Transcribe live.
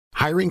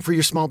Hiring for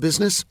your small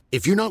business?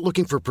 If you're not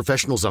looking for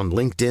professionals on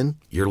LinkedIn,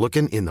 you're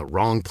looking in the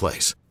wrong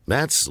place.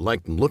 That's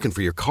like looking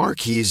for your car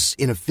keys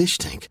in a fish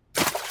tank.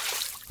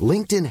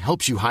 LinkedIn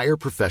helps you hire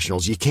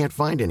professionals you can't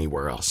find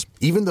anywhere else,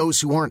 even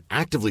those who aren't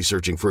actively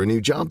searching for a new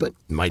job but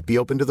might be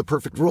open to the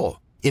perfect role.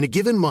 In a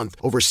given month,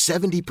 over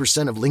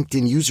 70% of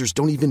LinkedIn users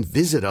don't even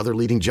visit other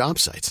leading job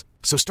sites.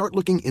 So start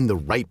looking in the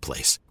right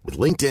place. With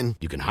LinkedIn,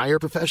 you can hire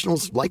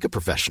professionals like a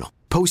professional.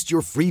 Post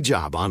your free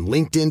job on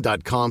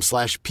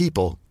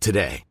linkedin.com/people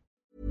today.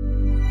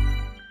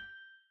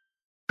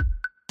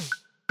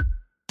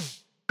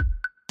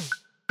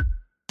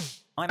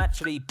 I'm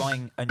actually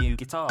buying a new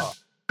guitar.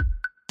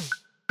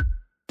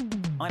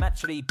 I'm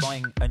actually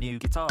buying a new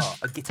guitar.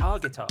 A guitar,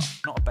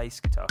 not a bass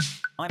guitar.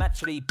 I'm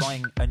actually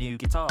buying a new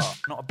guitar,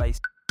 not a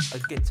bass, a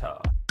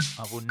guitar.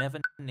 I will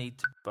never need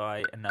to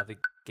buy another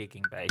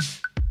gigging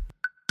bass.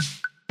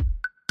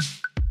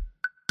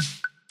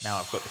 Now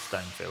I've got the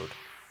Stonefield.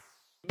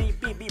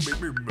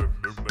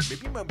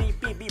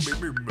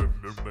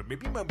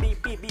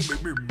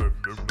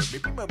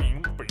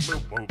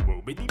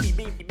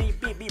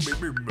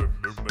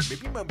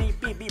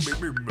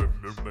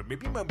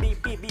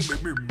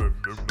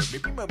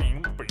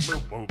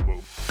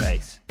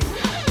 Bass.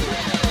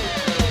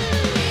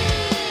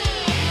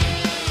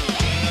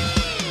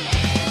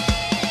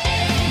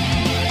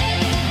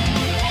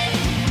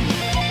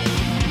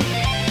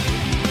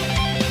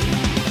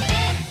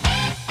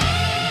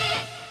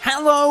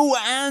 Hello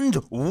and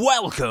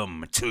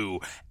welcome to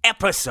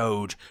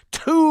episode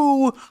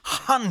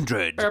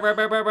 200 of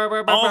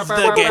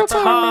the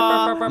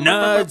Guitar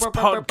Nerds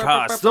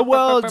Podcast, the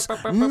world's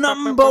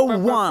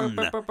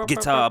 #1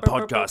 guitar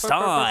podcast.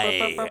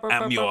 I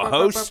am your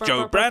host,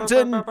 Joe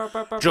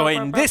Branton,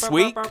 joined this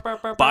week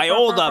by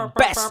all the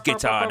best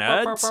guitar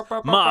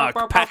nerds, Mark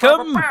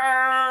Packham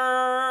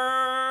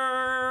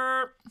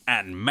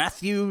and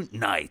Matthew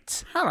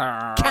Knight.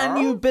 Hello. Can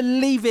you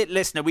believe it,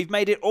 listener? We've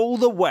made it all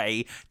the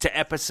way to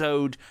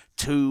episode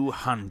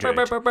 200.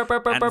 And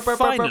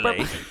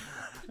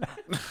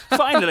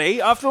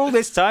finally, after all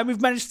this time, we've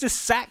managed to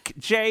sack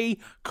Jay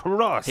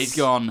Cross. He's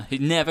gone. He's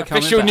never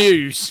coming Official back.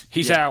 news.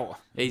 He's out.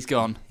 He's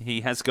gone.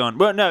 He has gone.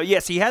 Well, no,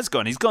 yes, he has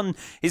gone. He's gone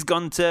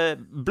to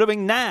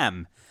blooming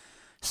Nam.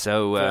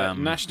 So,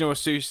 National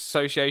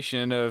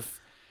Association of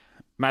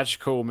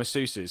Magical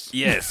Masseuses.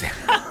 yes.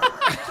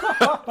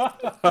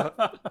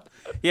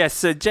 Yes,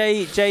 so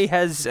Jay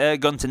has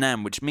gone to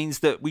Nam, which means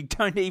that we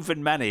don't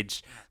even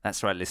manage.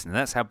 That's right, listener.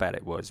 That's how bad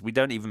it was. We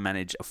don't even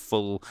manage a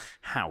full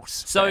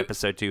house for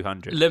episode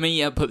 200. Let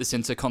me put this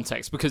into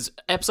context, because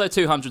episode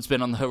 200's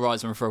been on the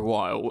horizon for a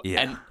while.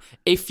 Yeah. And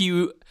if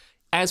you,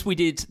 as we've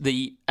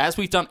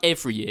done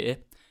every year,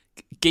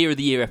 Gear of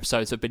the Year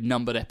episodes have been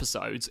numbered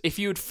episodes. If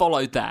you had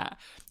followed that,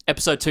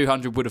 episode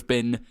 200 would have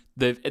been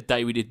the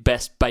day we did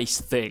best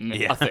bass thing,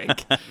 I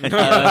think.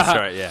 That's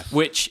right, yeah.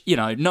 Which,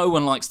 no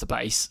one likes the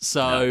bass,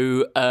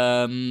 so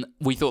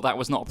we thought that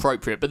was not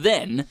appropriate. But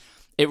then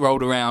it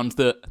rolled around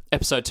that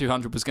episode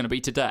 200 was going to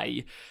be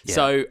today. Yeah.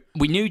 So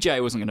we knew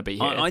Jay wasn't going to be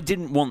here. I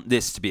didn't want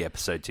this to be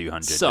episode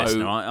 200,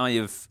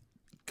 listener.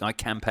 I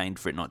campaigned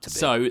for it not to be.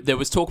 So there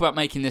was talk about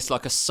making this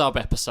like a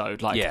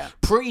sub-episode, like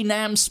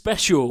pre-NAMM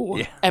special,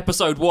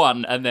 episode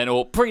 1, and then,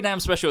 or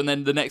pre-NAMM special, and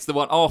then the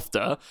one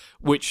after,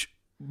 which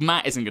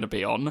Matt isn't going to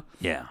be on.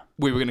 Yeah.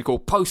 We were going to call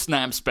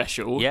post-NAMM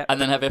special, and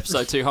then have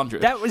episode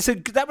 200. That was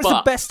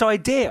the best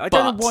idea. I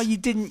don't know why you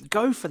didn't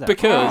go for that.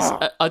 Because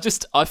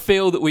I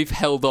feel that we've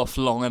held off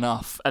long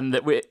enough, and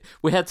that we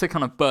had to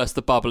kind of burst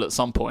the bubble at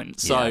some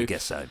point. So yeah, I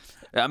guess so.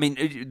 I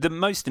mean, the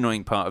most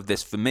annoying part of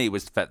this for me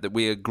was the fact that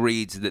we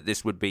agreed that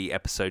this would be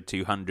episode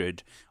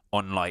 200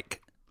 on,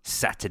 like,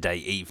 Saturday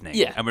evening.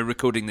 Yeah. And we're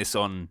recording this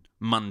on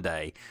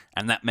Monday,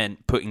 and that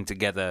meant putting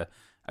together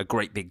a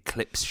great big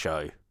clips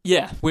show.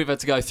 Yeah, we've had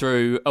to go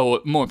through, or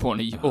more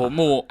importantly, or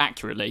more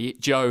accurately,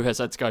 Joe has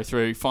had to go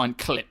through, find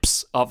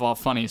clips of our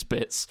funniest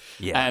bits.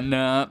 Yeah. And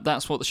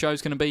that's what the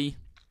show's going to be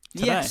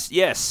today.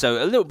 Yes.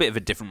 So a little bit of a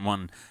different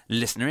one,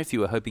 listener. If you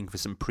were hoping for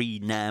some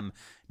pre-NAMM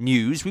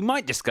news, we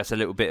might discuss a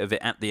little bit of it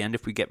at the end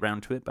if we get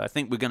round to it. But I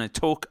think we're going to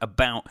talk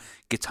about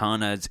Guitar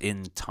Nerds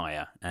in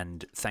Tyre.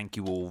 And thank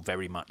you all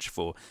very much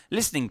for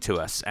listening to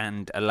us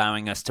and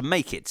allowing us to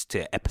make it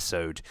to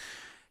episode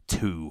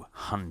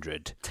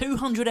 200.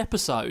 200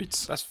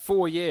 episodes. That's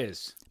 4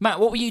 years.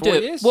 Matt, what were you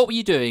doing? What were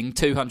you doing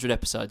 200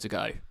 episodes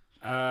ago?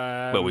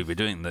 Well, we were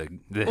doing the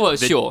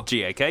sure.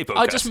 GAK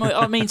podcast.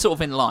 I mean, sort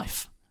of in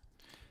life.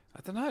 I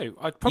don't know.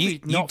 I'd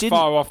probably You not didn't-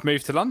 far off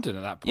move to London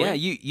at that point.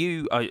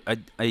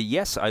 Yeah,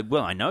 yes,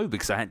 I know,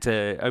 because I had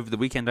to, over the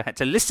weekend, I had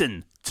to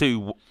listen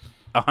to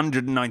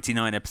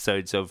 199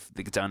 episodes of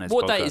the Guitar Nerds podcast.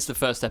 What date is the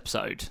first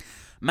episode?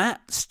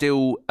 Matt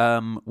still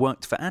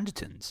worked for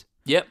Andertons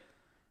Yep.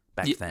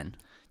 back then.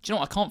 Do you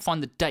know what? I can't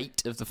find the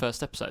date of the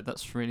first episode.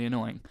 That's really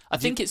annoying. I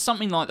think it's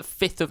something like the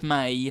 5th of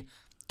May,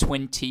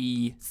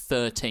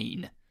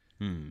 2013.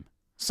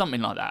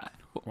 Something like that.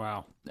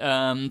 Wow.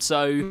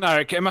 So No,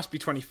 it must be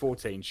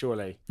 2014,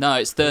 surely. no,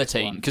 it's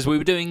 13, because we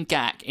were doing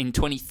GAC in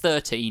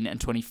 2013 and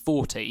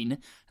 2014,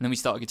 and then we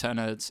started Guitar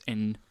Nerds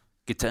in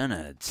Guitar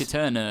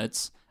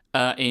Nerds.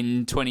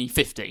 In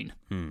 2015.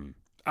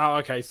 Oh,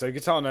 okay. So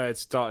Guitar Nerds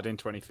started in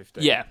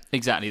 2015. Yeah,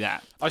 exactly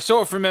that. I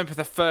sort of remember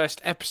the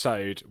first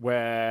episode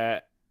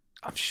where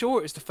I'm sure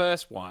it was the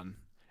first one.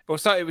 Or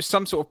so it was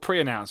some sort of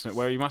pre-announcement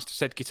where he must have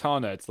said Guitar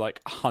Nerds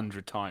like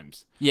 100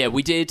 times. Yeah,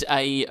 we did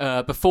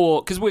a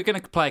before, because we're going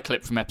to play a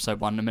clip from episode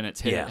 1 in a minute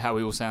to hear Yeah. how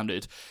we all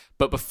sounded.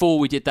 But before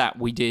we did that,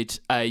 we did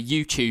a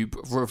YouTube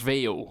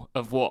reveal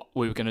of what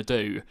we were going to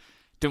do,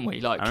 didn't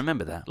we? Like, I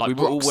remember that. Like we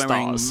were all rock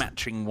wearing stars.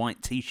 matching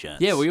white T-shirts.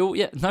 Yeah, we all.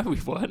 Yeah, no,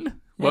 we weren't.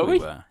 Yeah, were we we?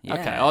 were,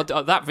 yeah.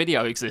 Okay, that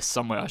video exists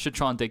somewhere. I should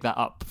try and dig that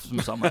up from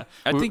somewhere.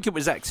 I think it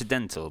was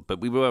accidental, but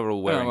we were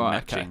all wearing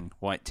right, okay. matching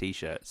white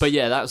T-shirts. But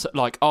yeah, that's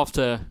like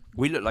after.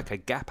 we looked like a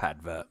Gap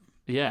advert.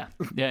 Yeah.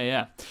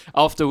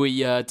 After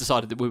we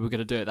decided that we were going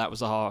to do it, that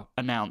was our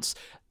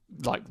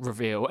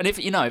reveal. And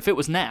if it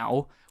was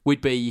now,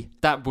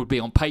 that would be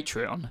on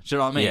Patreon. Do you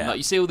know what I mean? Yeah. Like,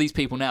 you see all these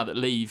people now that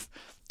leave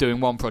doing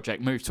one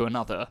project, move to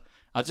another.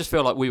 I just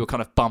feel like we were kind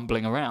of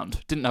bumbling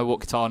around. Didn't know what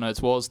Guitar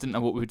Nerds was. Didn't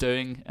know what we were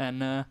doing. And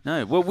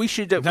No, well, we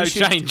should. No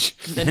change.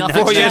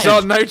 nothing 4 years changed.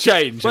 on, no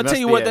change. Well, I'll And tell that's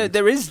you the what, end.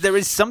 there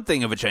is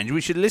something of a change.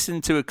 We should listen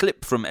to a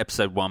clip from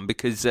episode 1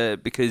 because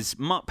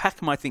Mark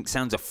Packham, I think,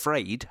 sounds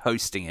afraid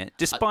hosting it,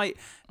 despite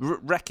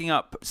racking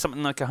up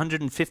something like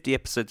 150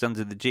 episodes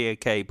under the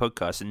GAK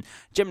podcast. And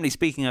generally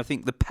speaking, I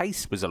think the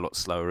pace was a lot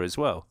slower as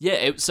well.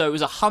 Yeah, so it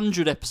was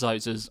 100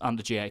 episodes as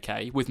under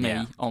GAK with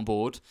me on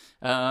board.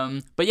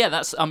 But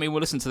yeah, we'll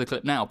listen to the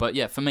clip now. But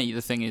yeah, for me,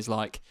 the thing is,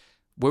 like,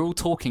 we're all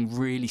talking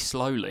really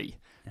slowly.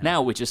 Yeah.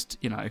 Now we're just,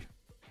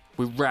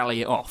 we rally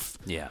it off.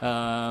 Yeah.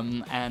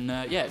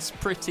 It's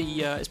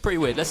pretty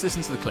weird. Let's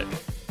listen to the clip.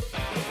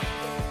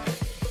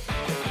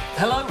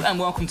 Hello and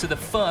welcome to the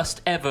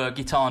first ever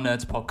Guitar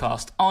Nerds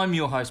podcast. I'm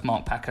your host,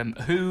 Mark Packham.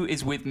 Who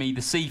is with me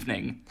this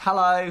evening?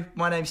 Hello,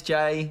 my name's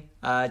Jay.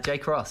 Jay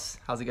Cross.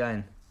 How's it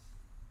going?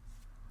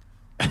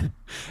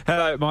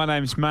 Hello, my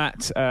name's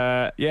Matt.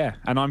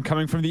 And I'm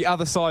coming from the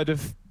other side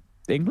of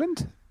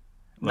England.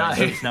 No,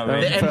 the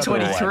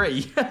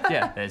M23.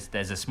 Yeah,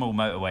 there's a small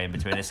motorway in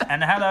between us.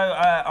 And hello,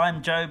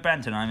 I'm Joe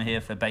Branton. I'm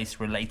here for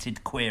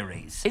bass-related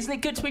queries. Isn't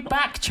it good to be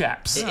back,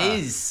 chaps? It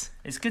is.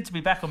 It's good to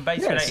be back on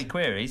bass-related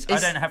queries. I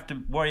don't have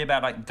to worry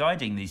about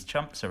guiding these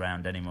chumps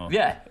around anymore.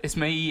 Yeah, it's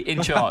me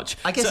in charge.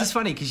 I guess it's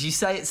funny because you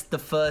say it's the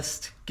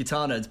first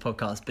Guitar Nerds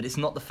podcast, but it's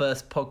not the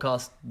first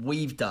podcast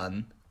we've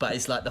done, but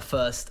it's like the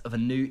first of a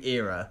new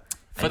era.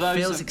 It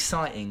feels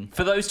exciting.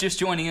 For those just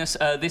joining us,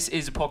 this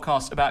is a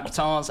podcast about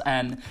guitars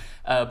and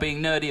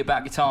being nerdy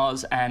about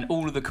guitars and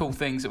all of the cool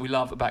things that we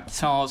love about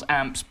guitars,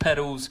 amps,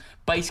 pedals,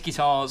 bass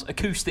guitars,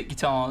 acoustic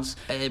guitars.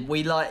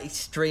 We like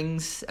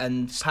strings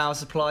and power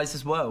supplies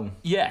as well.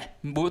 Yeah,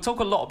 we'll talk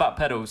a lot about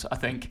pedals, I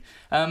think.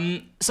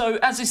 So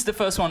as this is the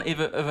first one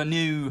of a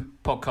new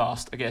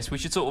podcast, I guess, we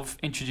should sort of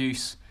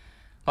introduce...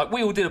 Like,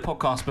 we all did a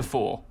podcast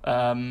before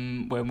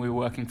when we were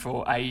working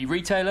for a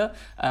retailer,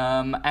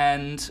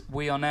 and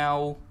we are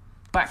now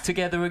back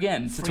together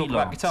again to talk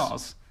about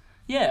guitars.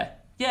 Yeah.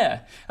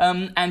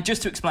 And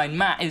just to explain,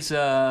 Matt is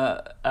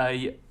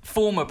a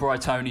former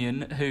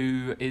Brightonian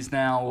who is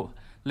now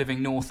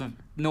living north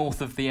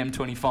of the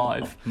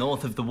M25.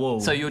 North of the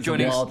wall. So you're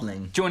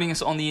joining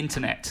us on the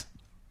internet.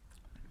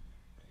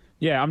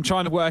 Yeah, I'm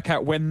trying to work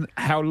out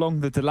how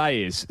long the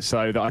delay is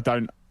so that I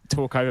don't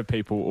talk over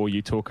people or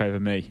you talk over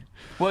me.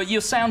 Well, you're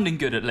sounding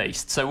good at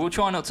least, so we'll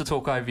try not to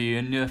talk over you,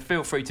 and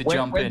feel free to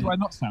jump in. When do I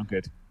not sound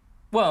good?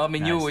 Well, I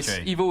mean, No,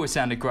 you've always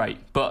sounded great,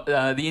 but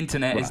the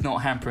internet is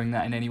not hampering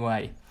that in any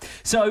way.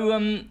 So,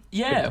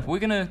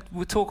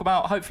 we'll talk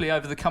about, hopefully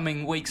over the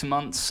coming weeks and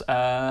months,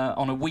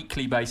 on a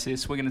weekly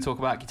basis, we're going to talk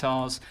about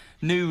guitars,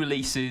 new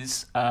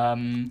releases,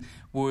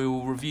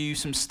 we'll review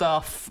some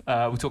stuff,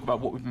 we'll talk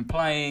about what we've been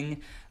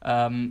playing,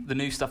 the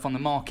new stuff on the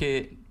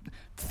market,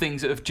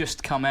 things that have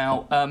just come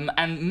out,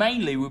 and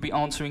mainly we'll be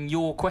answering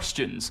your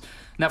questions.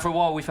 Now, for a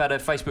while we've had a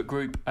Facebook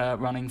group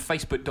running,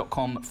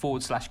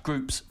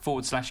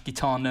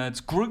 facebook.com/groups/Guitar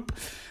Nerds group,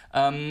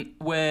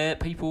 where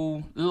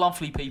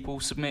lovely people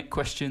submit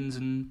questions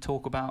and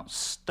talk about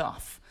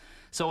stuff.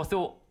 So I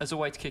thought, as a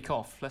way to kick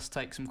off, let's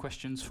take some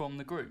questions from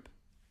the group.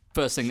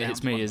 First thing that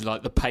hits me is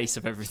like the pace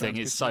of everything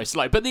is so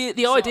slow. But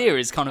the idea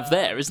is kind of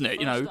there, isn't it?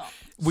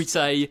 We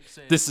say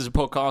this is a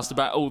podcast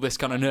about all this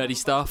kind of nerdy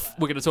stuff.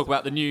 We're going to talk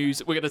about the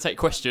news. We're going to take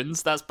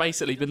questions. That's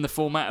basically been the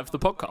format of the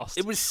podcast.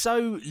 It was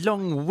so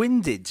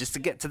long-winded just to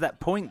get to that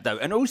point, though.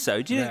 And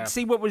also, do you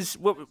see what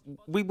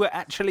we were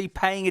actually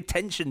paying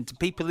attention to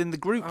people in the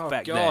group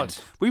back then?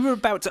 We were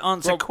about to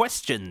answer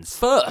questions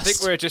first. I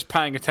think we were just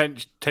paying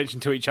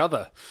attention to each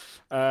other.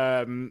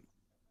 And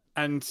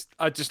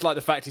I just like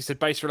the fact he said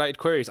bass-related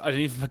queries. I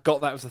didn't even forgot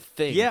that was a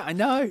thing. Yeah, I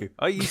know.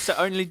 I used to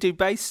only do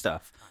bass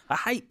stuff. I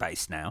hate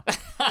bass now.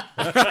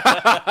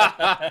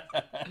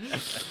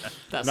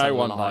 That's No a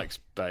one lie. likes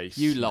bass.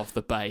 You love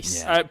the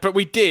bass. Yeah. But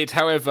we did,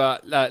 however,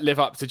 live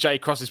up to Jay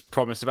Cross's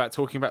promise about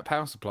talking about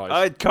power supplies.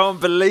 I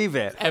can't believe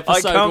it. I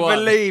Episode can't 1.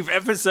 believe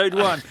episode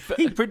 1.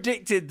 He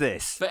predicted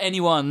this. For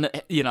anyone,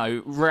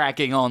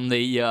 ragging on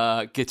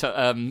the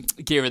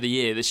Gear of the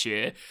Year this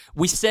year,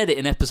 we said it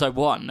in episode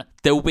 1.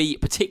 There will be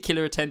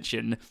particular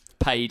attention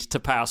paid to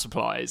power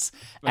supplies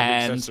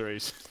and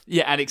accessories.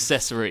 Yeah, and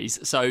accessories.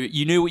 So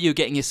you knew what you were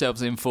getting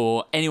yourselves in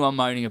for. Anyone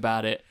moaning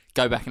about it,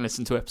 go back and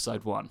listen to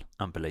episode 1.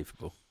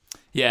 Unbelievable.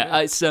 Yeah,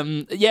 it's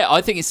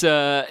I think it's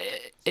a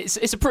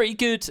pretty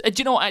good. Do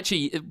you know what?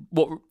 Actually,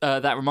 what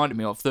that reminded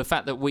me of the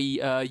fact that we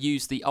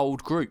used the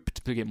old group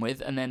to begin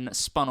with, and then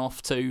spun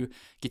off to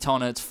Guitar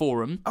Nerds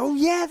Forum. Oh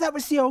yeah, that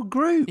was the old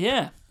group.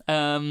 Yeah.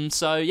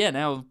 So yeah,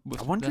 now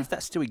I wonder if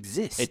that still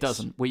exists. it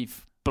doesn't.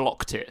 We've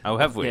blocked it. Oh,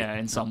 have we? Yeah,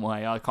 in some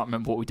way. I can't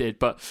remember what we did,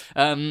 but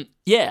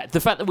yeah,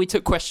 the fact that we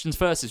took questions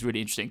first is really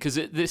interesting because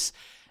this,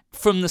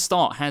 from the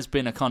start, has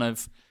been a kind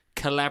of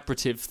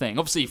collaborative thing.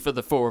 Obviously, for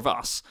the 4 of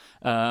us,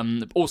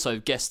 also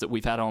guests that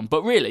we've had on,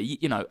 but really,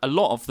 a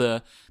lot of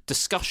the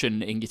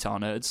discussion in Guitar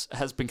Nerds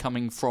has been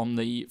coming from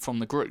the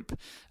group.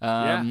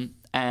 And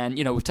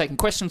we've taken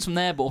questions from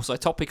there, but also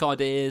topic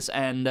ideas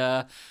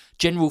and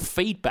general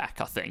feedback.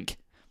 I think.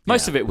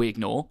 Most of it we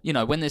ignore.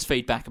 When there's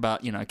feedback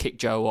about, kick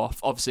Joe off,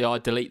 obviously I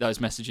delete those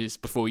messages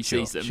before he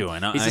sees them. Sure,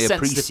 and He's a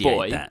sensitive appreciate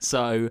boy, that.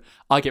 so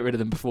I get rid of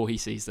them before he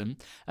sees them.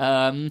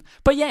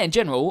 But yeah, in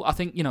general, I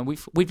think,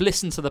 we've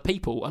listened to the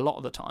people a lot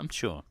of the time.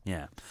 Sure,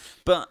 yeah.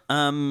 But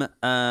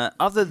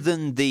other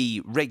than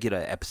the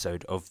regular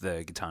episode of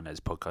the Guitar Nerds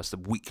podcast, the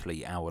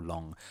weekly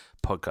hour-long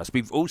podcast,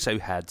 we've also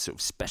had sort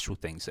of special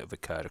things that have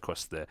occurred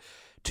across the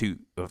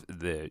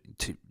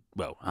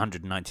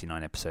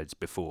 199 episodes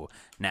before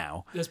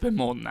now. There's been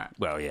more than that.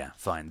 Well, yeah,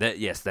 fine. There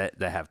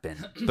have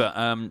been. But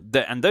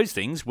and those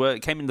things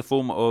came in the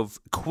form of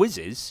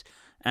quizzes,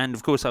 and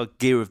of course our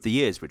Gear of the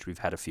Years, which we've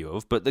had a few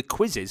of. But the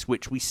quizzes,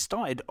 which we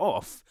started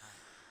off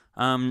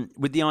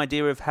with the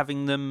idea of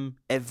having them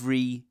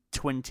every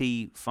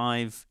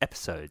 25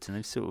 episodes, and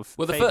they've sort of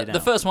faded the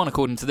out. first one,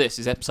 according to this,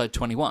 is episode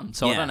 21,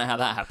 so I don't know how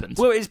that happened.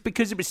 Well, it's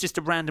because it was just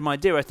a random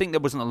idea. I think there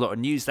wasn't a lot of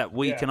news that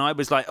week, and I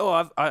was like,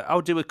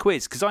 I'll do a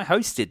quiz, because I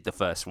hosted the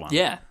first one.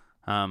 Yeah.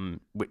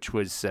 Which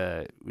was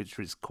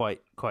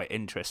quite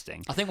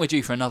interesting. I think we're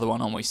due for another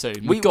one, aren't we,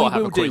 soon? We got to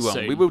have will a quiz do one.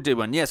 soon. We will do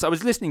one. Yes, I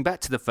was listening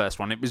back to the first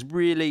one. It was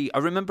really. I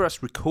remember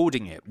us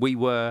recording it. We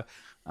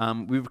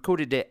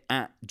recorded it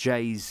at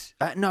Jay's.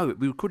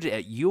 We recorded it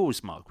at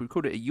yours, Mark. We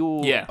recorded it at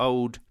your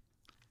old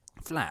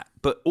flat,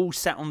 but all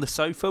sat on the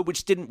sofa,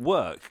 which didn't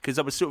work because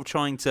I was sort of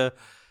trying to.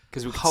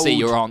 Because we could see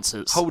your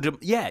answers.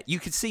 You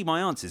could see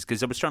my answers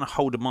because I was trying to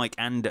hold a mic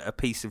and a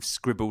piece of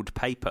scribbled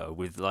paper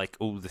with like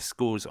all the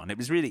scores on. It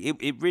was really,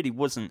 it really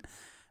wasn't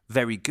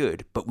very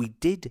good, but we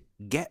did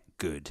get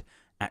good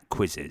at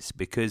quizzes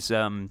because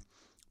the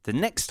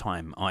next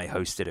time I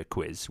hosted a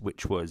quiz,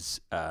 which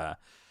was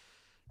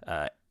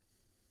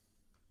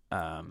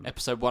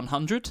episode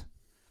 100.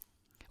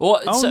 No.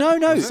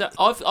 So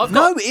I've got...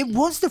 No, it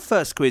was the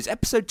first quiz,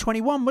 episode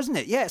 21, wasn't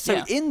it? Yeah.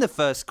 So in the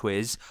first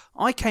quiz,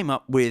 I came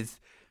up with.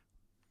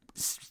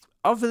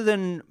 Other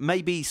than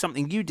maybe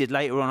something you did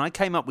later on, I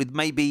came up with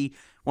maybe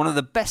one of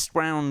the best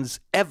rounds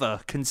ever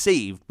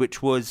conceived,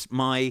 which was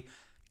my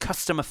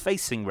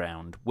customer-facing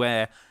round,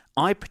 where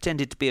I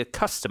pretended to be a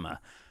customer,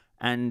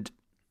 and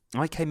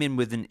I came in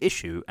with an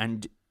issue,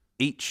 and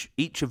each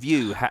of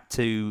you had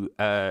to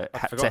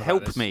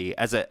help me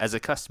as a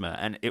customer,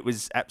 and it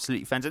was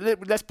absolutely fantastic.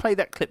 Let's play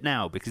that clip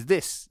now, because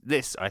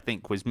this I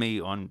think was me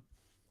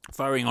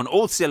firing on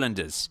all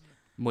cylinders.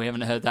 We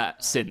haven't heard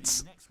that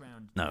since.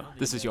 No.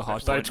 This is your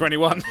hard So point.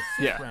 21.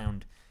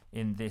 Round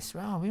in this. Oh,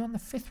 are we on the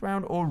 5th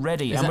round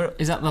already? Is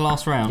that the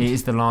last round? It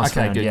is the last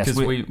round, Okay, good, yes.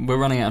 because we're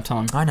running out of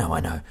time. I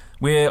know.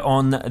 We're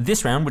on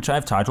this round, which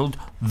I've titled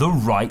The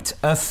Right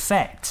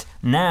Effect.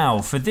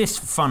 Now, for this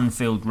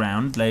fun-filled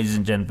round, ladies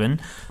and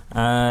gentlemen,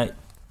 we're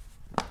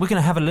going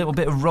to have a little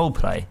bit of role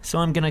play. So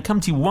I'm going to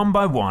come to you one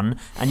by one,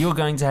 and you're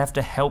going to have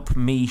to help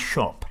me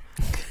shop.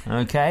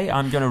 Okay,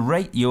 I'm going to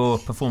rate your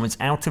performance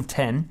out of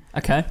 10.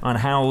 Okay. On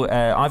how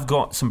I've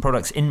got some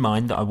products in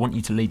mind that I want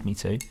you to lead me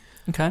to.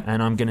 Okay.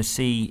 And I'm going to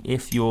see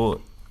if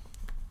your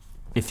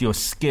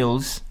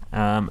skills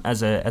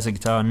as a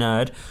guitar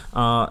nerd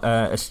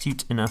are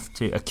acute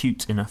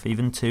enough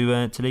even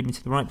to lead me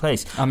to the right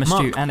place. I'm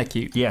astute and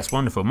acute. Yes,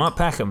 wonderful. Mark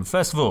Packham,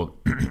 first of all.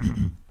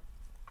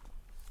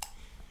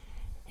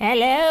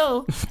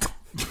 Hello.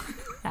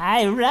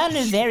 I run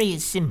a very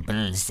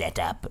simple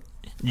setup.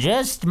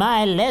 Just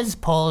my Les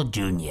Paul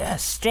Jr.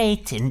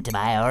 straight into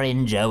my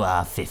orange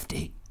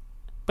OR50.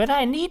 But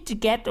I need to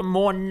get a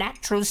more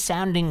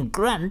natural-sounding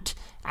grunt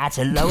at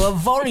a lower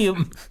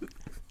volume.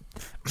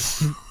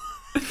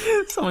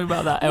 Something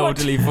about that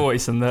elderly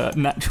voice and the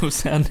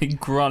natural-sounding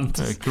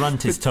grunt.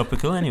 Grunt is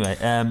topical, anyway.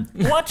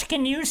 What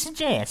can you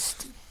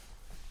suggest?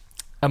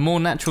 A more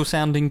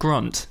natural-sounding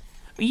grunt.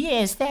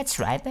 Yes, that's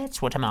right.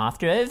 That's what I'm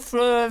after.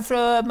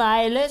 For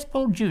my Les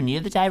Paul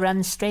Junior that I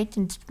run straight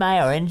into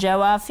my orange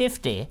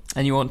OR50.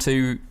 And you want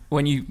to,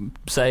 when you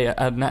say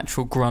a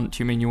natural grunt,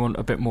 you mean you want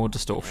a bit more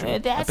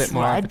distortion? That's a bit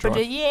more right, overdrive.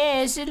 but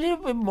yes, a little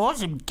bit more,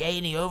 some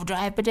gainy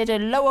overdrive, but at a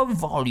lower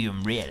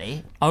volume,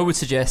 really. I would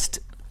suggest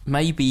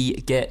maybe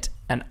get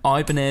an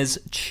Ibanez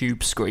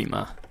Tube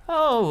Screamer.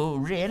 Oh,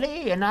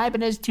 really? An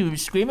Ibanez Tube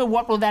Screamer?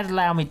 What will that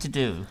allow me to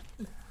do?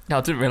 I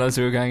didn't realise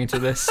we were going into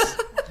this.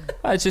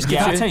 I'll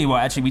tell you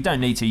what, actually, we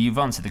don't need to. You've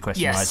answered the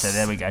question Yes. right, so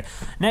there we go.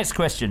 Next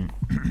question.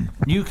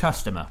 New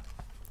customer.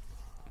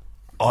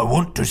 I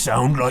want to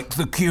sound like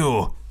The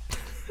Cure.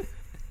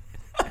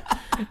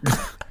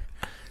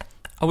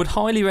 I would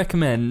highly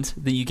recommend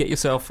that you get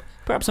yourself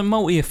perhaps a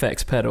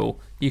multi-effects pedal.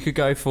 You could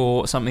go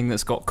for something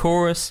that's got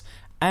chorus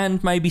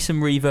and maybe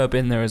some reverb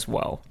in there as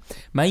well.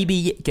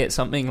 Maybe get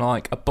something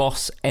like a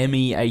Boss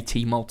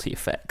ME80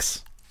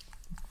 multi-effects.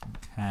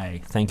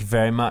 Okay, thank you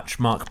very much,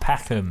 Mark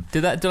Packham.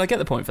 Did I get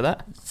the point for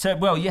that? So,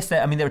 well, yes,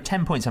 there are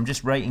 10 points. I'm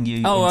just rating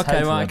you Oh, in okay,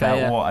 total right, okay, about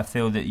yeah. what I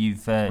feel that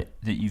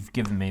you've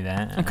given me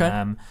there.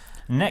 Okay.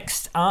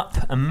 Next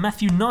up,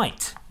 Matthew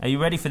Knight. Are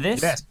you ready for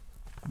this?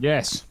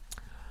 Yes.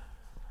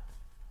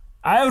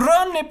 I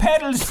run a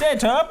pedal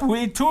setup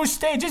with 2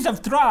 stages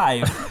of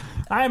drive.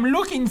 I'm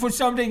looking for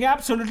something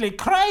absolutely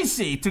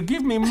crazy to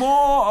give me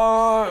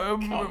more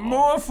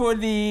for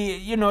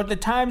the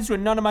times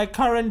when none of my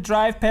current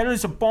drive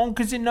pedals are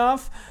bonkers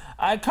enough.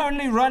 I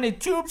currently run a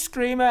Tube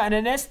Screamer and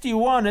an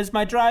SD1 as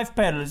my drive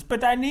pedals,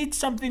 but I need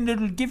something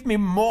that'll give me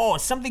more,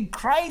 something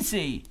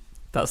crazy.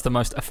 That's the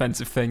most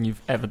offensive thing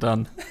you've ever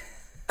done.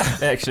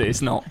 Actually,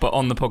 it's not, but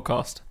on the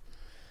podcast.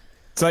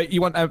 So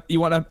you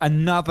want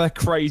another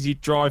crazy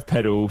drive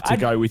pedal to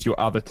go with your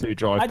other 2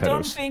 drive pedals? I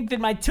don't think that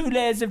my 2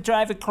 layers of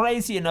drive are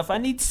crazy enough. I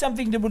need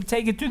something that will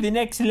take it to the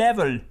next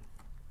level.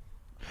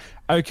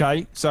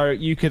 Okay, so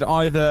you could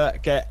either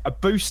get a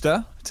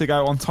booster to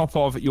go on top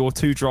of your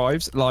 2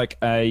 drives, like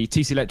a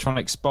TC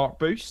Electronics Spark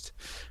Boost,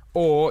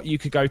 or you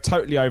could go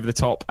totally over the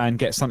top and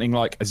get something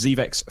like a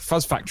Zevex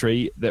Fuzz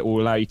Factory that will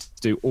allow you to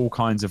do all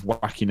kinds of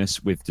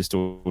wackiness with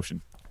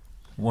distortion.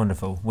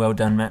 Wonderful. Well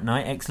done, Matt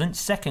Knight. Excellent.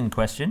 Second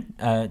question.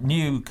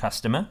 New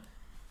customer.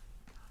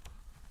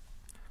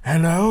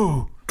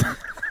 Hello.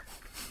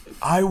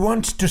 I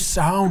want to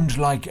sound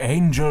like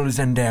Angels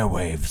and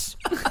Airwaves.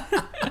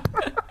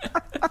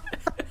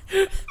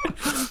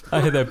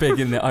 I hear they're big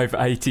in the over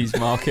 80s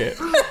market.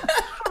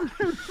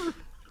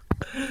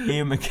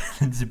 Ian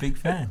McKellen's a big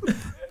fan.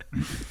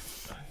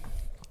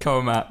 Come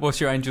on, Matt. What's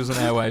your Angels and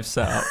Airwaves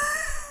setup?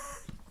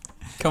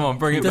 Come on,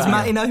 bring it Does back.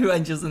 Matty know who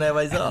Angels and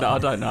Airways are? No, I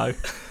don't know.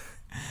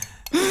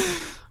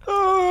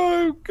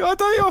 Oh,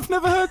 God, I've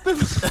never heard them.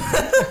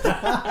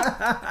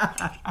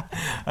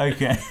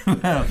 Okay,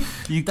 well,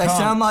 you They can't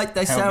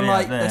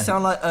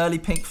sound like early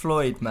Pink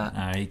Floyd, Matt.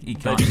 No, he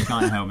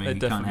can't help me. They He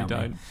can't definitely help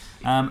don't.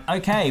 me.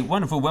 Okay,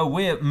 wonderful. Well,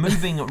 we're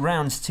moving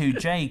rounds to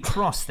Jay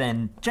Cross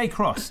then. Jay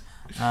Cross.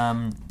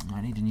 I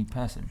need a new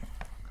person.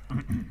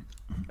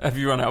 Have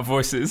you run out of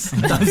voices?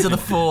 Those are the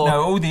 4.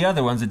 No, all the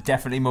other ones are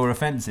definitely more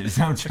offensive,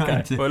 so I'm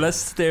trying to... Well, let's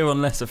steer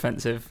on less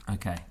offensive.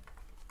 Okay.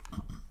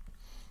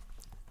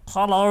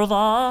 Hello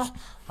there.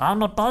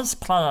 I'm a bass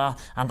player,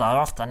 and I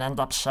often end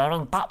up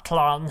sharing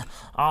backline.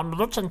 I'm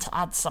looking to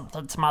add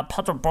something to my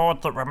pedal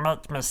board that will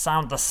make me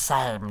sound the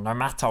same, no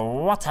matter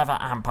whatever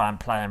amp I'm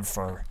playing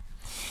through.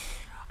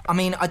 I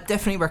mean, I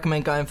definitely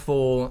recommend going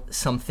for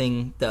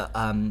something that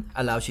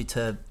allows you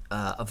to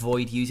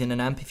avoid using an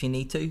amp if you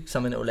need to,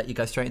 something that will let you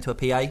go straight into a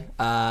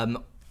PA.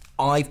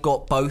 I've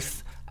got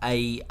both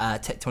a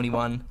Tech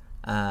 21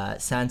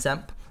 Sans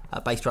amp,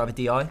 bass driver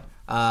DI,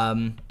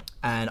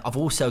 and I've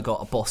also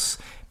got a Boss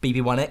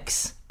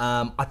BB1X.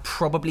 I'd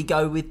probably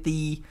go with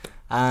the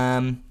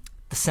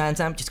Sans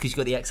amp just because you've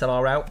got the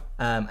XLR out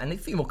and a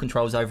few more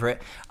controls over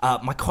it.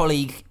 My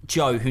colleague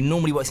Joe, who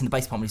normally works in the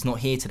bass department, is not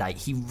here today.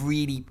 He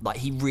really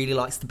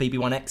likes the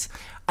BB1X,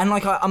 and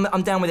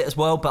I'm down with it as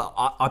well. But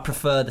I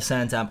prefer the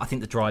Sans amp. I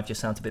think the drive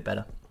just sounds a bit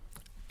better.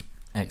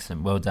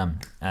 Excellent, well done.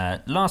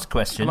 Last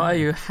question. Why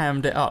you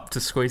hammed it up to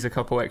squeeze a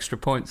couple extra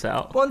points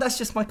out? Well, that's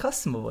just my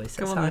customer voice.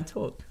 That's how I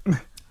talk.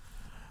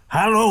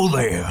 Hello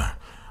there.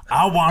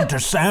 I want to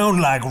sound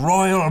like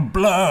royal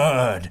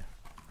blood.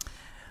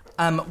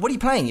 What are you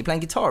playing? You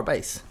playing guitar or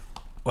bass?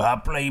 Well, I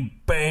play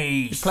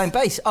bass. You're playing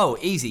bass? Oh,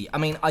 easy. I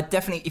mean, I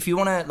definitely, if you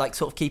want to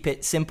sort of keep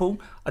it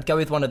simple, I'd go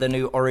with one of the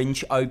new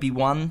Orange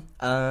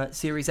OB1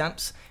 series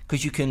amps,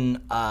 because you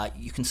can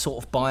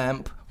sort of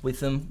bi-amp with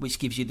them, which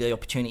gives you the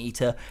opportunity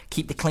to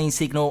keep the clean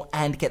signal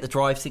and get the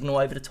drive signal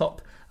over the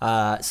top.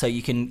 So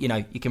you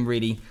can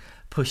really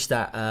push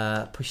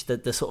that push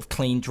the sort of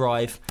clean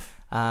drive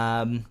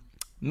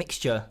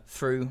mixture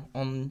through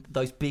on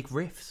those big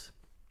riffs.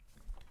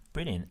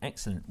 Brilliant,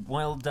 excellent,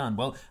 well done.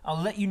 Well,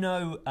 I'll let you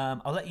know.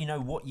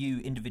 What you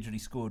individually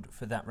scored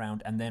for that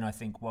round, and then I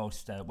think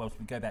whilst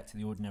we go back to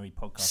the ordinary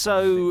podcast.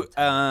 So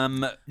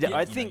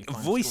I think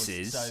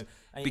Voices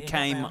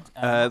became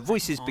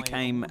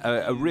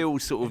a real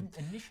sort of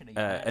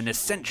an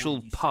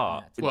essential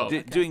part. Well,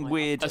 doing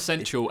weird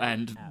essential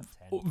and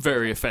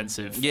very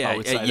offensive. I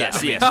would say yes, that.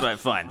 I mean,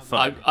 yes, fine.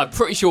 I'm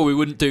pretty sure we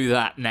wouldn't do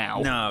that now.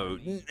 No,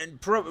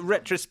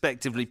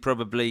 retrospectively,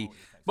 probably.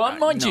 But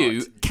mind not.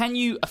 you, can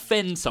you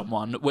offend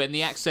someone when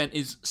the accent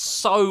is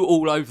so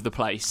all over the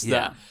place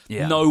that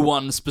no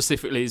one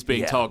specifically is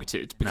being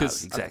targeted?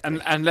 Because exactly.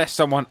 Unless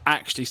someone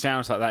actually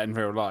sounds like that in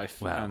real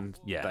life, and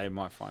they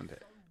might find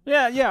it.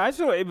 Yeah, I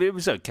thought it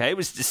was okay. It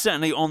was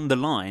certainly on the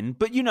line.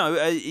 But,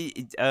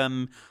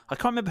 I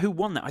can't remember who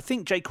won that. I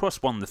think Jay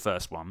Cross won the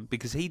first one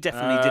because he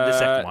definitely did the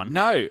second one.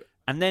 No.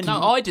 And then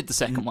no, I did the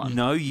second one.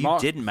 No, you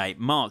didn't, mate.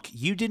 Mark,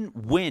 you didn't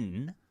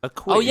win a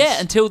quiz. Oh, yeah,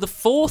 until the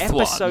fourth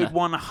one. Episode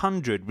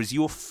 100 was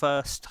your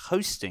first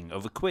hosting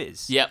of a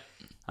quiz. Yep.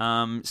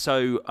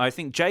 So I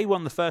think Jay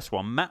won the first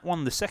one. Matt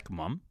won the second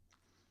one.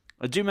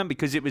 I do remember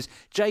because it was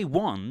Jay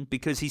won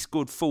because he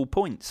scored full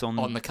points on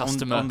the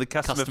customer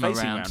facing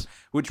round,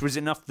 which was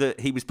enough that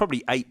he was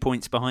probably 8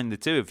 points behind the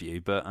two of you.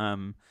 But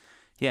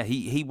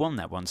he won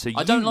that one. So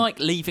I don't like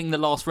leaving the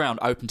last round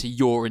open to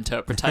your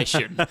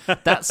interpretation.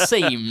 That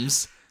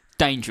seems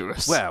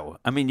dangerous. Well,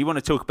 I mean, you want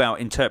to talk about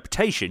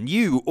interpretation?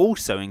 You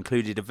also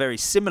included a very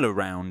similar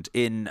round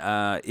in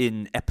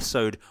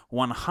episode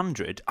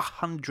 100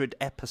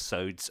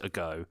 episodes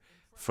ago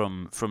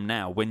from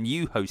now when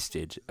you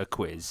hosted a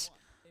quiz.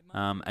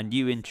 And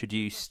you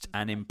introduced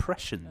an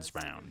impressions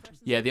round.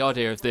 Yeah, the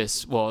idea of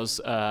this was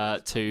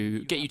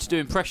to get you to do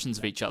impressions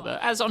of each other,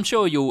 as I'm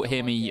sure you'll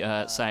hear me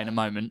say in a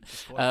moment.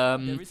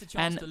 And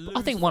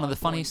I think one of the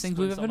funniest things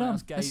we've ever done.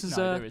 This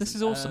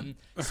is awesome.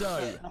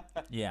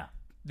 Yeah.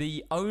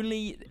 The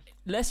only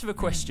less of a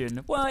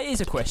question. Well, it is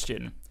a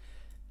question.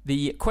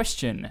 The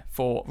question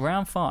for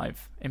round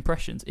 5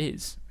 impressions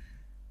is: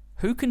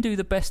 who can do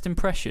the best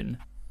impression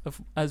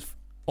of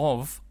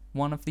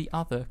one of the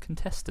other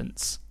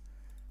contestants?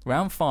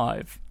 Round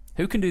 5.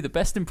 Who can do the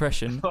best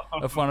impression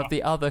of one of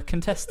the other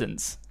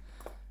contestants?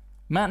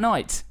 Matt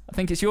Knight, I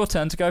think it's your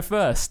turn to go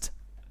first.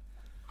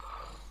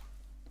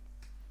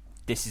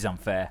 This is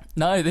unfair.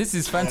 No, this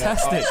is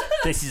fantastic.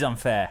 This is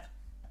unfair.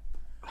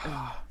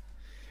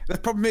 The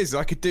problem is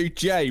I could do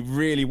Jay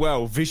really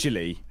well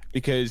visually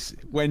because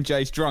when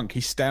Jay's drunk,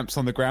 he stamps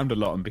on the ground a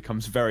lot and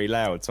becomes very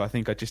loud. So I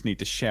think I just need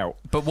to shout.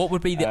 But what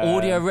would be the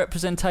audio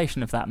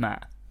representation of that,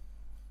 Matt?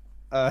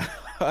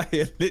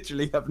 I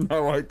literally have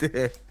no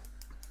idea.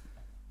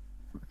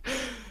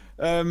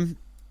 I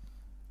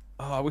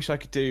wish I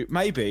could do.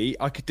 Maybe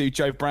I could do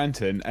Joe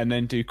Branton and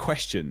then do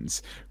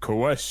questions.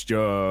 Questions.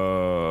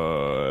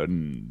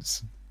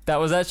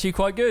 That was actually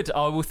quite good.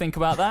 I will think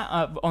about that.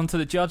 On to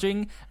the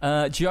judging.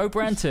 Joe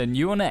Branton,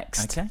 you are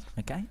next. Okay.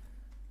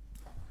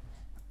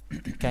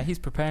 Okay, he's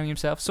preparing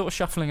himself, sort of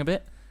shuffling a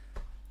bit.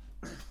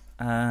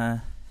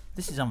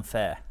 This is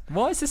unfair.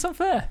 Why is this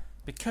unfair?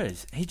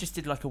 Because he just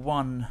did like a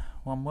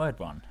one-word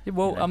one. Yeah,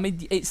 well, I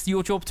mean, it's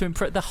your job to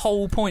impress. The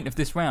whole point of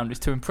this round is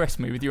to impress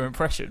me with your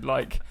impression.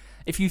 Like,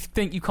 if you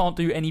think you can't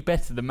do any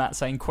better than Matt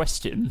saying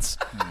questions,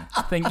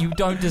 then you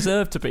don't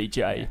deserve to be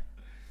Jay.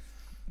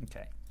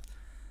 Okay.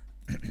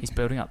 He's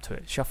building up to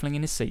it, shuffling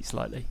in his seat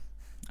slightly.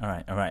 All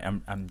right.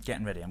 I'm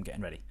getting ready.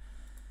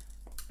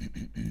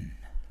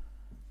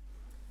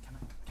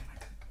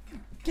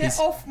 Get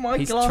off my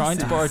He's glasses. trying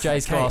to borrow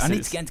Jay's glasses. I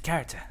need to get into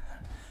character.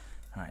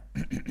 All right.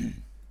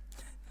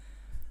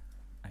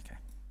 Okay.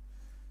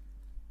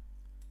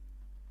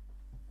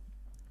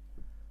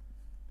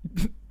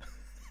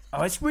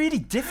 Oh, it's really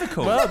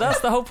difficult. Well, that's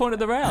the whole point of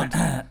the round.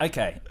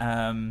 Okay.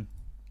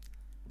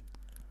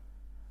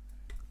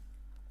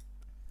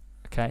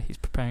 Okay, he's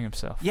preparing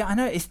himself. Yeah, I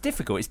know it's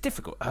difficult.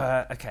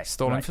 Okay.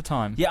 Stalling right. for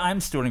time. Yeah,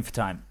 I'm stalling for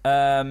time.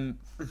 Yeah.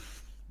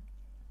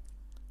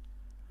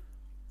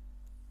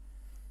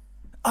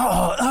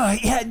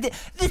 The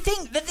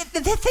thing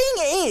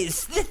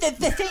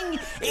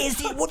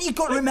is, what you've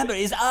got to remember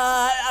is,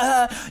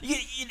 and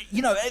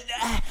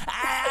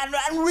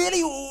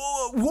really,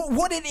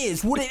 what it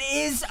is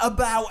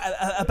about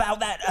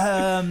that,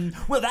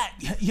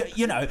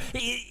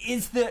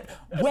 is that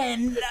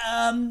when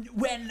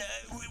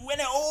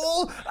it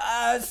all,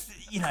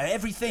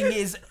 everything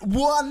is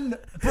one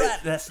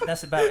breath.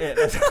 That's about it.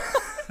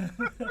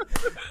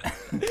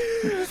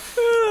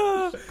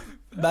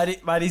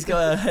 Maddie's got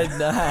her head in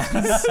her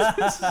hands.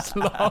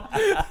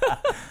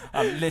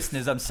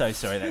 Listeners, I'm so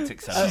sorry that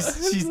took so long.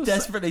 She's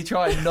desperately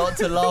trying not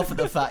to laugh at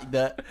the fact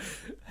that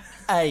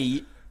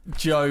A,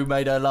 Joe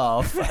made her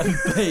laugh, and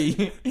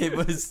B, it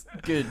was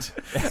good.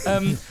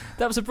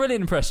 That was a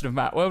brilliant impression of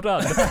Matt. Well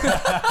done.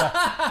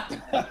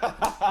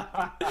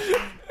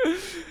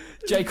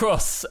 Jay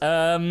Cross,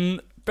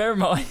 bear in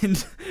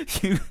mind,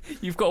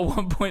 you've got a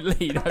 1 point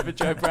lead over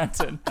Joe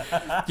Branton.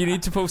 You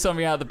need to pull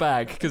something out of the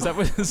bag because that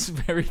was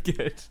very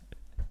good.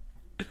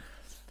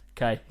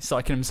 Okay,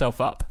 psyching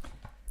himself up.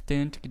 So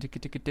I'm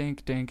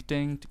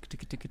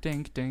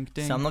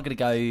not going to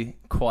go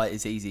quite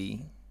as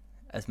easy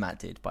as Matt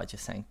did by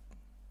just saying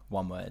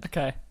one word.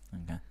 Okay.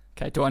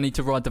 Do I need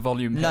to ride the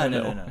volume? No.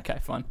 Okay,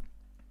 fine.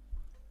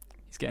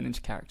 He's getting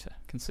into character.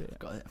 Can see it.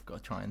 I've got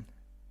to try and.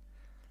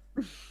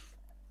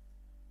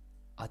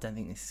 I don't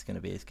think this is going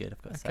to be as good.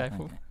 I've got to say. Okay,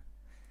 cool.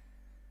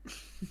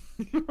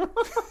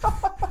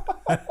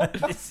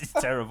 This is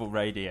terrible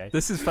radio.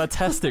 This is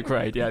fantastic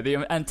radio.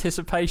 The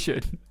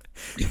anticipation.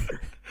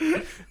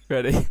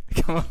 Ready?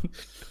 Come on.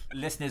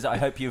 Listeners, I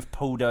hope you've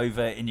pulled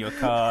over in your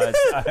cars.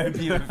 I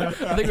hope you've...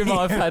 I think we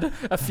might have had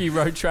a few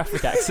road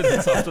traffic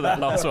accidents after that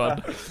last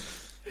one.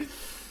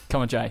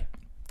 Come on, Jay.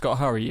 Got to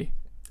hurry you.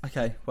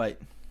 Okay, wait.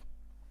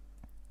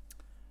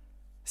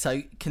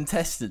 So,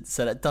 contestants,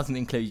 so that doesn't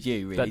include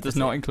you, really. That does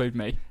not include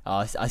me.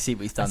 Oh, I see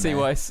what he's done I see there.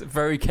 why it's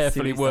very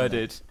carefully what he's done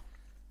worded.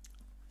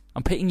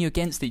 I'm pitting you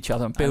against each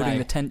other. I'm building know.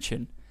 the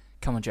tension.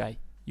 Come on, Jay.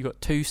 You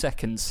got 2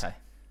 seconds. Okay.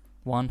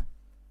 1,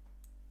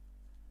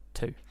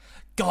 2.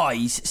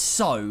 Guys,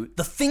 so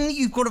the thing that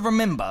you've got to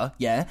remember,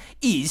 yeah,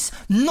 is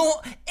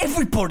not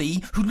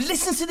everybody who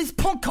listens to this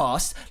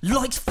podcast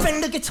likes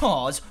Fender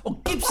guitars or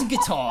Gibson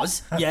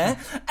guitars, yeah?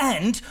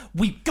 And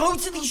we go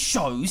to these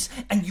shows,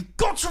 and you've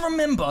got to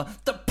remember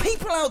that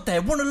people out there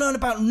want to learn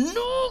about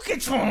new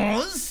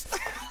guitars,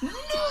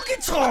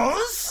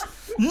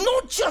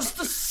 not just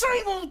the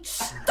same old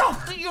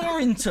stuff that you're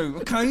into,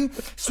 okay?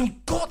 So we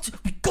got to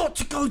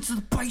go to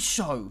the bass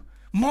show.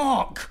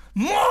 Mark!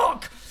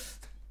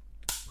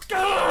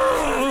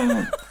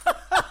 There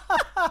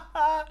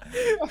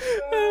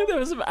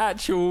was some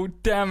actual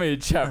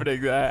damage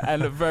happening there,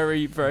 and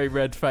very, very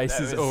red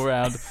faces all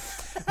around.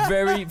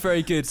 Very,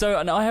 very good. So,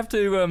 and I have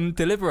to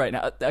deliberate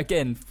now.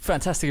 Again,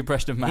 fantastic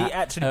impression of Matt. He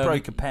actually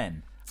broke a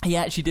pen. He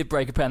actually did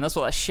break a pen. That's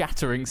what that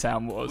shattering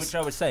sound was. Which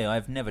I would say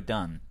I've never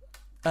done.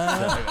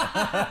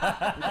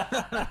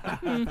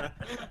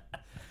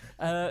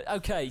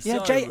 Okay, Yeah,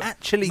 so Jay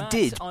actually Matt,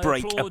 did I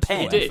break a applaud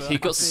pen. you He did. He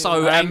got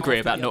so angry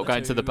about not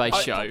going to the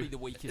bass show.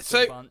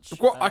 So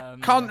what I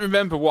can't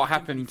remember what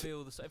happened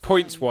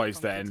points-wise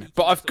then,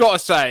 but I've got to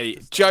say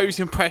Joe's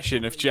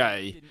impression of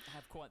Jay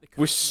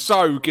was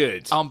so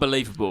good.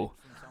 Unbelievable.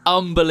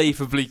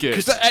 Unbelievably good.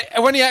 Because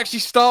when he actually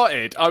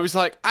started, I was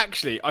like,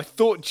 actually, I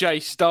thought Jay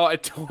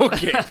started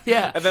talking.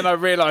 Yeah. And then I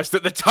realised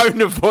that the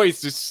tone of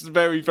voice was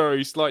very,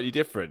 very slightly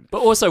different.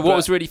 But also, what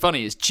was really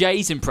funny is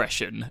Jay's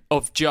impression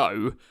of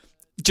Joe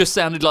just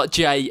sounded like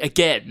Jay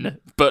again,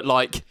 but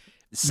like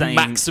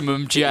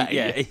maximum Jay.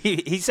 Yeah,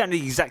 he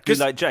sounded exactly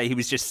like Jay. He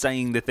was just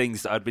saying the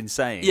things that I'd been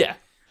saying. Yeah.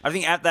 I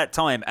think at that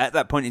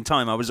point in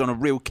time, I was on a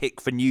real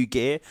kick for new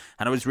gear,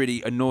 and I was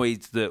really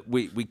annoyed that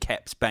we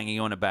kept banging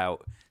on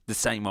about the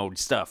same old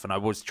stuff, and I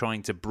was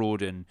trying to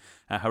broaden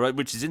her,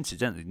 which is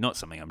incidentally not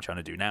something I'm trying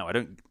to do now. I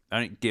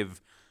don't give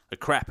a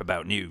crap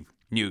about new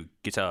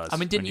guitars. I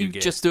mean, didn't you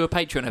just do a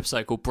Patreon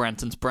episode called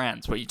Branton's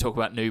Brands where you talk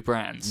about new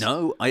brands?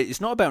 No, it's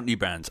not about new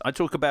brands. I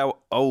talk about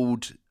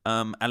old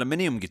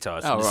aluminium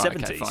guitars from the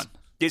 70s. Okay, fine.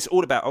 It's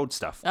all about old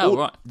stuff.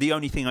 Right. The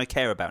only thing I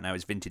care about now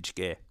is vintage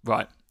gear.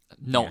 Right.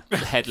 Not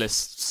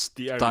headless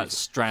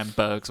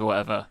Strandbergs or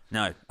whatever.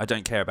 No, I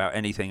don't care about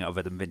anything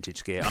other than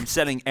vintage gear. I'm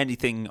selling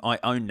anything I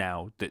own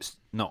now that's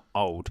not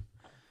old.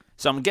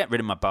 So I'm going to get rid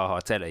of my Baja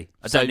Telly.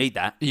 I don't need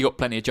that. You got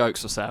plenty of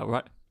jokes for sale,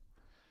 right?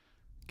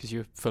 Because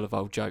you're full of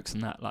old jokes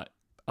and that, like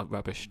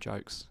rubbish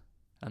jokes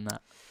and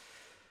that.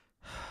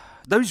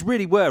 Those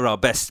really were our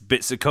best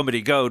bits of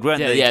comedy gold, weren't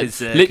they? Yeah,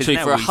 'Cause, literally 'cause for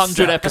now we 100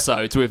 suck.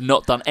 episodes, we've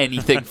not done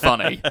anything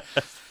funny.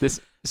 This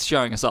is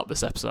showing us up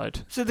this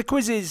episode. So the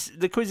quizzes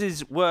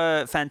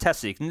were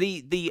fantastic. And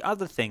the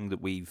other thing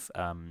that we've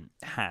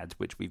had,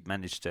 which we've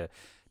managed to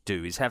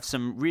do, is have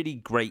some really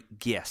great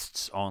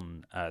guests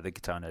on the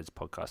Guitar Nerds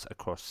podcast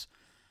across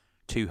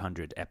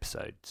 200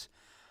 episodes.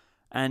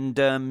 And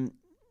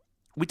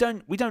we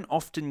don't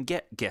often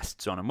get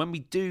guests on, and when we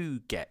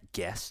do get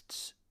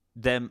guests,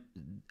 then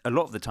a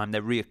lot of the time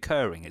they're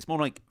reoccurring. It's more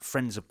like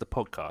friends of the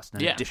podcast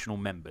and additional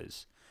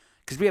members.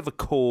 Because we have a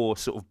core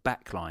sort of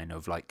backline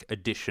of like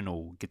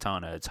additional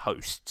Guitar Nerds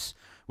hosts,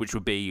 which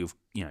would be,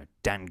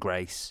 Dan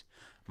Grace,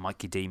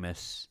 Mikey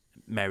Demas,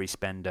 Mary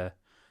Spender.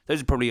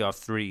 Those are probably our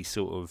three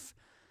sort of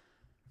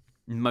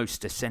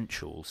most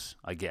essentials,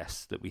 I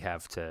guess, that we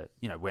have to,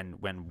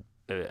 when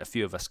a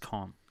few of us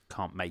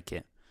can't make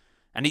it.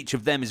 And each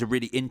of them is a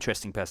really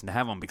interesting person to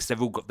have on because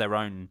they've all got their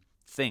own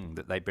thing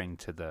that they bring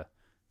to the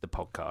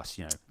podcast,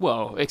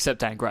 Well, except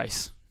Dan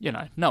Grace.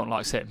 No one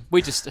likes him.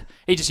 He just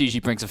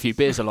usually brings a few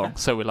beers along,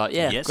 so we're like,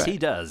 yeah, yes, great. he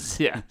does.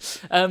 Yeah,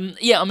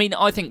 I mean,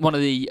 I think one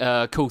of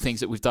the cool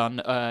things that we've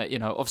done,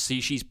 obviously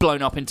she's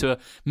blown up into a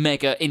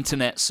mega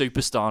internet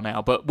superstar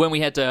now. But when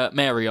we had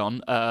Mary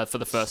on for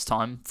the first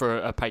time for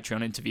a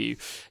Patreon interview,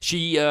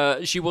 she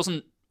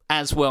wasn't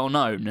as well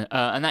known,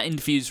 and that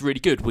interview is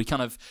really good. We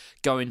kind of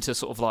go into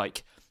sort of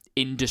like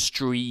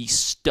industry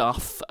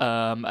stuff,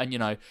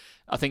 and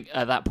I think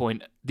at that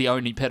point, the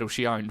only pedal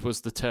she owned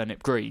was the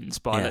Turnip Greens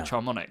by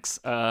Electroharmonics.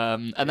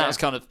 And that was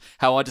kind of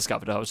how I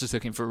discovered her. I was just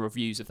looking for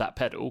reviews of that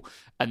pedal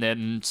and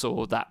then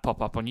saw that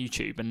pop up on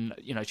YouTube. And,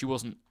 she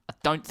wasn't, I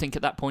don't think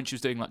at that point she was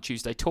doing like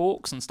Tuesday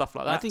Talks and stuff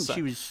like that. I think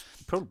she was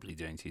probably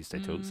doing Tuesday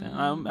Talks.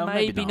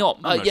 Maybe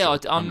not.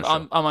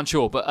 I'm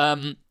unsure. But,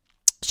 and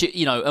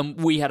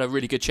we had a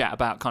really good chat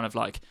about kind of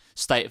like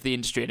state of the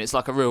industry. And it's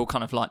like a real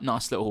kind of like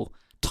nice little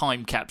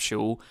time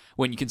capsule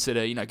when you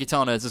consider,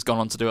 Guitar Nerds has gone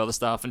on to do other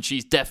stuff, and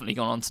she's definitely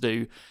gone on to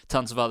do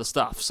tons of other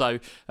stuff. So,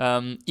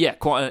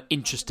 quite an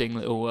interesting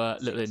little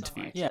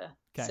interview. Yeah.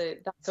 Okay. So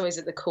that's always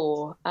at the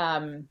core.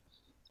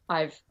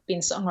 I've been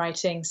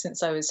songwriting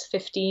since I was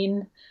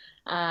 15,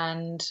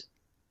 and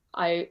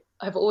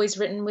I've always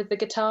written with the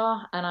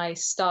guitar, and I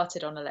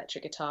started on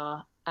electric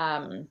guitar.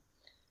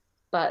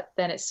 But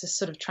then it's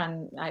just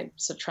I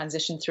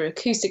transitioned through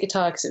acoustic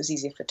guitar because it was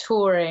easier for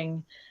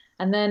touring.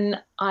 And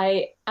then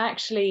I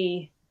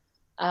actually,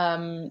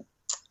 I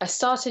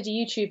started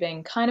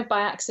YouTubing kind of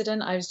by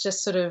accident. I was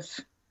just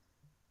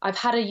I've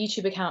had a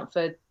YouTube account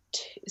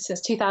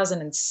since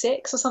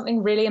 2006 or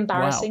something, really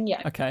embarrassing. Wow.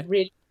 Yeah. Okay.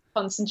 Really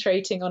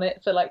concentrating on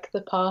it for like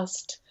the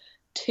past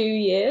 2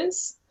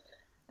 years.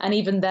 And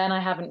even then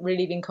I haven't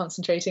really been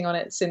concentrating on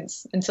it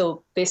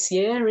until this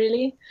year,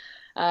 really.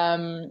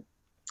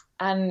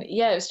 And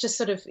yeah, it's just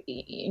how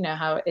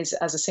it is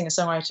as a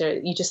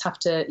singer-songwriter.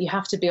 You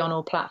have to be on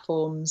all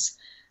platforms,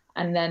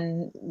 and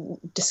then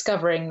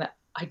discovering that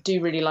I do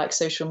really like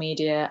social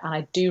media and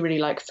I do really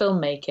like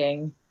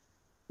filmmaking.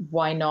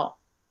 Why not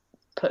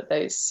put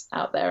those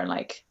out there and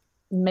like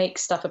make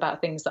stuff about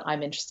things that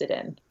I'm interested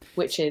in,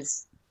 which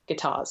is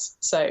guitars.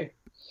 So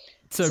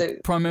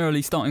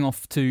primarily starting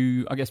off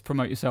to, I guess,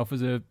 promote yourself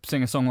as a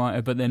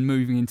singer-songwriter, but then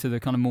moving into the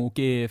kind of more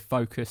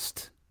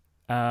gear-focused.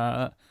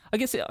 I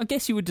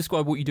guess you would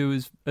describe what you do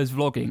as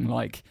vlogging.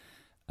 Like,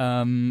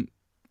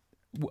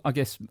 I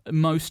guess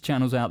most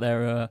channels out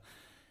there are,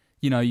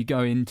 you go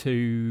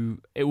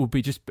into, it will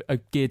be just a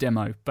gear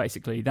demo,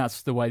 basically.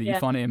 That's the way that you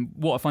find it. And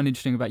what I find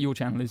interesting about your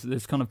channel is that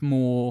there's kind of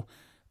more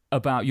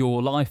about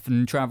your life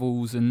and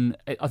travels, and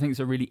I think it's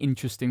a really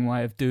interesting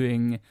way of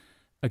doing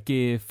a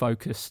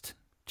gear-focused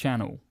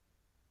channel.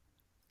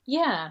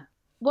 Yeah.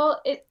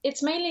 Well,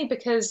 it's mainly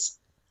because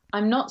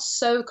I'm not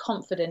so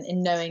confident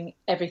in knowing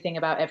everything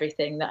about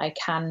everything that I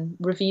can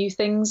review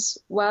things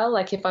well.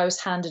 Like if I was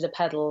handed a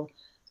pedal,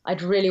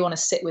 I'd really want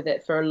to sit with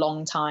it for a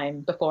long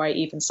time before I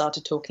even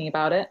started talking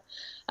about it.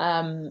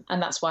 And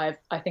that's why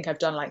I think I've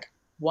done like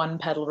one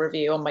pedal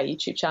review on my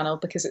YouTube channel,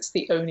 because it's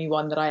the only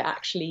one that I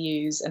actually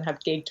use and have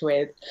gigged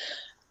with.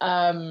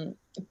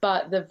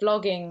 But the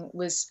vlogging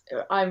was,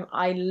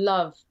 I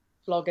love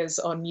vloggers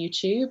on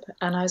YouTube.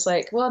 And I was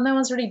like, well, no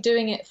one's really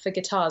doing it for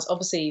guitars.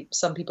 Obviously,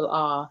 some people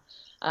are.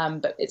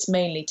 But it's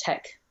mainly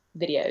tech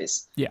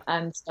videos. Yeah.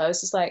 And so I was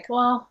just like,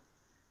 well,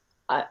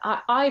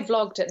 I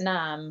vlogged at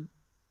NAMM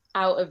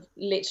out of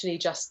literally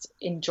just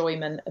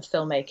enjoyment of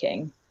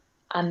filmmaking.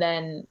 And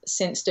then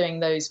since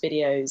doing those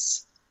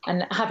videos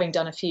and having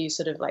done a few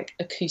sort of like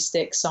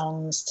acoustic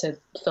songs to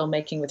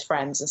filmmaking with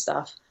friends and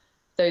stuff,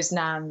 those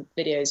NAMM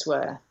videos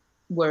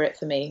were it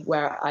for me,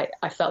 where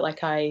I felt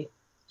like I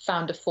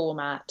found a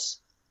format,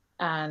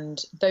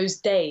 and those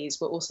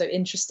days were also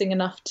interesting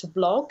enough to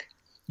vlog.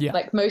 Yeah.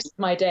 Like most of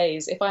my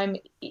days, if I'm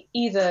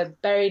either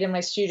buried in my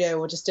studio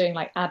or just doing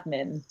like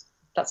admin,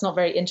 that's not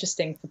very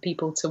interesting for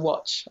people to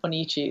watch on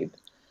YouTube.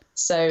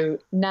 So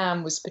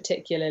NAMM was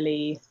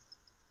particularly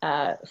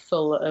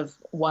full of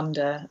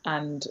wonder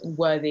and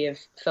worthy of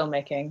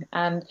filmmaking.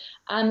 And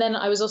then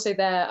I was also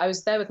there. I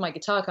was there with my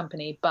guitar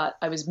company, but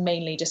I was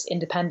mainly just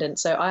independent.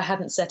 So I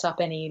hadn't set up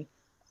any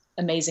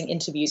amazing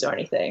interviews or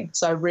anything.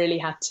 So I really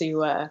had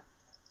to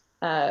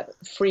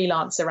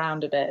freelance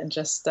around a bit and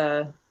just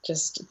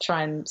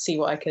try and see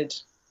what I could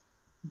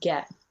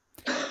get.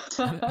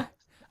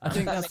 I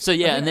think that's, so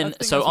yeah, and then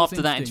so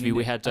after that interview,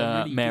 we had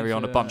Mary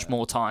on a bunch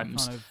more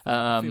times,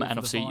 and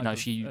obviously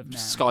she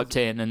Skyped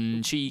in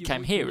and she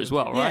came here as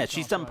well, right? Yeah,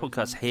 she's done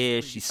podcasts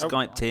here. She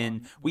Skyped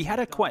in. We had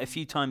her quite a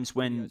few times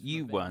when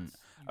you weren't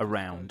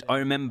around. I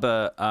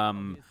remember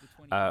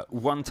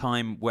one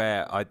time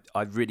where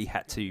I really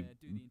had to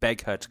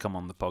beg her to come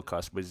on the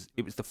podcast.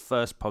 It was the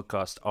first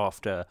podcast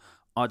after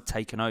I'd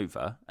taken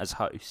over as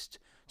host.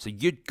 So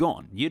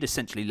you'd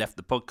essentially left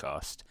the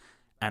podcast,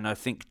 and I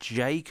think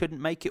Jay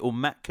couldn't make it or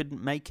Matt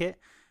couldn't make it,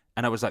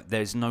 and I was like,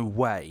 there's no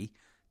way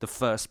the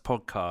first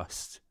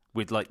podcast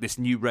with like this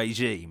new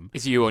regime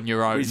is you on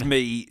your own. Is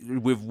me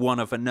with one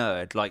other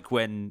nerd, like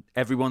when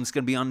everyone's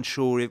going to be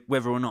unsure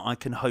whether or not I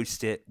can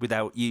host it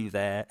without you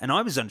there. And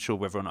I was unsure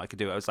whether or not I could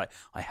do it. I was like,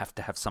 I have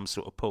to have some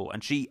sort of pull.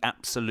 And she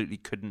absolutely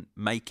couldn't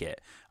make it.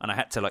 And I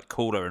had to like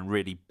call her and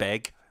really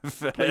beg.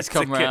 Please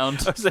come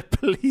round. I was like,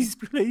 please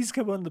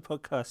come on the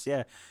podcast.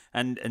 Yeah.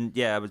 And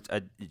yeah,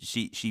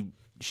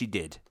 she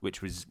did,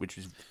 which was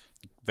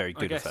very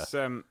good of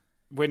her.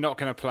 We're not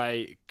going to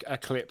play a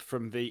clip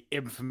from the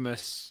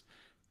infamous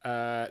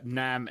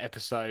NAMM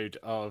episode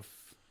of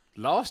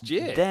last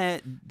year.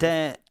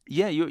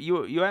 Yeah,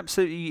 you're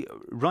absolutely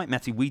right,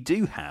 Matty.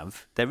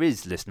 There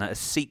is, listener, a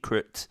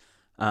secret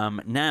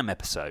NAMM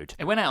episode.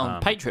 It went out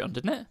on Patreon,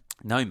 didn't it?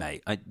 No,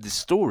 mate. The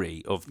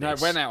story of this... No,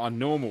 it went out on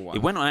normal one.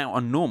 It went out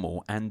on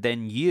normal, and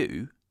then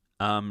you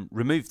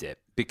removed it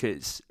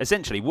because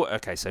essentially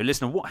so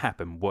listener, what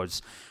happened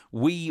was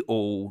we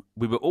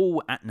were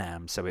all at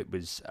NAMM, so it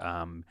was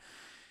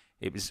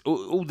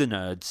all the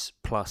nerds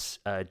plus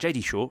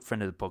JD Short,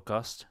 friend of the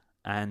podcast,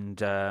 and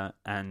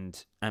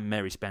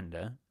Mary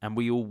Spender, and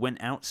we all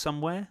went out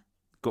somewhere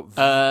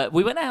Got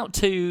We went out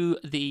to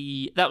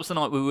that was the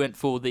night we went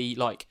for the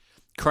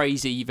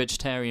crazy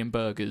vegetarian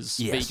burgers,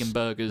 Yes, vegan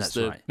burgers, that's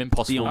the right.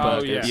 Impossible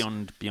burgers.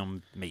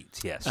 Beyond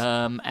meat. Yes.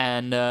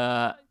 And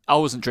I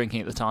wasn't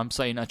drinking at the time,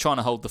 so trying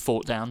to hold the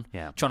fort down,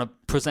 trying to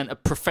present a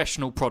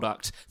professional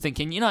product,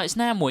 thinking it's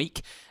NAMM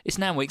week. It's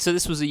NAMM week, so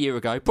this was a year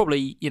ago,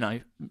 probably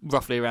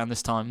roughly around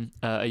this time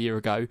a year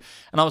ago,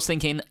 and I was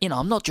thinking,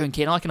 I'm not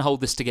drinking, I can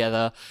hold this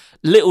together.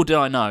 Little did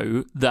I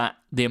know that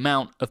the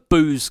amount of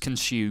booze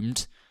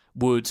consumed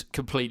would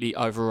completely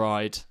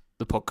override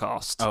the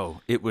podcast.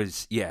 Oh, it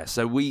was,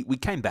 So we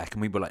came back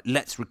and we were like,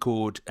 let's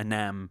record a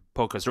NAMM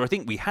podcast. Or I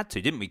think we had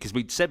to, didn't we? Because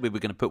we said we were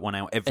going to put one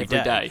out every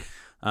day.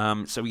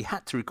 So we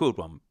had to record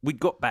one. We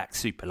got back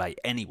super late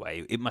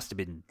anyway. It must have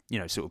been,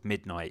 sort of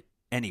midnight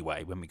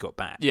anyway when we got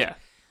back. Yeah.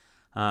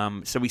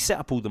 So we set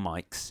up all the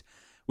mics,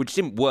 which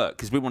didn't work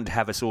because we wanted to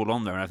have us all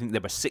on there. And I think there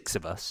were 6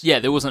 of us. Yeah,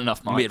 there wasn't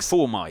enough mics. We had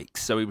 4 mics,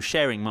 so we were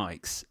sharing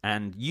mics.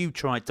 And you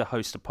tried to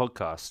host a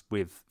podcast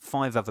with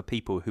 5 other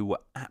people who were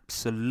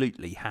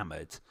absolutely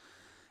hammered.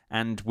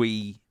 And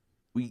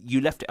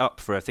you left it up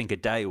for, I think, a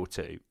day or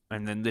 2,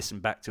 and then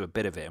listened back to a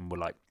bit of it and were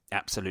like,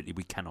 absolutely,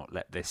 we cannot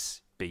let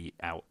this be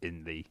out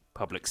in the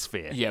public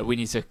sphere. Yeah, we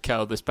need to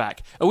curl this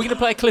back. Are we going to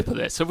play a clip of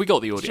this? Have we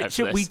got the audio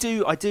for this? We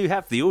do. I do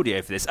have the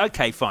audio for this.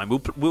 Okay, fine.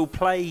 We'll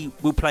play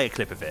a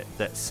clip of it.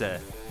 Let's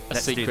a do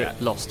secret that.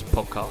 lost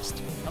podcast.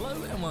 Hello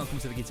and welcome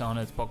to the Guitar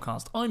Nerds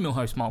podcast. I'm your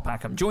host, Mark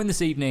Packham, joined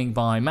this evening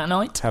by Matt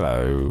Knight.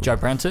 Hello. Joe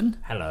Branton.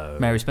 Hello.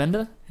 Mary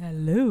Spender.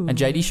 Hello. And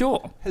JD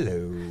Shaw.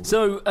 Hello.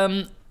 So,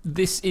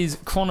 this is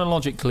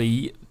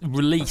chronologically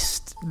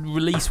release-wise,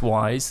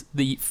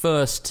 the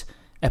first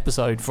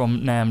episode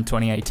from NAMM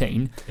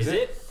 2018. Is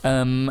it?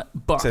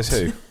 But Says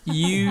who?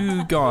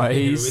 you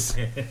guys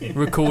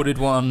recorded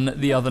one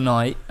the other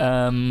night,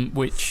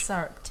 which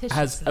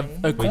has a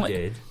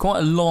quite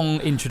a long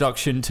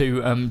introduction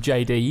to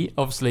JD.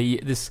 Obviously,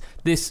 this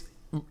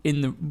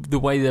in the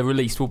way they're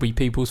released will be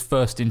people's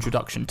first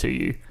introduction to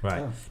you.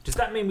 Right. Does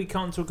that mean we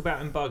can't talk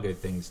about embargoed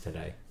things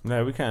today?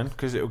 No, we can,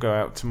 because it'll go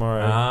out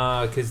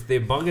tomorrow. Because the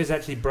embargo's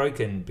actually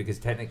broken, because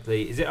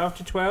technically... Is it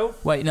after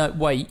 12?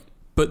 Wait.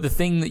 But the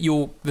things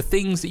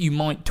that you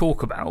might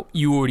talk about,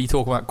 you already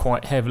talk about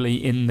quite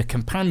heavily in the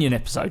companion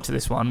episode to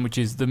this one, which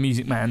is the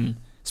Music Man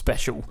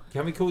special.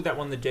 Can we call that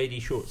one the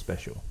JD Short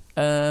special?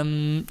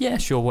 Yeah,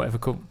 sure, whatever.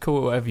 Call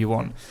it whatever you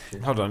want.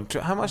 Hold on.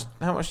 How much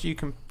do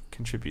you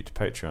contribute to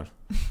Patreon?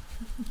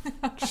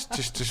 just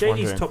JD's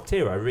wondering. top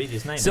tier. I read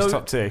his name. So, it's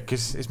top tier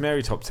because it's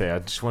Mary top tier.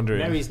 I'm just wondering.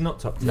 Mary's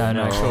not top tier.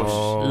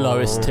 No,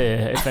 lowest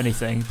tier, if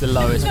anything, the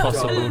lowest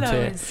possible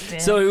tier.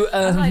 So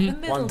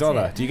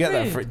 $1. Do you get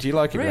that? Do you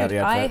like it without the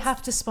adverts? I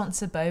have to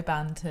sponsor Bo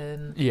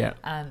Banton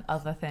and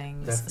other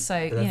things.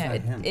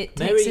 It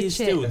Mary takes a is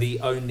chip. still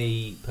the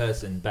only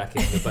person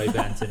backing the Bo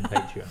Banton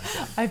Patreon.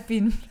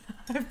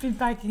 I've been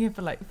backing it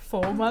for like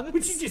 4 months.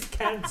 Would you just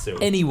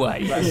cancel?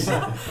 Anyway,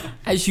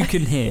 as you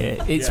can hear,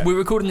 we're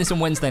recording this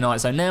on Wednesday night,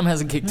 so NAMM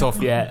hasn't kicked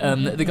off yet.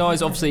 The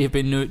guys obviously have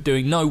been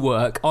doing no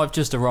work. I've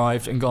just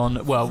arrived and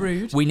gone, well,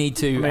 rude. We need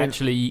to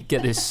actually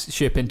get this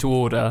ship into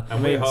order.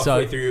 And we're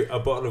halfway through a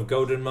bottle of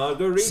golden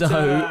margarita.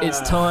 So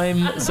it's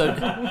time. So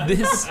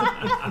this...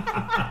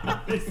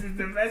 This is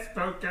the best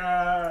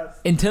podcast.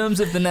 In terms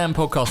of the NAMM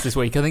podcast this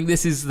week, I think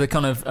this is the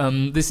kind of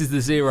this is the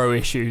 0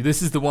 issue.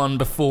 This is the one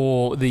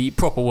before the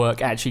proper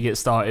work actually gets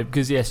started.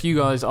 Because yes, you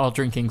guys are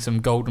drinking some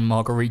golden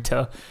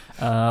margarita,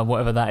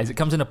 whatever that is. It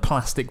comes in a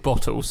plastic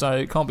bottle, so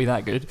it can't be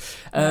that good.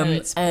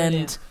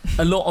 And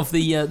a lot of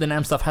the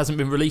NAMM stuff hasn't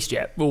been released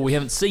yet. Well, we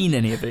haven't seen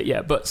any of it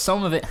yet, but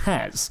some of it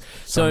has.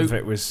 Some of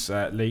it was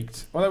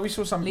leaked. Well, we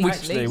saw some.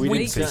 Actually, we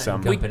did see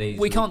some. We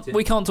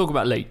can't talk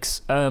about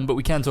leaks, but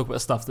we can talk about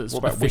stuff that's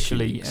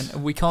officially.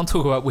 And we can't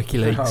talk about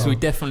WikiLeaks. We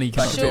definitely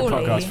can't do a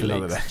podcast for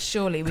leaks.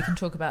 Surely we can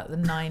talk about the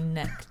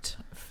 9-necked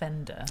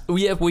Fender. Well,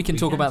 yeah, we can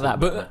talk about that.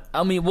 But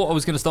I mean, what I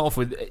was going to start off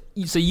with.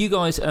 So you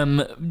guys,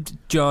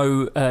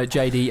 Joe,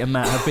 JD, and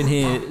Matt have been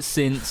here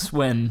since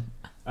when?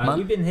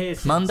 We've been here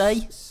since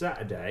Monday?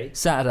 Saturday.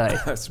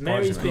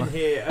 Mary's been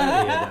here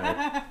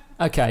earlier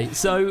though. Okay,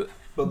 so...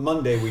 But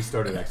Monday we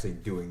started actually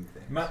doing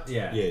things.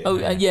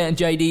 And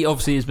JD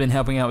obviously has been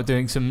helping out with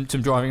doing some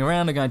driving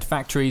around and going to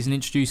factories and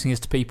introducing us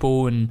to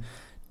people and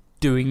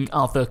doing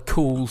other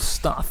cool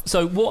stuff.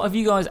 So what have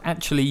you guys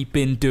actually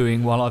been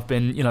doing while I've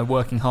been,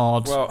 working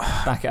hard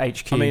back at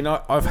HQ? I mean,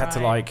 I've had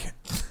to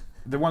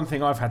the one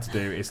thing I've had to do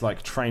is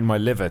train my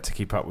liver to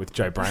keep up with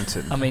Joe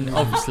Branton. I mean,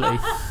 obviously.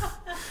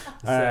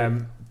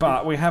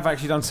 But we have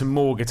actually done some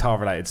more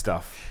guitar-related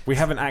stuff. We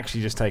haven't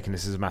actually just taken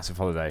this as a massive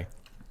holiday.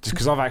 Just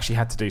because I've actually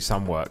had to do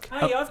some work.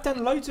 Hey, I've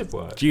done loads of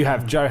work.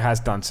 Joe has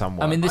done some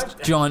work. I mean, this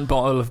giant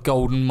bottle of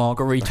golden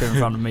margarita in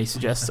front of me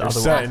suggests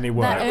otherwise. Certainly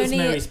work.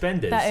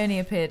 That only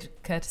appeared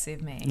courtesy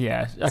of me.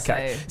 Yeah,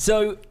 okay.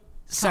 So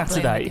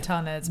Saturday.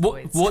 Guitar Nerds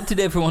boys. What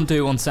did everyone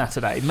do on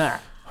Saturday?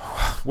 Matt?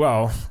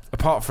 Well,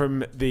 apart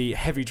from the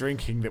heavy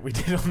drinking that we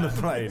did on the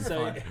plane.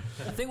 So I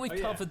think we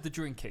covered the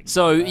drinking.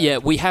 So yeah,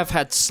 we have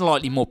had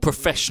slightly more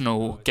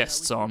professional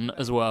guests on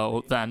as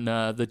well than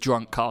the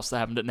drunk cast that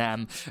happened at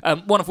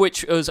NAMM. One of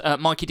which was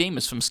Mikey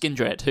Demas from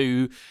Skindred,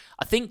 who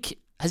I think.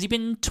 Has he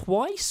been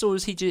twice, or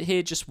is he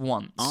here just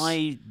once?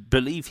 I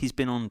believe he's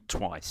been on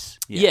twice.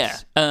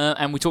 Yes. Yeah,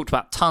 and we talked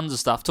about tons of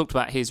stuff. Talked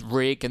about his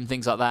rig and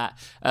things like that.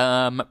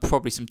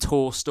 Probably some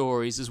tour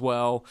stories as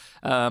well.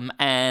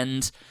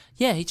 And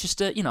yeah, he's just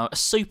a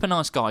super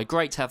nice guy.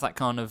 Great to have that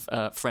kind of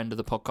friend of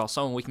the podcast,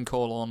 someone we can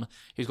call on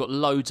who's got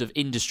loads of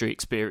industry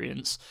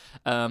experience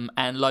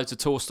and loads of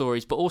tour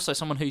stories, but also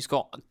someone who's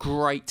got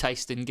great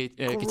taste in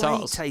guitars.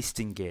 Great taste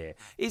in gear.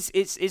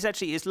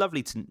 It's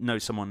lovely to know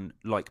someone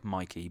like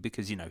Mikey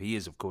because he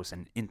is of course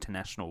an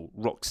international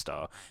rock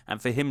star,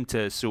 and for him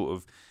to sort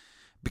of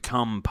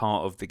become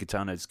part of the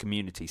Guitar Nerds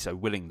community so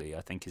willingly,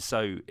 I think is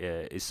so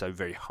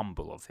very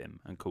humble of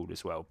him and cool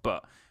as well.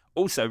 But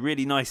also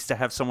really nice to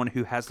have someone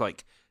who has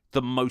like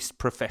the most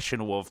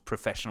professional of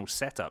professional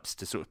setups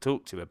to sort of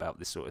talk to about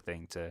this sort of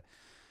thing, to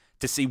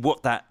see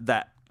what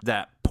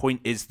that point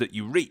is that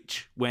you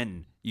reach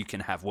when you can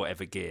have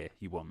whatever gear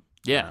you want.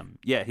 Yeah.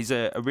 He's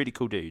a really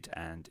cool dude,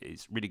 and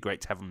it's really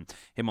great to have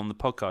him on the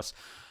podcast.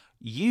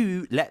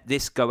 You let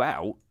this go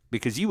out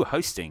because you were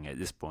hosting at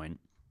this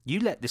point. You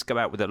let this go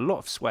out with a lot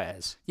of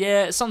swears.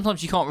 Yeah,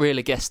 sometimes you can't reel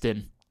a guest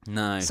in.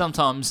 No.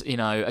 Sometimes,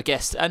 a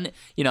guest, and,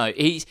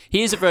 he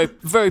is a very,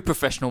 very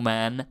professional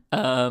man,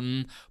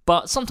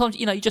 but sometimes,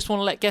 you just want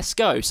to let guests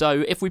go.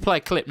 So if we play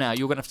a clip now,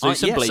 you're going to have to do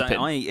some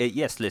bleeping.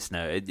 Yes,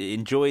 listener,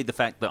 enjoy the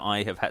fact that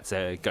I have had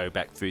to go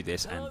back through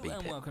this and beep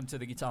and it. welcome to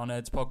the Guitar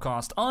Nerds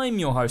podcast. I'm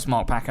your host,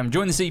 Mark Packham,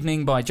 joined this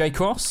evening by Jay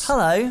Cross.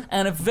 Hello.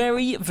 And a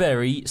very,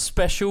 very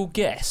special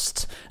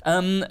guest.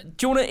 Do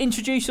you want to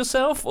introduce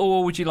yourself,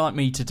 or would you like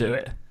me to do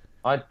it?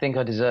 I think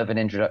I deserve an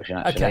introduction,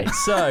 actually. Okay,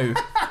 so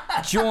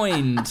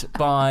joined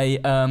by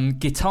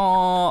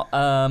guitar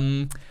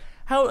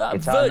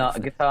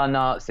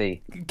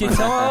Nazi.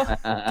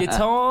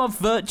 Guitar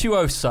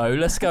virtuoso,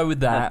 let's go with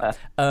that.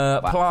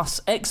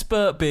 Plus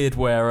expert beard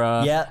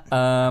wearer. Yeah.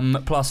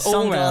 Plus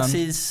all round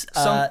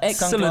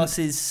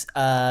sunglasses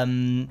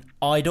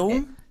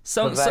idol.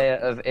 Purveyor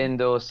of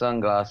indoor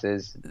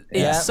sunglasses.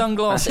 Yeah.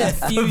 Sunglass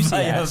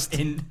enthusiast.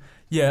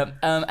 Yeah,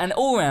 and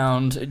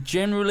all-round,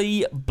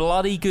 generally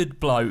bloody good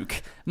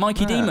bloke.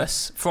 Mikey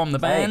Demas from the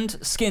band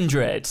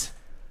Skindred.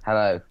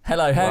 Hello.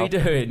 Hello, how are you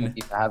doing? Thank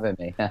you for having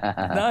me.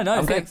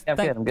 No,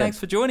 thanks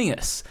for joining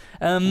us.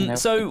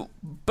 So,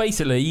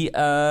 basically,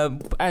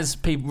 as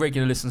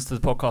regular listeners to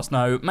the podcast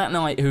know, Matt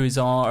Knight, who is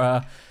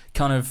our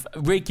kind of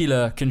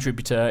regular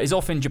contributor, is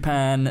off in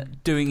Japan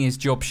doing his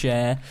job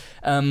share,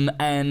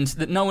 and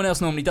that no one else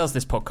normally does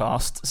this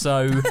podcast,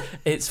 so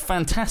it's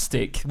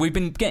fantastic. We've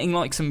been getting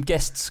like some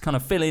guests, kind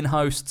of fill-in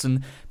hosts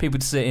and people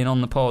to sit in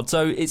on the pod,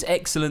 so it's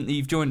excellent that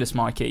you've joined us,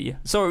 Mikey.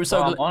 Sorry it was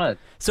so I'm honoured.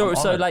 Sorry it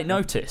was so late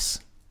notice.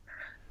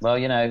 Well,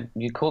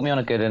 you caught me on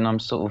a good, and I've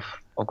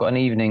got an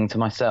evening to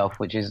myself,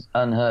 which is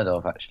unheard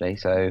of, actually,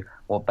 so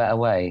what better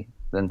way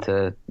than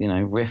to,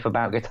 riff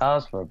about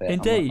guitars for a bit.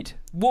 Indeed.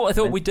 What I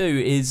thought we'd do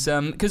is,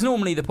 because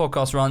normally the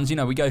podcast runs,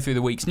 we go through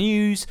the week's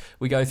news,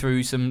 we go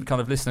through some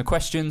kind of listener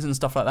questions and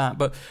stuff like that,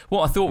 but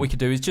what I thought we could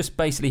do is just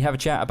basically have a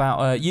chat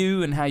about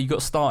you and how you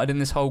got started in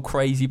this whole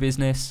crazy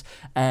business,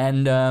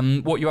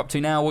 and what you're up to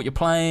now, what you're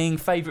playing,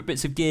 favourite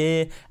bits of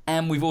gear,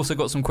 and we've also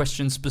got some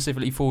questions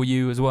specifically for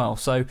you as well.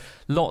 So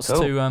lots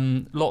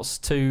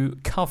to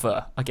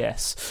cover, I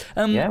guess.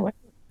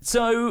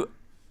 So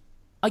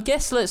I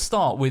guess let's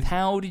start with,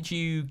 how did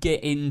you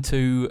get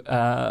into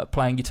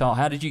playing guitar?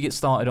 How did you get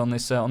started on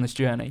this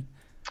journey?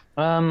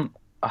 I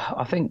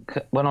think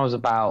when I was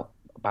about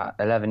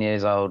 11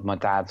 years old, my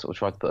dad sort of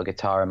tried to put a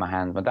guitar in my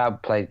hand. My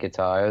dad played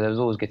guitar. There was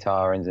always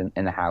guitar in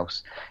the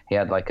house. He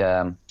had like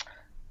a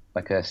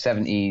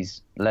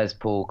 70s Les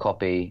Paul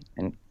copy,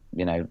 and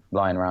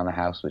lying around the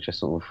house, which I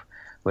sort of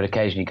would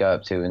occasionally go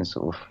up to and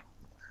sort of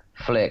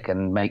flick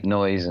and make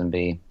noise and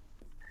be.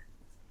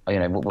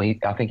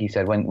 I think he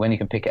said when you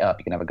can pick it up,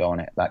 you can have a go on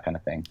it, that kind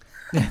of thing.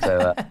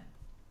 So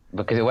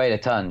because it weighed a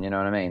ton, you know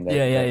what I mean?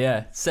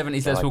 Yeah.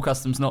 70s Les Paul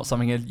Custom's not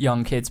something a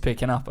young kid's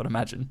picking up, I'd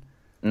imagine.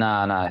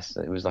 No,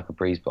 it was like a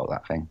breeze block,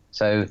 that thing.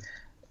 So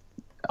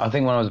I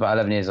think when I was about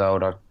 11 years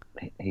old,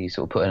 he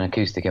sort of put an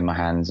acoustic in my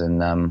hands,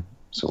 and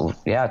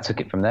I took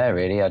it from there,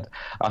 really.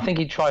 I think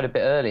he tried a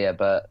bit earlier,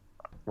 but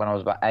when I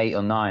was about 8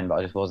 or 9, but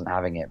I just wasn't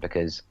having it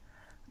because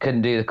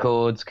couldn't do the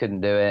chords,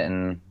 couldn't do it,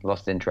 and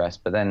lost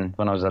interest. But then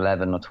when I was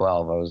 11 or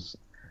 12,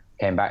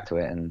 came back to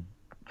it, and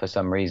for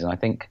some reason, I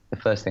think the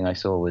first thing I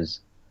saw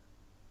was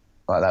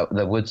like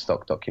the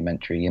Woodstock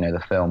documentary,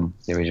 the film,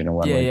 the original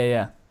one.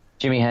 Yeah.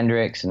 Jimi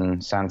Hendrix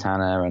and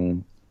Santana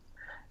and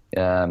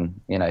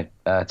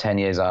 10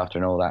 years after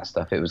and all that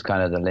stuff. It was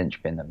kind of the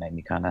linchpin that made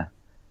me kind of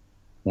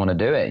want to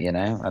do it,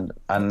 and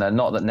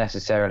not that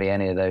necessarily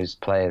any of those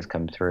players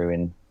come through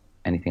in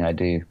anything I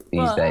do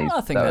these days.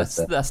 I think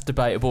that's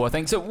debatable, I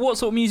think. So what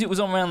sort of music was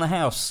on around the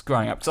house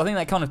growing up? Because I think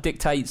that kind of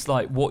dictates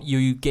like what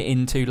you get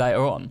into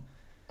later on.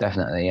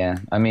 Definitely, yeah.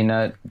 I mean,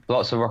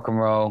 lots of rock and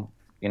roll,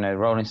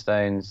 Rolling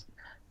Stones,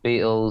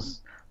 Beatles,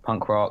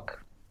 punk rock,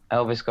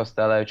 Elvis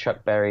Costello,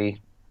 Chuck Berry,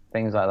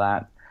 things like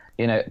that.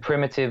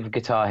 Primitive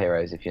guitar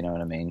heroes, if you know what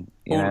I mean.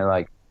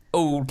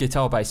 All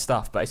guitar-based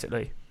stuff,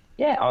 basically.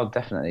 Yeah,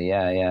 definitely,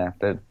 yeah.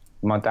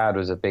 My dad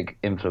was a big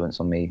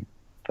influence on me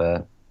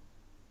for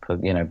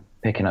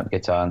picking up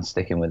guitar and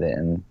sticking with it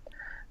and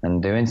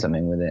doing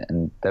something with it.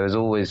 And there was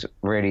always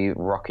really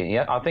rocking.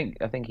 Yeah, I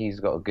think he's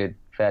got a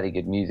fairly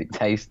good music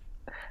taste.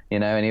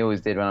 And he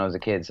always did when I was a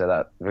kid, so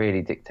that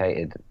really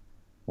dictated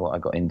what I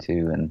got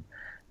into and,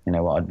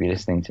 what I'd be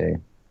listening to.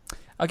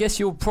 I guess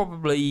you're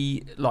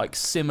probably like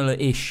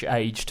similar-ish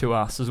age to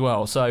us as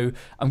well, so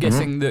I'm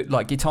guessing that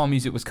like guitar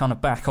music was kind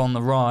of back on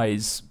the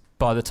rise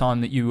by the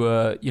time that you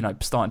were,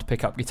 starting to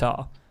pick up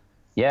guitar.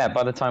 Yeah,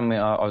 by the time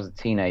I was a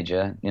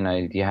teenager,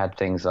 you had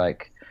things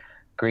like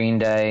Green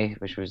Day,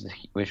 which was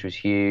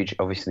huge,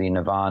 obviously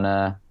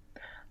Nirvana,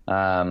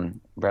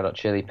 Red Hot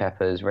Chili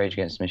Peppers, Rage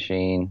Against the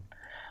Machine.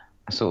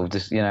 Sort of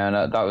just,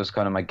 and that was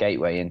kind of my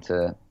gateway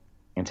into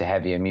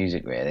heavier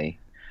music, really.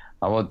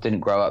 I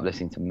didn't grow up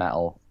listening to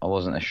metal. I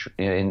wasn't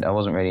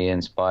really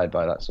inspired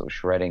by that sort of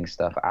shredding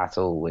stuff at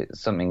all. It's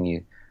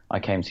something I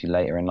came to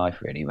later in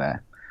life, really,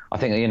 where I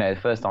think, the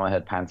first time I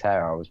heard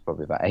Pantera, I was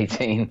probably about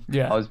 18.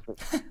 Yeah. I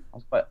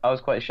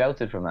was quite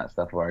sheltered from that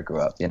stuff where I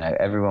grew up.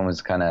 Everyone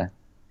was kind of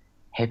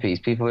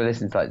hippies. People were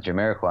listening to like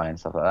Jamiroquai and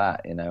stuff like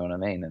that, you know what I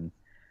mean? And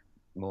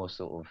more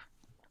sort of,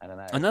 I don't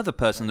know. Another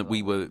person that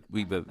we were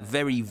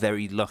very,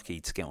 very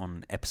lucky to get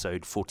on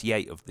episode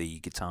 48 of the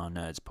Guitar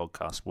Nerds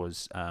podcast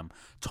was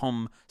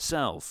Tom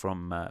Searle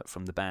from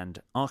the band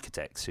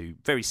Architects, who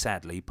very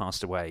sadly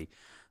passed away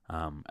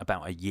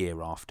about a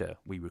year after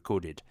we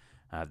recorded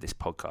this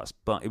podcast.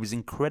 But it was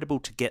incredible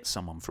to get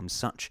someone from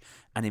such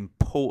an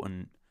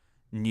important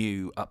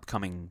new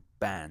upcoming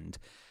band.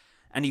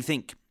 And you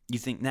think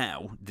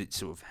now that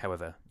sort of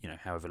however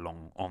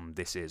long on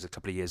this is, a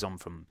couple of years on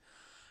from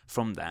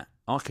that,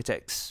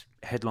 Architects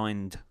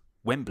headlined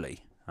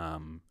Wembley a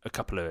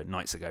couple of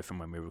nights ago from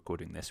when we were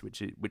recording this,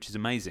 which is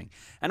amazing.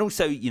 And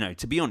also,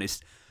 to be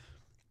honest,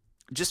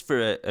 just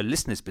for a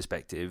listener's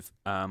perspective,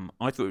 I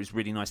thought it was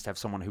really nice to have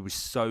someone who was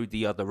so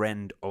the other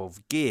end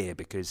of gear,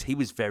 because he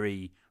was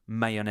very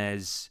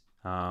mayonnaise,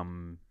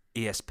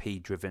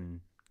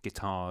 ESP-driven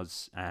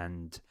guitars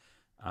and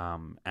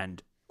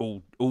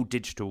all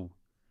digital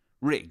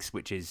rigs,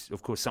 which is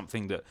of course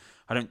something that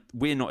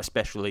we're not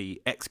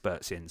especially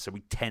experts in, so we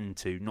tend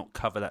to not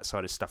cover that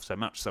side of stuff so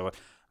much. So I'm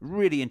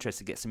really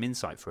interested to get some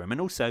insight from him, and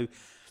also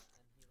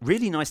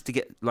really nice to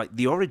get like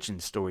the origin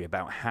story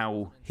about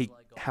how it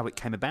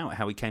came about,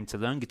 how he came to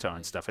learn guitar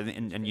and stuff.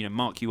 And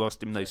Mark, you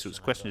asked him those sorts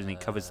of questions, and he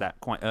covers that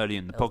quite early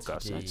in the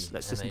podcast. So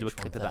let's listen to a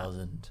clip of that.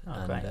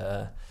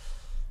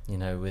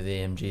 With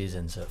EMGs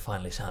in, so it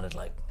finally sounded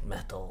like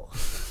metal.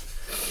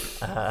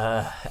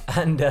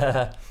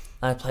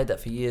 I played that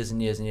for years and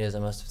years and years. I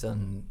must have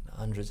done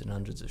hundreds and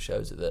hundreds of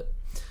shows with it,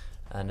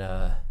 and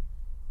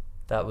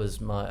that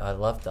was I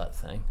loved that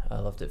thing. I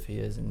loved it for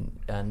years,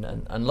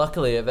 and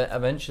luckily,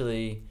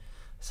 eventually,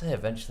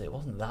 it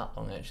wasn't that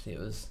long actually. It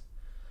was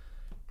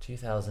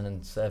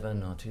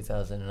 2007 or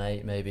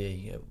 2008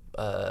 maybe.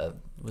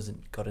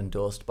 Got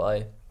endorsed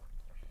by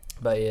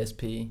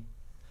ESP,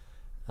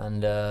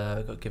 and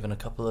got given a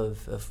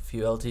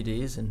few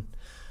LTDs,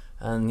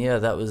 and yeah,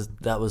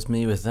 that was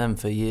me with them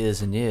for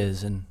years and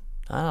years, and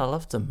I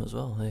loved them as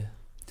well. Yeah.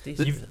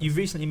 You've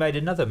recently made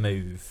another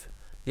move.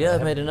 Yeah,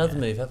 I've made another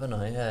move, haven't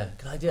I? Yeah,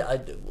 because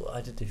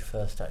I did do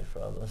First Act for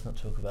a while, but let's not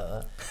talk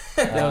about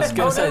that. I was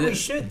going to say we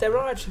should. There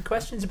are actually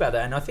questions about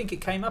that, and I think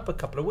it came up a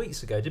couple of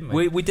weeks ago, didn't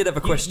we? We did have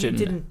a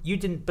question. You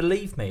didn't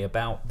believe me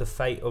about the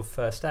fate of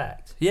First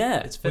Act. Yeah,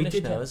 it's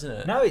finished now, isn't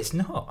it? No, it's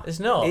not. It's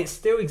not. It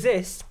still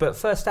exists, but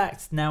First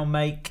Act now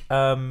make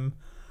Spider-Man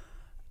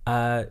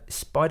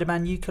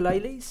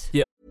ukuleles.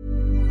 Yeah.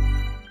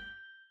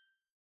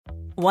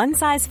 One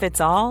size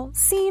fits all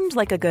seemed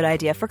like a good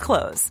idea for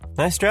clothes.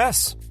 Nice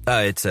dress.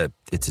 It's a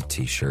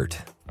t-shirt.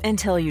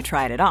 Until you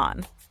tried it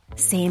on.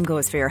 Same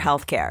goes for your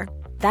healthcare.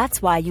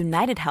 That's why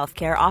United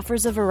Healthcare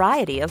offers a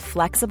variety of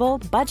flexible,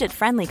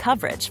 budget-friendly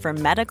coverage for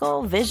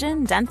medical,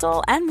 vision,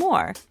 dental, and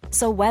more.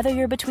 So whether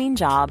you're between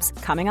jobs,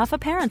 coming off a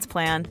parent's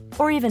plan,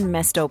 or even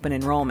missed open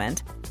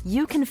enrollment,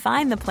 you can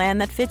find the plan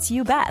that fits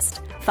you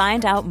best.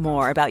 Find out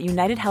more about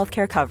United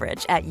Healthcare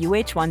coverage at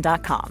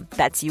uh1.com.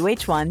 That's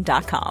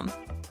uh1.com.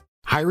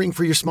 Hiring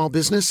for your small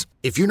business?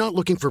 If you're not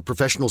looking for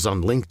professionals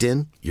on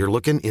LinkedIn, you're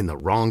looking in the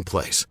wrong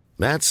place.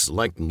 That's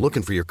like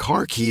looking for your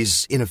car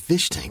keys in a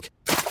fish tank.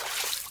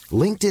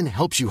 LinkedIn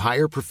helps you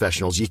hire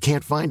professionals you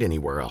can't find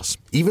anywhere else,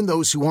 even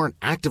those who aren't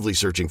actively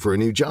searching for a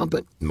new job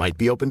but might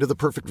be open to the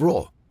perfect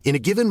role. In a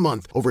given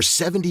month, over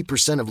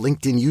 70% of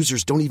LinkedIn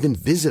users don't even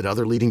visit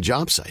other leading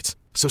job sites.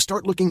 So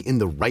start looking in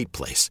the right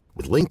place.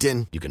 With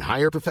LinkedIn, you can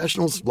hire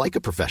professionals like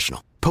a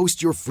professional.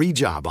 Post your free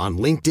job on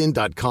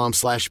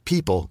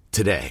linkedin.com/people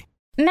today.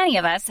 Many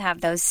of us have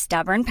those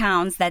stubborn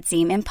pounds that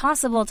seem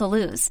impossible to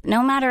lose,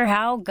 no matter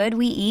how good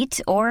we eat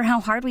or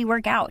how hard we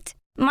work out.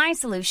 My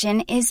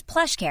solution is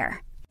PlushCare.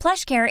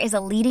 PlushCare is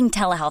a leading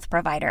telehealth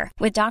provider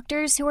with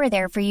doctors who are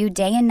there for you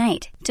day and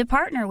night to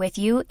partner with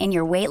you in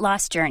your weight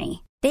loss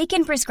journey. They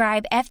can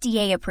prescribe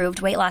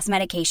FDA-approved weight loss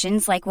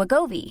medications like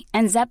Wegovy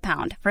and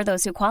Zepbound for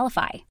those who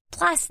qualify.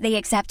 Plus, they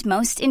accept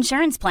most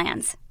insurance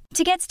plans.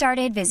 To get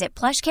started, visit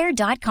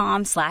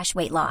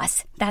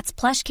plushcare.com/weightloss. That's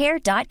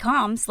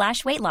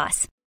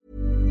plushcare.com/weightloss.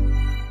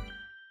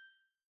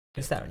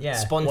 Is that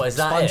What is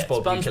that?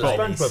 SpongeBob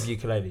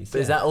ukuleles.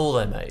 But is that all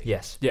they make?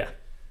 Yes. Yeah.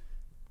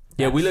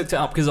 Yeah, we looked it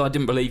up because I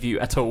didn't believe you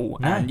at all.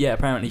 No. And yeah,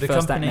 apparently The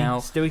First Act company now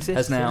still exists,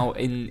 has now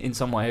in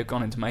some way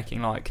gone into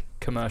making like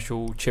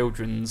commercial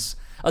children's.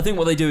 I think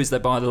what they do is they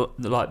buy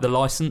the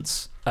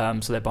license. So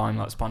they're buying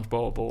like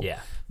SpongeBob or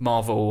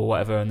Marvel or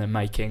whatever, and they're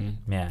making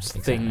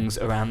things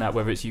around that,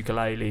 whether it's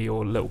ukulele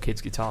or little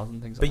kids' guitars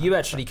and things like that. But you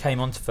actually came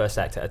onto First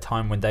Act at a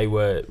time when they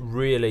were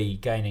really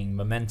gaining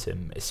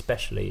momentum,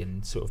 especially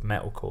in sort of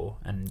metalcore,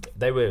 and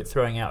they were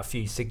throwing out a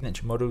few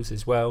signature models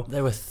as well.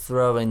 They were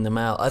throwing them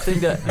out. I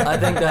think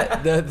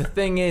that the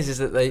thing is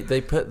that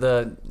they put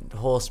the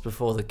horse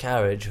before the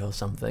carriage or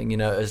something. You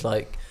know,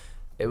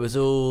 it was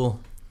all.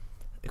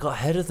 It got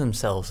ahead of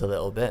themselves a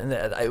little bit, and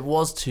it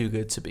was too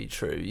good to be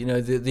true. You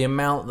know, the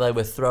amount they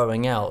were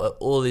throwing out at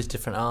all these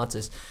different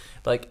artists.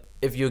 Like,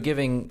 if you're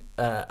giving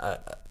a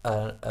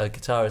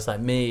guitarist like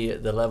me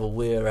at the level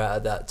we were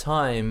at that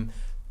time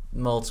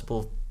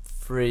multiple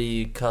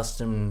free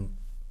custom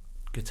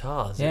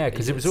guitars. Yeah,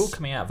 because it was all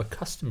coming out of a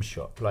custom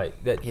shop,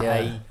 like that.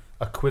 A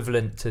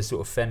equivalent to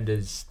sort of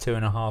Fender's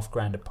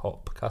 $2,500 a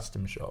pop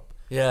custom shop.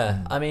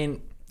 Yeah, I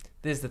mean,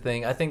 this is the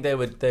thing. I think they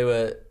were.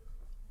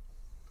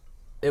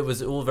 It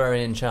was all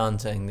very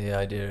enchanting, the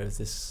idea of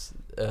these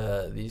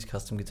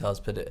custom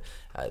guitars, but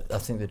I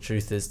think the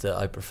truth is that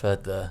I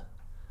preferred the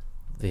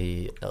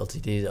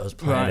LTD that I was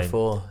playing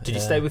before. Did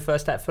you stay with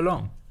First Act for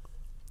long?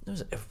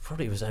 It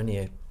probably was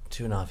only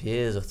 2.5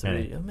 years or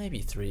 3, or maybe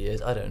 3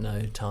 years. I don't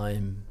know.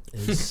 Time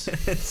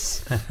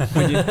is.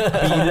 But you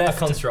left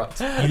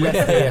construct. You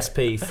left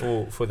ESP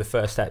for the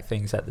First Act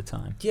things at the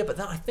time. Yeah, but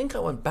I think I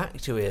went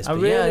back to ESP. Oh,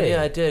 really?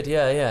 Yeah, I did.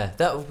 Yeah.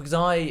 That because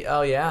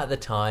at the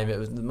time it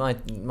was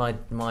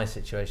my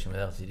situation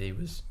with LTD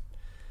was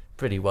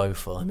pretty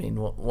woeful. I mean,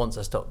 once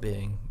I stopped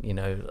being,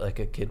 like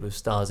a kid with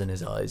stars in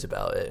his eyes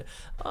about it,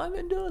 I'm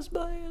endorsed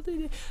by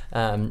LTD,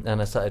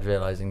 and I started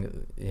realizing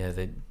that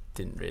they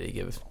didn't really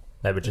give.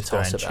 They were just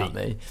very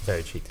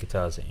cheap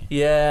guitars.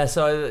 Yeah,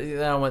 so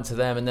then I went to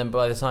them, and then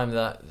by the time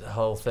that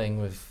whole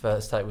thing with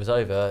First Act was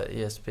over,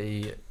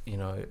 ESP,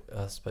 I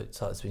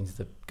started speaking to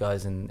the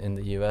guys in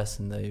the US,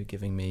 and they were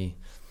giving me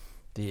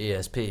the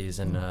ESPs,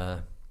 and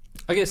I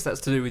guess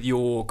that's to do with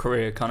your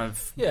career kind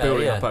of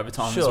building up over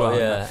time as well.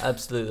 Yeah,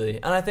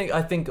 absolutely. And I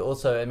think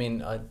also, I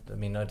mean, I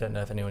don't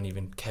know if anyone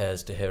even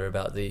cares to hear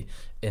about the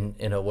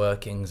inner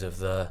workings of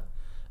the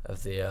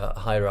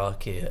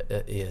hierarchy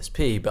at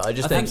ESP, but I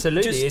think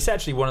absolutely, it's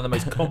actually one of the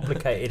most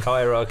complicated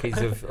hierarchies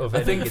of.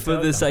 I think for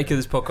the sake of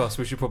this podcast,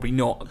 we should probably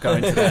not go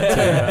into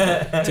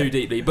that too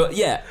deeply. But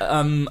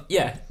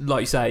like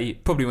you say,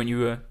 probably when you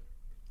were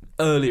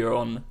earlier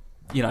on,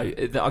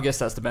 I guess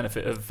that's the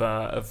benefit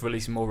of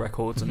releasing more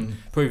records and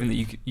proving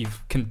that you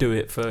can do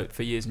it for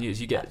years and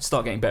years. You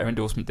start getting better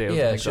endorsement deals.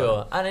 Yeah,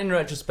 sure. And in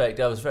retrospect,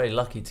 I was very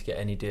lucky to get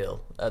any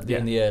deal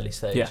in the early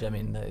stage. Yeah. I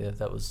mean,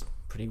 that was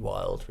pretty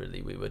wild.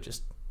 Really, we were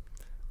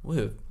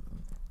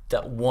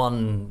that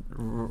one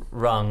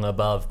rung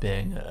above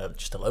being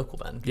just a local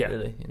band. Yeah.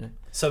 Really,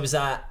 So was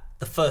that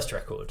the first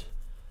record?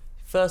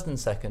 First and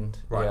second,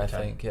 right? I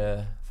think,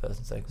 first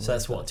and second. So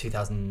that's what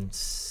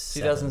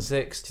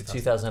 2006 to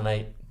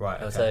 2008. Right.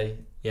 Okay. I'd say.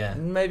 Yeah.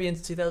 Maybe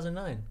into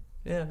 2009.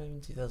 Yeah, maybe in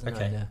 2009.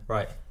 Okay. Yeah.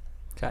 Right.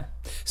 Okay.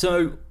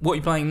 So what are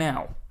you playing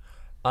now?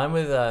 I'm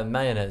with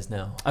Mayonnaise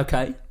now.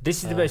 Okay.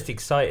 This is the most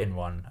exciting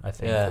one, I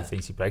think, of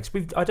things you play.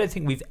 Because I don't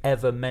think we've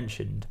ever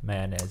mentioned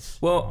Mayonnaise.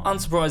 Well,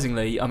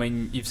 unsurprisingly, I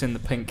mean, you've seen the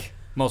pink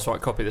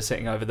Mosrite copy that's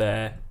sitting over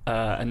there,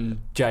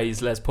 and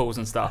Jay's Les Pauls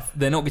and stuff.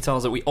 They're not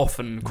guitars that we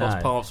often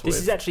cross paths with.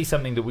 This is actually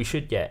something that we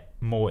should get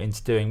more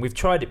into doing. We've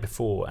tried it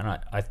before, and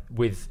I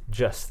with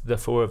just the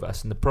four of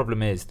us, and the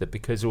problem is that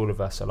because all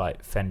of us are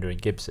like Fender and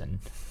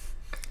Gibson,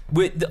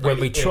 when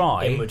we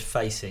try inward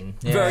facing,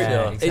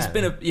 exactly.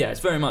 It's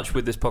very much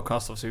with this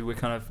podcast. Obviously, we're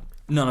kind of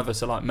none of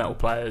us are like metal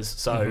players,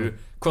 so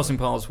crossing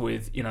paths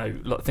with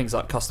things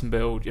like custom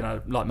build,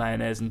 like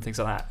Mayonnaise and things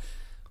like that,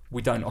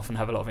 we don't often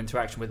have a lot of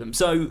interaction with them.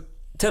 So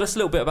tell us a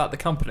little bit about the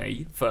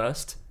company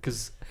first,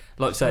 because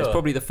like I say, it's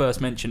probably the first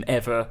mention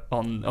ever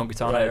on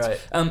Guitar Nerds, right.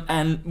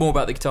 And more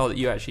about the guitar that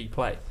you actually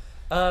play.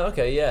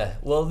 Okay, yeah.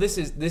 Well, this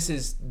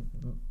is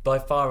by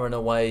far and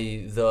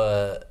away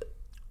the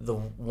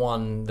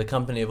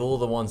company of all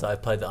the ones that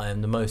I've played that I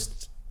am the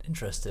most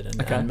interested in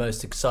and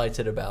most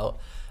excited about.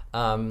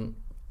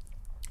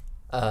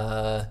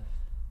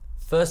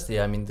 Firstly,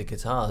 I mean, the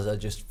guitars are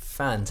just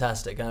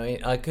fantastic. I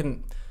mean, I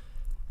couldn't.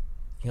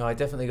 I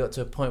definitely got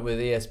to a point with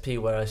ESP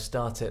where I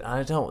started.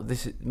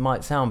 This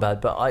might sound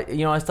bad, but I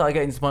started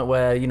getting to the point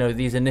where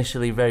these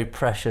initially very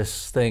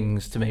precious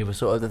things to me were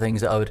sort of the things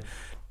that I would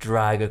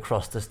drag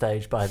across the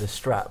stage by the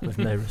strap with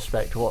no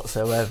respect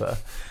whatsoever,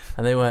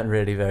 and they weren't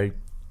really very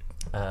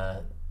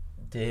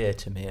dear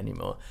to me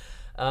anymore.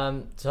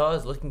 So I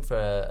was looking for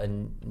a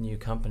new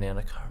company, and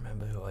I can't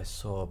remember who I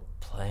saw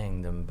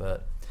playing them,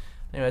 but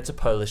anyway, it's a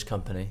Polish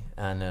company,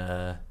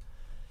 and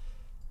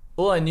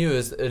all I knew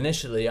is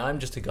initially I'm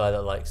just a guy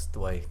that likes the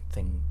way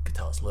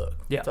guitars look.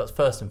 Yeah. That's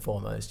first and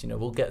foremost.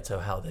 We'll get to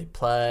how they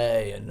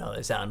play and how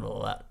they sound and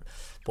all that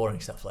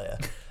boring stuff later.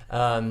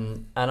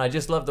 And I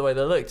just loved the way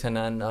they looked, and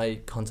then I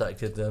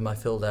contacted them. I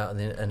filled out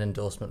an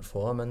endorsement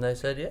form, and they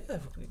said, "Yeah,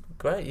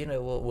 great.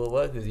 We'll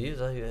work with you."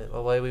 So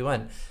away we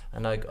went,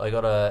 and I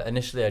got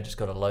initially I just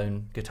got a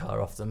loan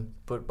guitar off them,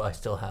 but I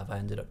still have. I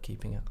ended up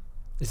keeping it.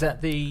 Is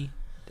it the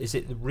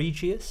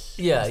Regius?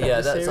 Yeah, Is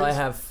that the series? I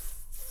have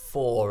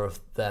 4 of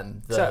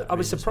them. So I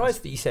was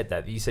surprised that you said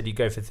that. That you said you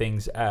go for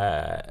things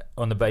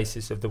on the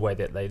basis of the way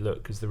that they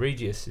look, because the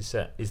Regius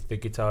is the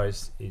guitar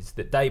is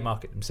that they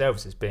market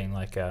themselves as being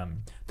like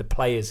the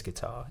player's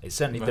guitar. It's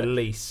certainly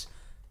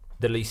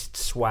the least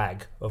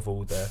swag of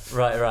all the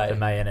the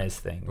mayonnaise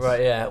things.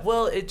 Right. Yeah.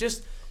 Well, it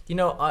just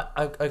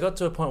I got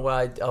to a point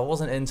where I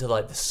wasn't into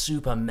like the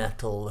super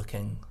metal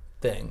looking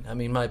thing. I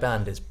mean, my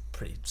band is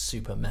pretty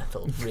super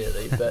metal,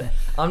 really, but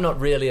I'm not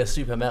really a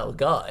super metal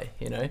guy,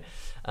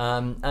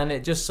 and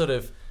it just sort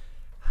of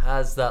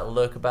has that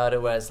look about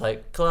it where it's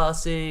like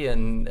classy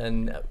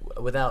and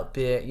without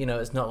being,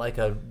 it's not like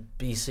a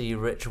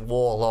BC Rich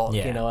Warlock,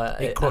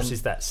 it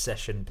crosses that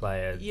session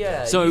player.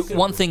 Yeah. So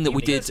one thing that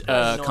we did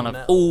kind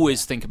of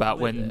always think about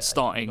when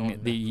starting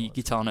the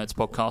Guitar Nerds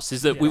podcast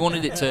is that we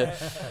wanted it to,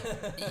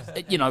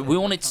 we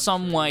wanted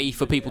some way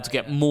for people to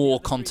get more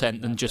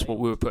content than just what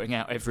we were putting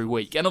out every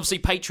week. And obviously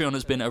Patreon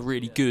has been a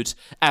really good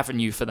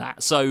avenue for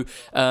that. So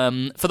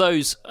for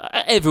those,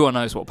 everyone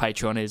knows what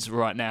Patreon is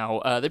right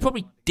now. They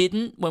probably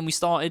didn't when we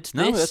started this.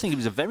 No, I think it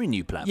was a very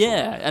new platform.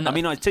 Yeah. And I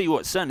mean, I tell you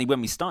what, certainly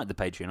when we started the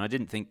Patreon, I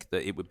didn't think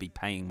that it would be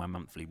paying my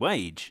monthly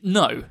wage.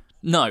 No,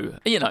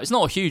 it's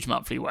not a huge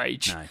monthly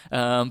wage,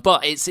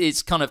 but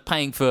it's kind of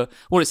paying for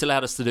what it's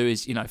allowed us to do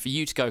is, for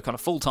you to go kind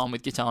of full time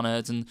with Guitar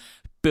Nerds and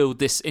build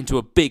this into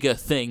a bigger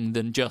thing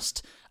than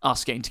just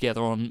us getting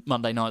together on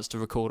Monday nights to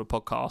record a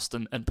podcast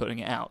and putting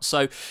it out.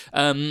 So,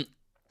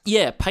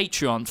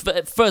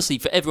 Patreon, firstly,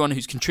 for everyone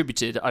who's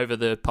contributed over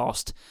the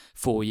past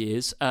 4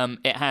 years,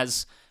 it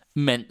has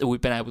meant that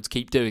we've been able to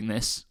keep doing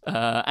this,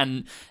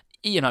 and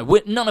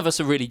none of us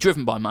are really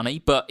driven by money,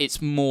 but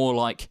it's more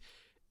like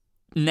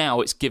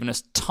now it's given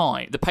us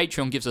time. The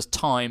Patreon gives us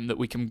time that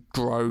we can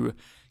grow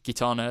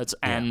Guitar Nerds,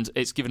 and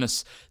it's given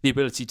us the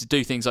ability to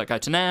do things like go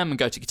to NAMM and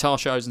go to guitar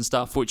shows and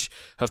stuff, which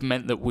have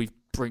meant that we've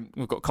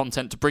got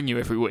content to bring you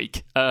every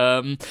week.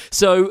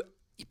 So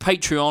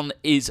Patreon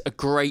is a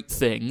great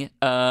thing.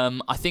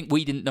 I think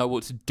we didn't know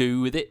what to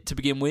do with it to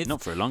begin with.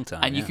 Not for a long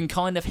time. And you can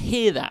kind of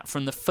hear that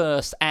from the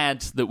first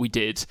ad that we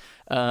did.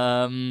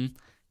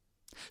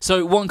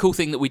 So one cool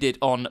thing that we did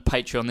on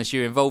Patreon this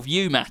year involved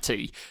you,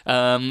 Matty,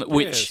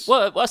 which,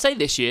 well, I say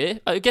this year,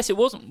 I guess it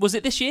wasn't. Was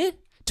it this year?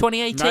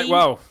 2018? No,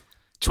 well,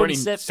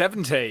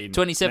 2017.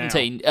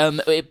 2017.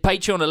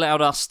 Patreon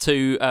allowed us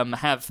to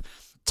have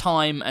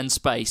time and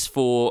space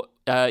for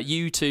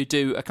you to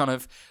do a kind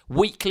of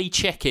weekly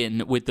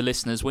check-in with the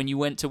listeners when you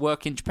went to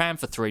work in Japan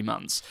for 3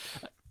 months.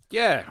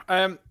 Yeah,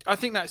 I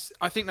think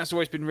that's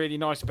always been really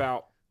nice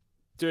about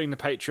doing the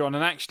Patreon,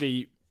 and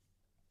actually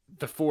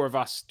the 4 of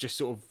us just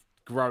sort of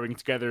growing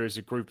together as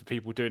a group of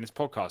people doing this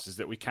podcast is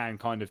that we can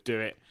kind of do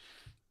it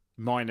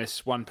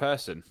minus one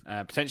person,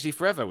 potentially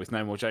forever with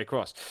no more J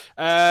Cross.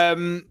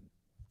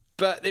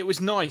 But it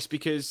was nice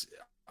because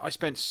I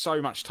spent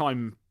so much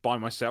time by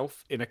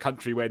myself in a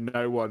country where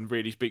no one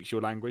really speaks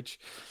your language,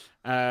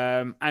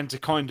 and to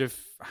kind of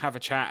have a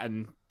chat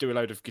and do a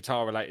load of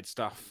guitar related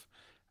stuff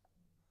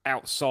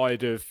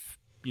outside of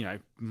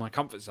my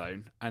comfort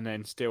zone, and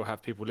then still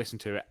have people listen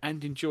to it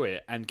and enjoy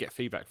it and get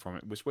feedback from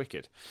it was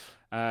wicked.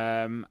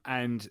 And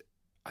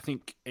I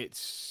think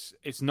it's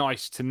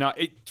nice to know.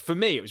 For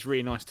me, it was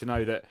really nice to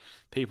know that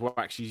people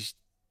actually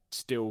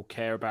still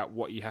care about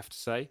what you have to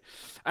say,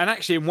 and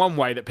actually in one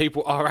way that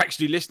people are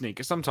actually listening,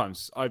 because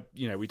sometimes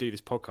we do this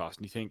podcast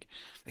and you think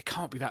there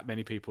can't be that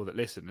many people that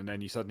listen, and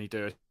then you suddenly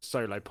do a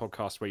solo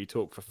podcast where you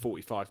talk for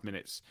 45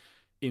 minutes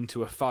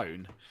into a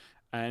phone,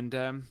 and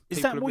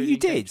is that what you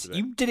did?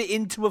 You did it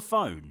into a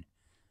phone?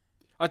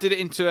 I did it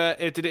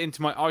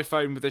into my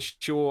iPhone with a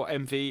Shure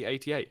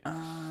MV88.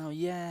 Oh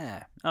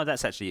yeah. Oh,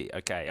 that's actually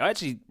okay. I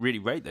actually really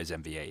rate those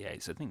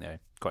MV88s. I think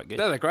they're quite good.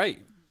 They're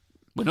great.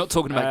 We're not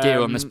talking about gear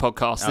on this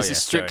podcast. This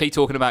is strictly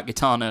talking about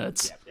Guitar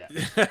Nerds.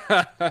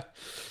 Yeah.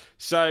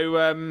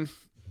 So,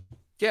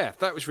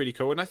 that was really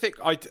cool. And I think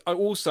I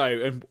also,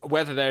 and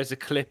whether there's a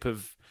clip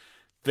of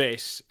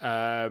this,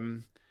 I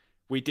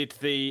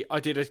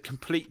did a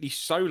completely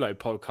solo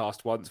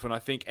podcast once when I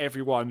think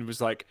everyone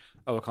was like,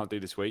 "Oh, I can't do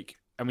this week,"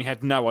 and we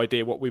had no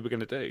idea what we were going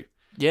to do.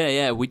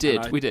 Yeah, we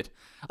did. We did.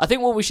 I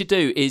think what we should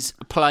do is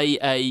play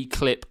a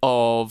clip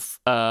of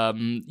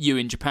you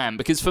in Japan,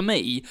 because for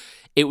me,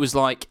 it was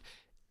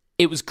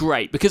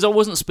great because I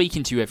wasn't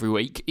speaking to you every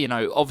week.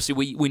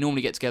 Obviously we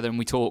normally get together and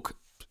we talk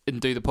and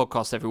do the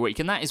podcast every week,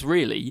 and that is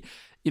really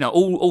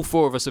all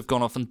four of us have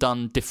gone off and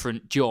done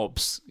different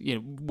jobs,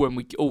 when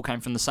we all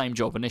came from the same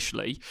job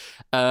initially.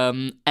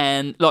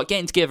 And like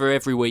getting together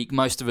every week,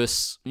 most of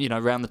us,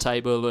 around the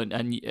table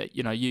and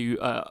you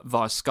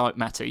via Skype,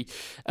 Matty,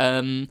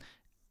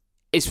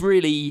 it's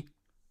really,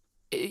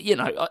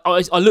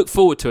 I look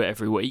forward to it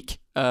every week.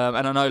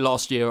 And I know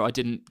last year I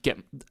didn't get,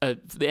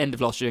 the end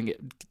of last year,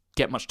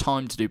 get much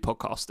time to do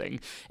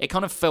podcasting. It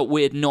kind of felt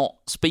weird not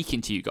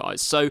speaking to you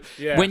guys. So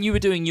when you were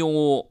doing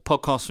your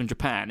podcast from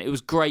Japan, it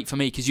was great for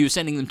me because you were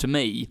sending them to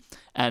me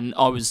and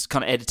I was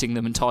kind of editing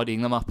them and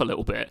tidying them up a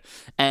little bit.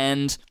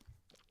 And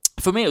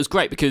for me, it was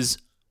great because,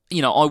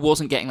 I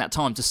wasn't getting that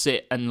time to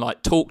sit and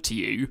like talk to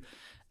you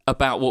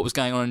about what was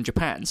going on in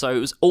Japan. So it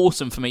was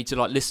awesome for me to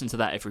like listen to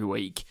that every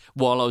week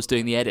while I was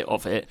doing the edit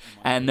of it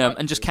and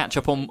just catch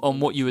up on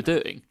what you were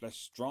doing.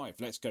 Let's drive.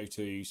 Let's go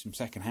to some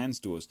second-hand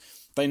stores.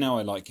 They know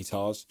I like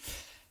guitars.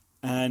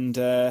 And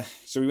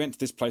so we went to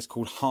this place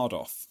called Hard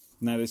Off.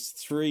 Now there's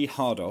 3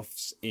 Hard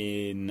Offs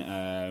in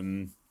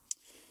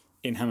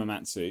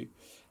Hamamatsu,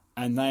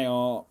 and they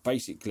are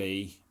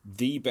basically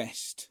the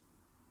best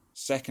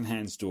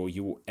second-hand store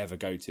you will ever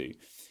go to.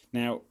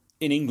 Now,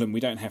 in England, we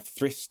don't have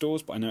thrift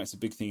stores, but I know it's a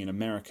big thing in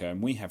America,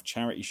 and we have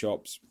charity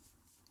shops.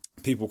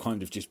 People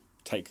kind of just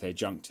take their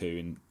junk to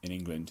in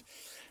England,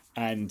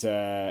 and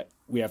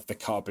we have the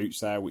car boot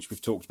sale, which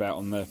we've talked about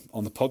on the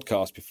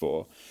podcast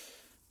before.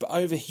 But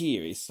over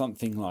here is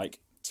something like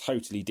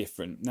totally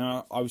different.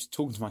 Now, I was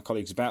talking to my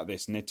colleagues about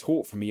this, and they're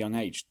taught from a young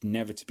age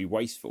never to be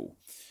wasteful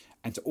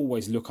and to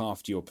always look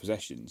after your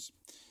possessions.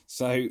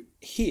 So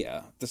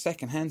here, the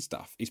second-hand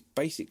stuff is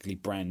basically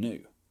brand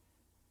new.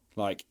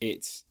 Like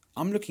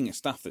I'm looking at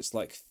stuff that's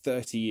like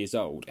 30 years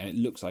old and it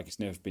looks like it's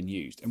never been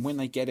used. And when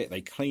they get it, they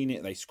clean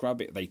it, they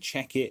scrub it, they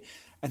check it,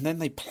 and then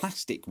they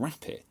plastic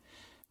wrap it.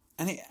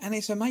 And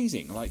it's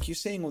amazing. Like, you're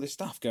seeing all this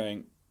stuff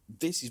going,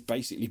 this is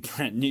basically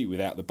brand new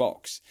without the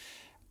box.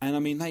 And I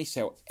mean, they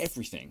sell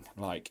everything,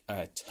 like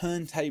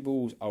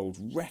turntables, old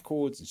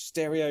records and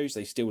stereos.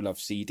 They still love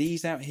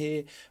CDs out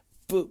here.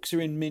 Books are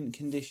in mint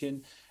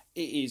condition.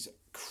 It is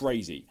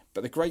crazy.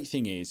 But the great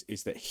thing is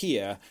that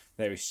here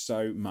there is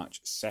so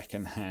much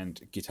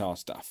second-hand guitar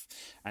stuff,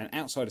 and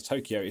outside of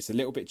Tokyo it's a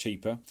little bit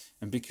cheaper,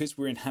 and because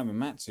we're in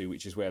Hamamatsu,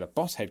 which is where the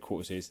Boss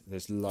headquarters is,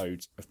 there's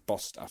loads of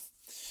Boss stuff.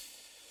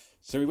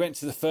 So we went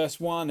to the first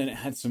one and it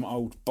had some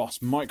old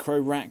Boss micro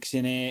racks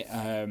in it,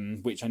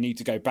 which I need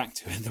to go back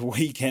to in the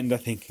weekend, I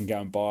think, and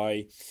go and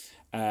buy.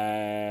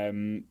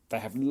 They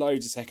have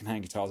loads of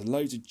second-hand guitars,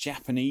 loads of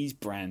Japanese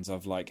brands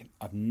I've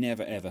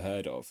never ever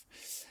heard of.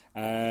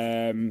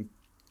 And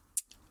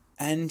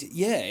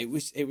yeah, it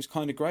was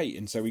kind of great.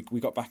 And so we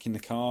got back in the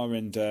car,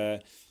 and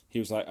he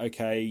was like,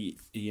 okay,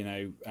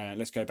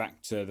 let's go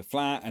back to the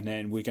flat, and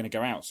then we're going to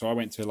go out. So I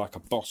went to like a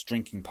Boss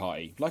drinking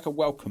party, like a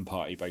welcome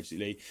party,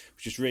 basically,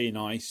 which is really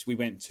nice. We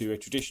went to a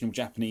traditional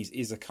Japanese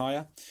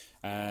izakaya,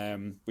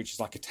 which is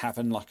like a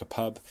tavern, like a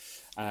pub.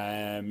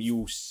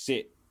 You'll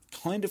sit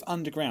kind of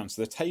underground.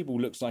 So the table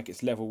looks like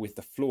it's level with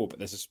the floor, but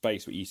there's a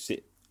space where you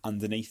sit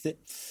underneath it.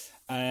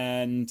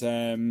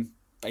 And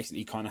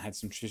basically kind of had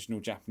some traditional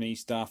Japanese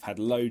stuff, had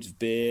loads of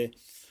beer,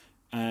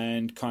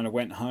 and kind of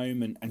went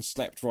home and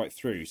slept right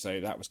through. So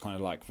that was kind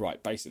of like,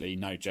 right, basically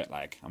no jet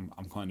lag. I'm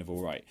kind of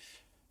all right.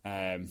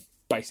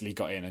 Basically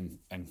got in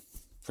and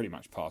pretty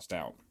much passed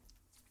out.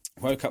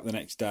 Woke up the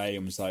next day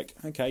and was like,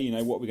 okay,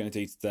 what are we going to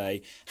do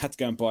today? Had to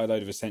go and buy a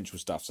load of essential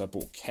stuff. So I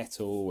bought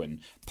kettle and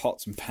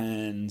pots and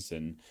pans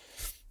and,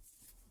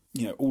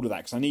 all of that.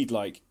 Because I need,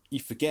 you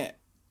forget,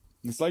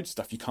 there's loads of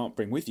stuff you can't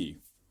bring with you.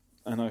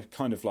 And I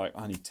kind of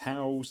I need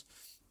towels,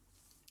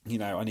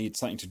 I need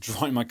something to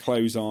dry my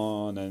clothes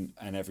on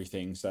and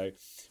everything. So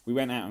we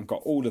went out and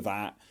got all of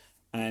that.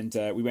 And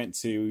we went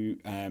to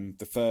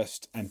the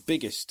first and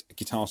biggest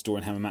guitar store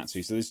in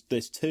Hamamatsu. So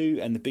there's 2,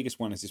 and the biggest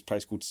one is this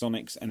place called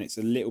Sonic's, and it's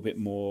a little bit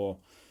more,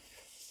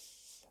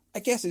 I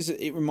guess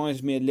it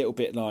reminds me a little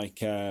bit like,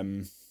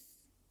 kind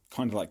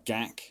of like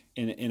GAC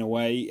in a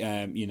way.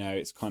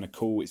 It's kind of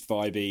cool, it's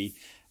vibey,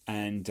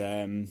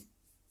 and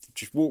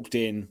just walked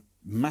in,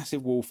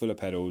 massive wall full of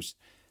pedals,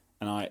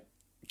 and I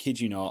kid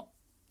you not,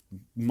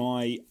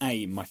 my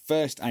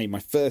first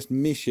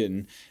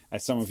mission,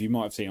 as some of you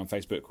might have seen on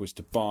Facebook, was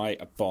to buy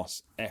a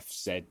Boss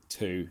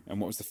FZ2.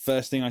 And what was the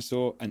first thing I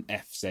saw? An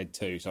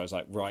FZ2. So I was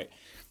like, right,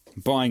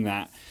 buying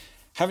that.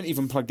 Haven't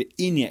even plugged it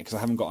in yet because I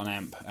haven't got an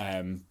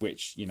amp,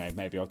 which,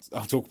 maybe I'll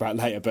talk about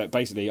later. But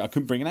basically, I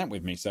couldn't bring an amp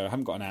with me, so I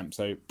haven't got an amp.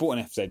 So bought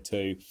an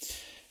FZ2,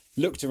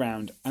 looked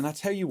around, and I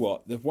tell you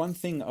what, the one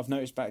thing I've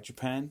noticed about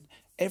Japan,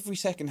 every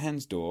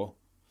second-hand store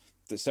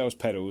that sells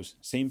pedals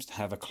seems to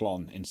have a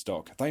Klon in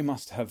stock. They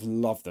must have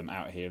loved them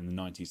out here in the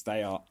 90s.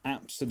 They are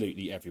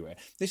absolutely everywhere.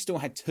 This store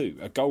had 2,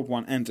 a gold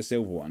one and a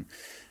silver one.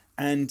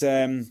 And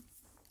a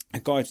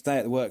guy today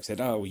at the work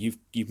said, oh, you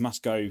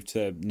must go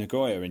to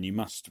Nagoya and you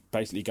must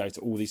basically go to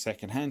all these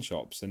second-hand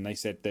shops. And they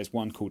said there's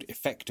one called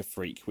Effector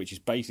Freak, which is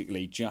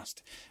basically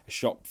just a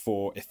shop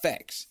for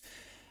effects.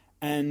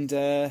 And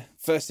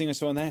first thing I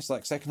saw in there, it's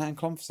like second-hand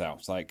Klon for sale.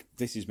 It's like,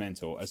 this is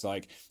mental. It's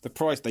like, the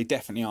price, they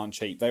definitely aren't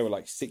cheap. They were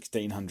like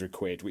 1,600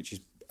 quid, which is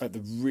at the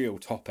real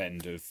top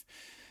end of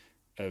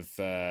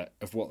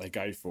what they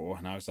go for,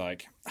 and I was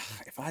like,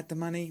 if I had the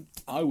money,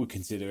 I would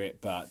consider it,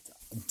 but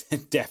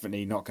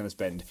definitely not going to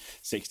spend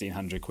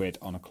 1,600 quid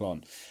on a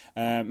Klon.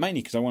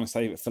 Mainly because I want to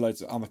save it for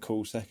loads of other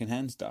cool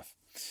second-hand stuff.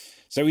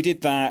 So we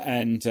did that,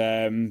 and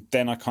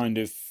then I kind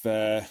of,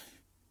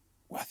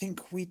 I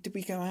think did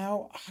we go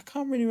out? I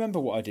can't really remember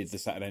what I did the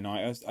Saturday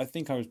night. I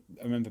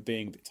remember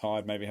being a bit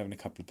tired, maybe having a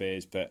couple of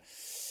beers, but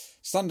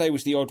Sunday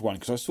was the odd one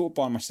because I was sort of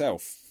by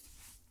myself.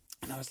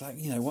 And I was like,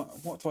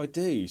 what do I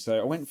do? So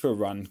I went for a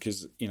run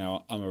because,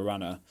 I'm a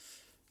runner.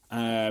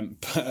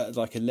 But at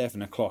like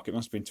 11 o'clock, it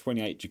must have been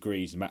 28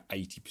 degrees and about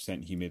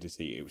 80%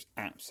 humidity. It was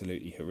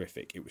absolutely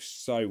horrific. It was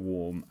so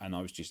warm and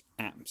I was just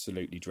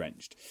absolutely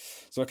drenched.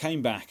 So I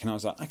came back and I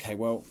was like, okay,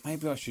 well,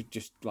 maybe I should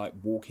just like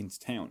walk into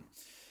town.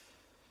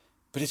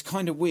 But it's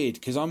kind of weird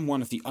because I'm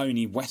one of the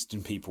only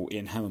Western people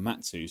in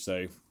Hamamatsu.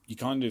 So you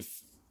kind of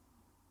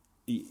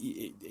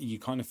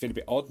feel a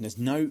bit odd. And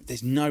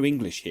there's no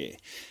English here.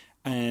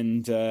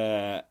 And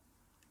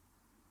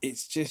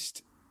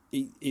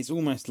it's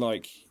almost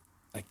like,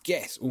 I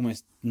guess,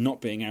 almost not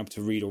being able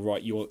to read or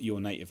write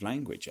your native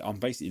language. I'm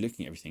basically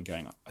looking at everything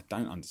going, I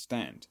don't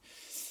understand.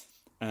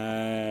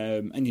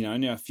 And, I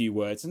know a few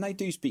words, and they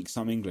do speak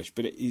some English,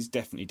 but it is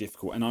definitely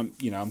difficult. And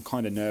I'm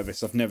kind of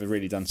nervous. I've never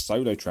really done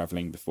solo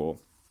travelling before.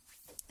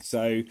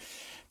 So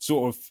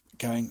sort of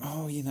going,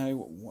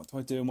 what do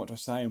I do and what do I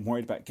say? I'm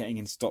worried about getting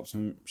in shops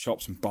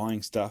and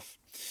buying stuff.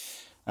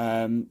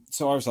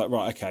 So I was like,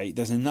 right, okay,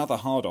 there's another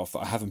hard off that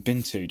I haven't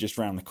been to just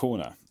round the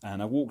corner.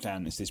 And I walked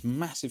down, it's this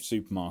massive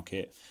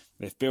supermarket.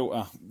 They've built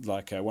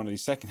one of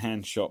these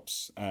second-hand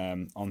shops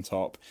on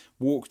top.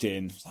 Walked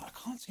in, I was like, I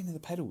can't see any of the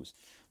pedals.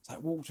 So I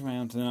walked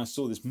around and then I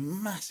saw this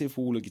massive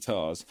wall of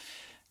guitars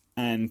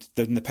and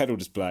then the pedal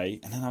display.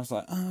 And then I was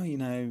like,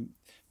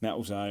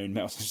 Metal Zone,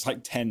 there's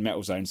like 10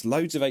 Metal Zones,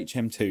 loads of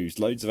HM2s,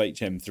 loads of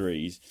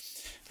HM3s,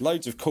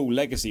 loads of cool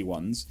legacy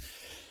ones.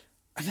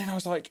 And then I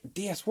was like,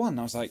 DS1.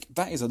 I was like,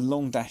 that is a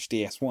long dash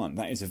DS1.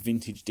 That is a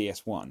vintage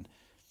DS1.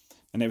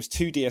 And there was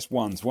two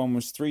DS1s. One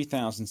was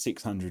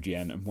 3,600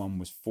 yen and one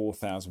was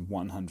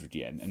 4,100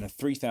 yen. And the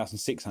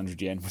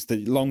 3,600 yen was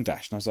the long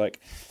dash. And I was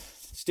like,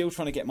 still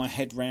trying to get my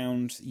head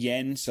round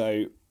yen.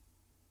 So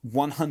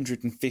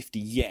 150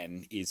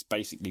 yen is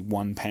basically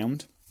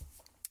 £1.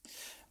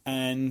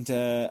 And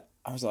I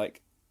was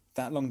like,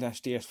 that long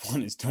dash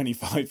DS1 is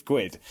 25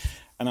 quid.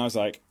 And I was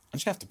like, I'm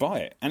just going to have to buy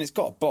it. And it's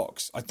got a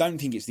box. I don't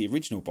think it's the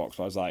original box,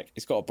 but I was like,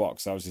 it's got a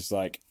box. So I was just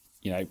like,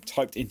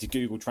 typed into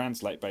Google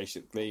Translate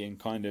basically and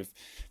kind of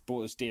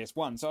bought this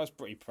DS1. So I was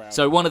pretty proud.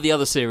 So one of the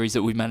other series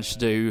that we managed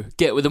to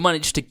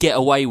managed to get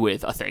away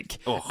with, I think.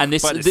 Oh, and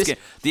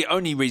the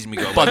only reason we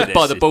got away with this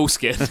by the ball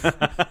skin.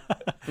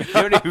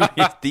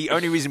 The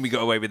only reason we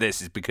got away with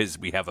this is because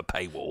we have a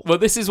paywall. Well,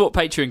 this is what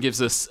Patreon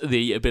gives us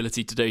the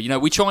ability to do.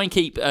 We try and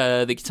keep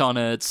the Guitar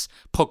Nerds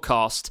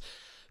podcast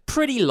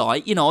pretty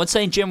light. I'd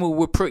say in general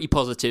we're pretty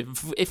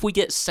positive. If we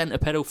get sent a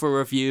pedal for a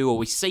review or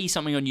we see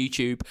something on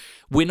YouTube,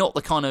 we're not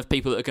the kind of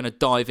people that are going to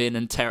dive in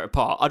and tear it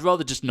apart. I'd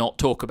rather just not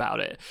talk about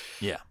it.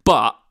 Yeah.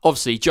 But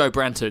obviously Joe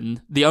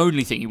Branton, the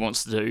only thing he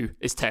wants to do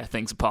is tear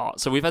things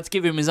apart. So we've had to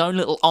give him his own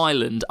little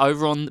island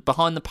over on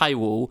behind the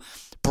paywall,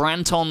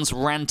 Branton's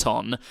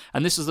Ranton,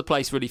 and this is the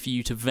place really for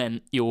you to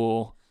vent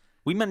your...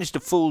 We managed a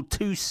full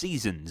 2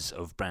 seasons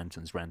of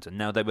Branton's Ranton.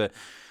 Now they were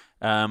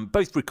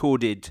both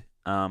recorded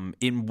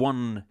in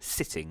one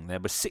sitting. There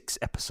were 6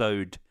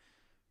 episode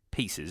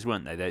pieces,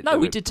 weren't they?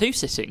 We did 2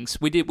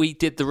 sittings. We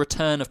did the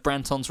return of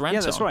Branton's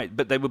Ranton. Yeah, that's right.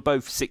 But they were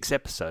both 6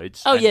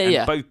 episodes. Oh, and,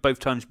 yeah. Both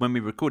times when we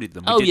recorded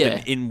them, we did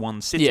them in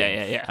one sitting.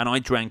 Yeah. And I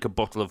drank a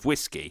bottle of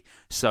whiskey.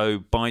 So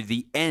by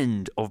the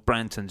end of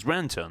Branton's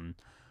Ranton,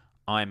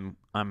 I'm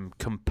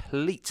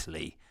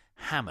completely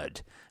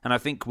hammered. And I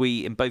think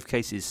we, in both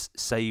cases,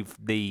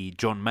 saved the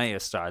John Mayer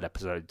style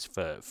episodes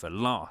for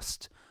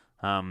last.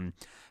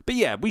 But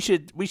yeah, we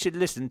should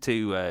listen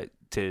to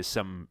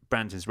some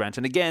Branton's Rant.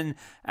 And again,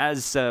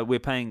 as we're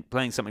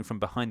playing something from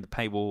behind the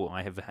paywall,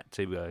 I have had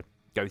to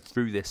go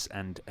through this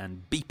and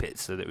beep it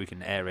so that we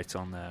can air it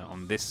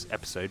on this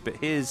episode. But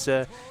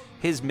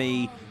here's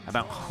me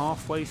about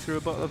halfway through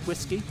a bottle of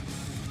whiskey.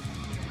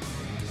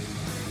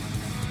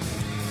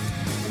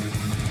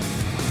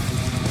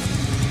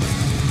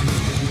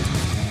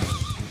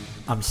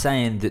 I'm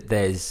saying that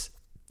there's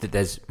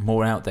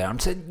more out there. I'm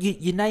saying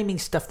you're naming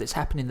stuff that's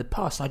happened in the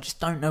past. I just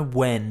don't know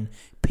when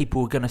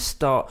people are going to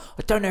start.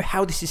 I don't know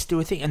how this is still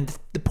a thing. And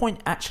the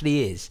point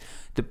actually is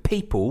that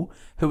people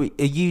who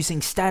are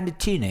using standard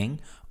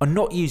tuning are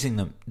not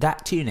using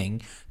that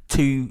tuning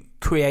to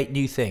create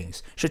new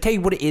things. Should I tell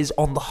you what it is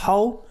on the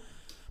whole?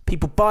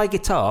 People buy a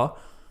guitar.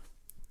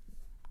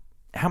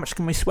 How much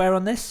can we swear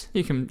on this?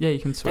 You can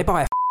swear. They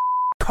buy a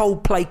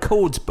Coldplay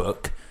chords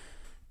book.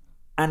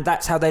 And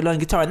that's how they learn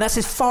guitar. And that's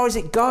as far as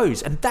it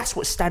goes. And that's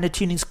what standard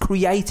tuning's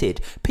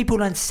created. People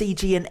learn C,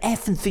 G, and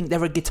F and think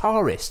they're a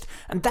guitarist.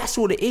 And that's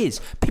all it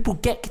is. People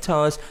get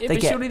guitars, they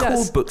get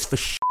chord books for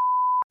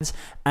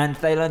and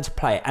they learn to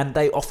play it, and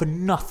they offer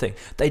nothing.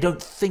 They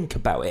don't think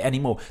about it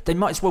anymore. They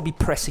might as well be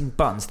pressing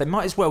buttons. They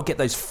might as well get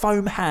those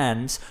foam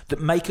hands that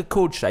make a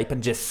chord shape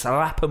and just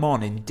slap them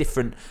on in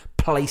different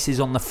places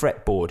on the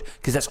fretboard,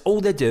 because that's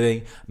all they're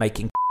doing,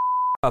 making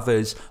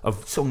covers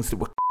of songs that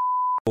were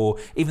or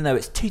even though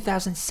it's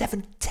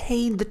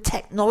 2017, the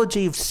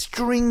technology of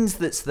strings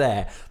that's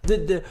there,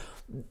 the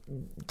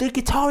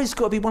guitar has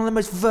got to be one of the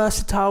most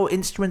versatile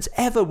instruments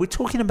ever. We're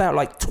talking about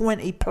like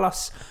 20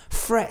 plus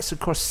frets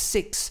across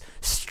 6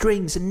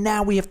 strings, and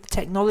now we have the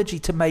technology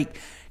to make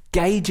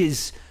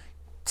gauges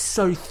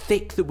so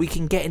thick that we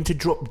can get into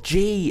drop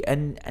G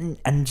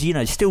and you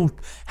know, still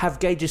have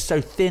gauges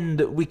so thin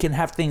that we can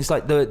have things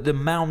like the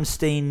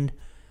Malmsteen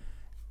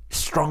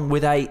strung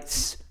with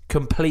 8s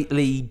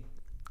completely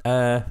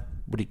what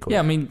do you call it? Yeah,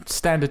 I mean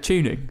standard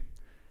tuning.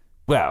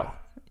 Well,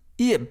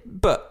 yeah,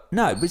 but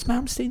no, was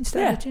Malmsteen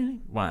standard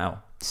tuning?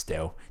 Wow,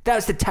 still. That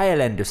was the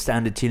tail end of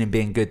standard tuning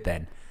being good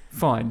then.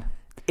 Fine.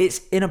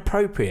 It's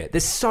inappropriate.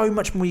 There's so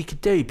much more you could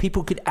do.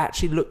 People could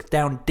actually look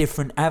down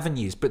different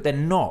avenues, but they're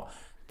not.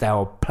 They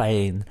are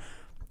playing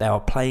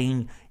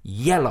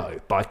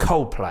Yellow by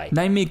Coldplay.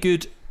 Name me a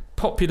good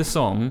popular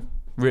song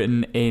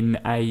written in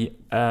a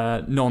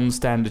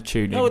non-standard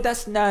tuning. No,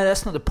 that's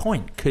not the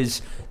point,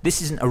 because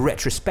this isn't a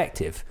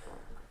retrospective.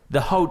 The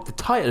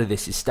title of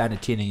this is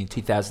Standard Tuning in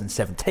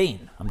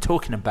 2017. I'm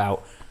talking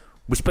about,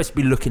 we're supposed to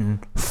be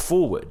looking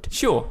forward.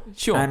 Sure.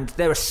 And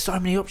there are so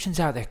many options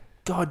out there.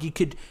 God, you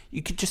could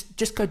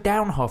just go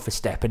down half a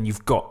step and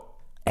you've got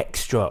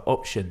extra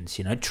options.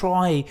 You know,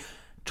 try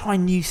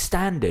new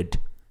standard.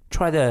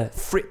 Try the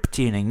Fripp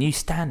tuning, new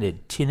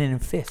standard. Tune in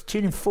 5th,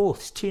 tune in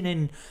 4th, tune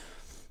in.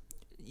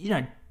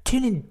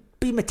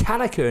 Be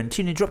Metallica and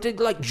tune in drop.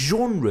 Like,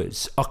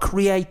 genres are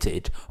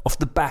created off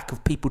the back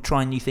of people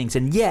trying new things,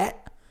 and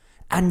yet,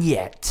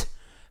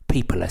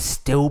 people are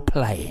still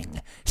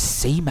playing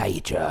C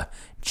major,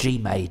 G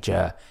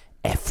major,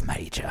 F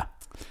major.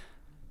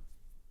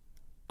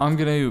 I'm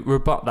going to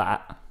rebut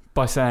that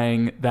by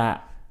saying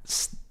that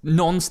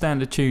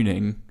non-standard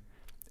tuning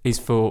is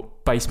for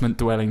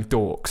basement-dwelling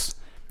dorks.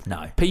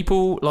 No.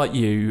 People like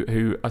you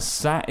who are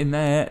sat in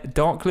their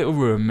dark little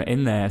room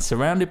in there,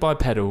 surrounded by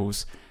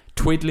pedals,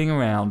 twiddling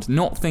around,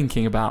 not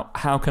thinking about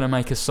how can I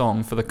make a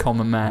song for the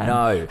common man.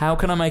 No. How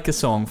can I make a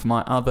song for my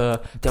other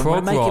Don't prog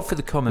want to make rock it for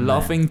the common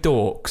loving man.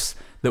 dorks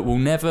that will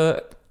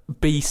never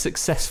be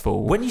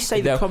successful. When you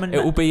say the common it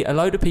man, will be a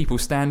load of people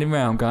standing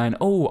around going,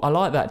 "Oh, I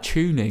like that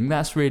tuning.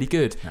 That's really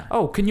good." No.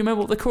 Oh, can you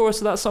remember what the chorus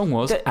of that song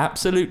was?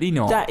 Absolutely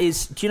not. That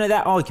is, do you know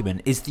that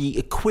argument is the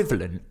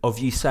equivalent of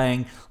you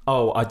saying,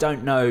 "Oh, I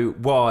don't know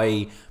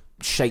why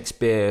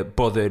Shakespeare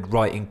bothered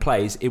writing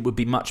plays. It would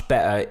be much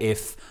better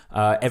if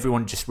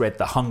everyone just read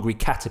The Hungry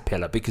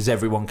Caterpillar, because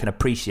everyone can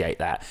appreciate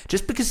that."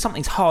 Just because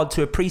something's hard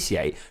to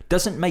appreciate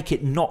doesn't make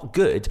it not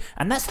good.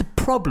 And that's the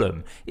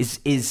problem, is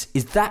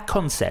that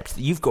concept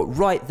that you've got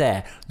right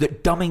there,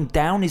 that dumbing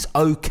down is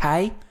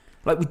okay.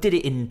 Like, we did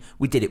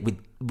it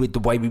with the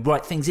way we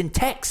write things in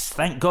text.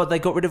 Thank God they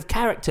got rid of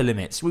character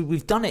limits.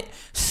 We've done it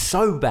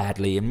so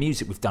badly in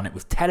music. We've done it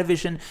with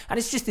television. And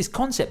it's just this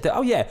concept that,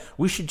 oh yeah,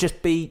 we should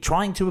just be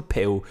trying to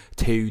appeal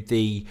to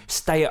the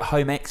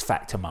stay-at-home X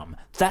Factor mum.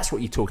 That's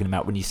what you're talking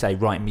about when you say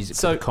writing music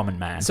for the common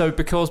man. So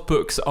because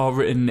books are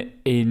written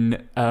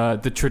in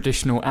the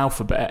traditional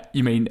alphabet,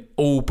 you mean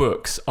all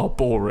books are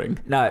boring?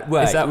 No,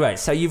 wait, is that right?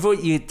 So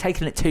you're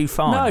taking it too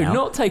far. No, now.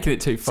 not taking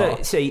it too far.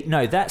 So, see,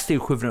 no, that's the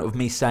equivalent of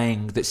me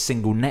saying that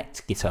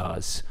single-necked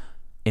guitars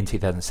in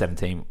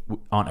 2017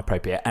 aren't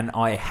appropriate, and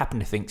I happen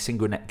to think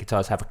single-neck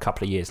guitars have a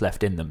couple of years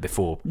left in them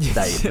before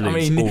they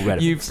lose all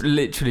relevance. You've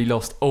literally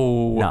lost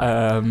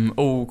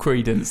all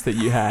credence that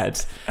you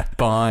had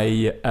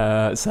by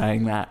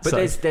saying that. But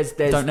so there's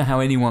don't know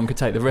how anyone could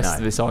take the rest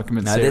of this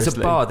argument seriously. There's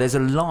a bar, there's a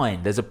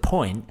line, there's a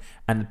point,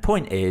 and the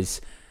point is,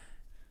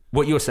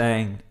 what you're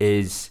saying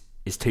is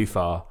too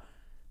far.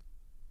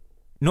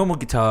 Normal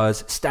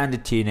guitars,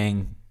 standard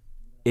tuning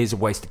is a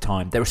waste of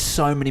time. There are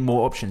so many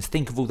more options.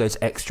 Think of all those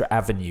extra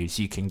avenues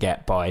you can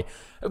get by.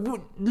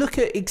 Look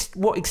at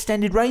what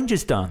Extended Range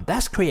has done.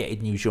 That's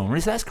created new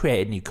genres. That's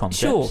created new concepts.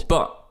 Sure,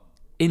 but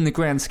in the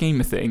grand scheme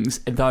of things,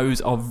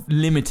 those are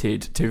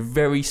limited to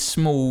very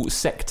small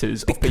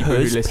sectors of people who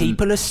listen. Because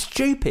people are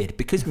stupid.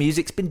 Because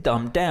music's been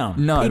dumbed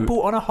down. No.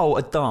 People on a whole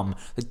are dumb.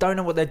 They don't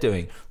know what they're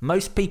doing.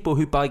 Most people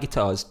who buy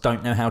guitars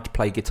don't know how to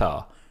play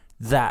guitar.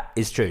 That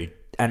is true.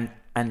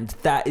 And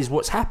that is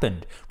what's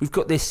happened. We've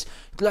got this,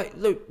 like,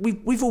 look,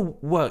 we've all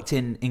worked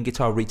in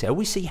guitar retail.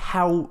 We see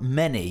how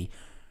many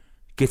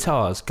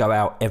guitars go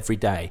out every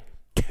day.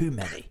 Too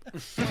many.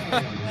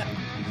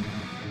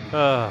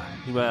 Oh,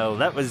 well,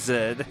 that was,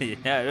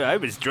 I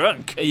was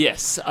drunk.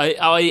 Yes,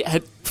 I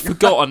had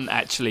forgotten,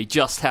 actually,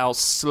 just how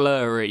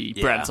slurry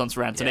Branson's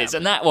Ranting is.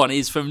 And that one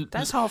is from...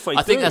 That's halfway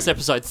I think through. that's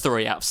episode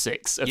 3 out of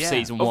 6 of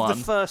season 1. Of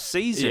the first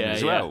season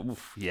as well. Yeah.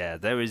 Oof, yeah,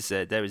 there is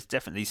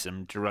definitely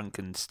some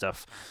drunken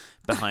stuff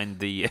behind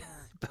the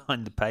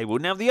behind the paywall.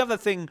 Now, the other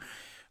thing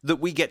that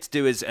we get to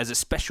do as a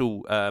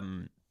special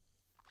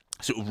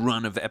sort of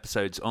run of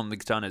episodes on the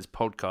Guitar Nerds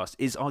podcast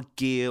is our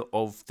Gear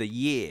of the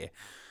Year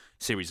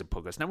series of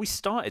podcasts. Now, we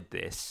started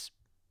this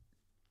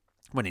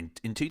when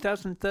in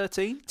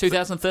 2013?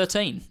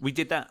 2013. We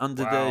did that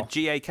under the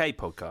GAK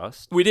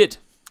podcast. We did.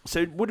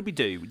 So what did we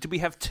do? Did we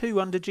have 2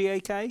 under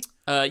GAK?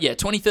 Yeah,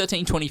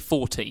 2013,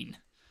 2014.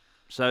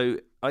 So,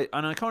 I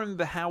can't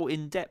remember how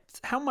in-depth,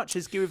 how much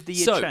has Gear of the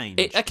Year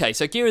changed?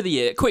 So Gear of the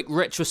Year, quick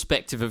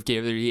retrospective of Gear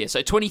of the Year.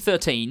 So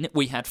 2013,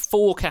 we had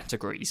 4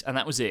 categories, and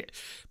that was it.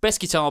 Best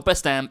Guitar,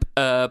 Best Amp,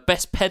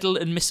 Best Pedal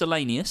and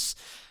Miscellaneous.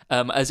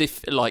 As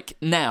if, like,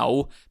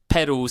 now,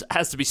 pedals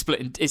has to be split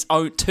into its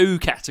own 2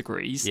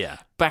 categories. Yeah.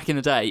 Back in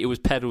the day, it was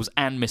pedals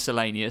and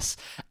miscellaneous.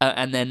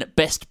 And then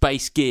Best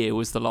Bass Gear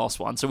was the last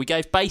one. So we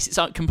gave bass its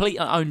own complete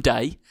own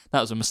day. That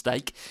was a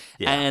mistake.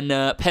 Yeah.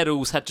 And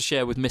pedals had to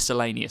share with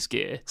miscellaneous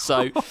gear.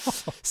 So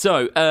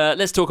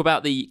let's talk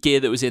about the gear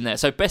that was in there.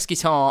 So Best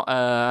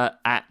Guitar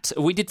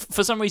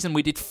for some reason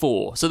we did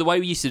 4. So the way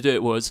we used to do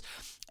it was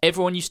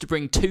everyone used to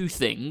bring 2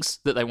 things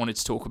that they wanted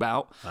to talk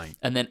about. Right.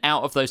 And then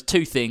out of those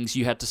 2 things,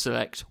 you had to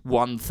select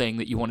one thing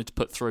that you wanted to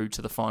put through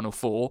to the final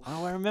 4.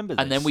 Oh, I remember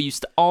this. And then we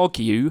used to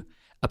argue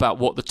about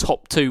what the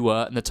top 2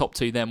 were, and the top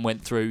 2 then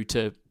went through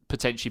to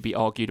potentially be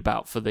argued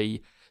about for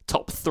the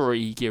top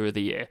 3 Gear of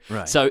the Year.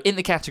 Right. So in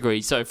the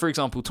category, so for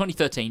example,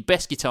 2013,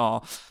 Best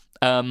Guitar,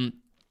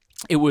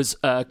 it was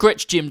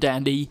Gretsch Jim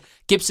Dandy,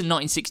 Gibson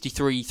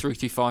 1963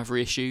 335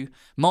 reissue,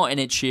 Martin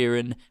Ed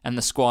Sheeran, and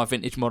the Squier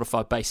Vintage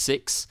Modified Bass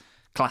 6.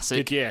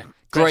 Classic. Good year.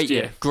 Great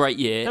year.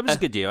 That was a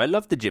good year. I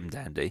love the Jim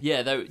Dandy.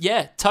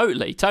 Yeah,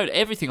 totally.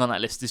 Everything on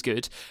that list is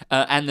good.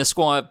 And the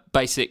Squier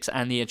Basics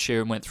and the Ed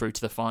Sheeran went through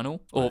to the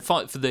final, or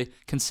fight for the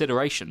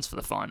considerations for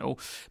the final.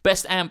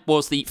 Best amp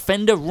was the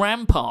Fender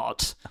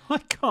Rampart. I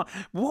can't.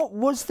 What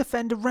was the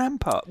Fender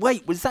Rampart?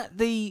 Wait, was that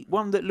the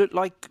one that looked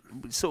like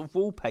sort of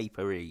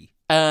wallpaper-y?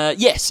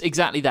 Yes,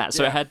 exactly that.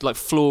 So it had like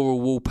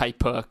floral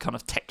wallpaper kind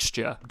of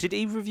texture. Did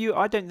either of you?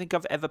 I don't think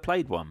I've ever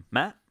played one.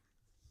 Matt?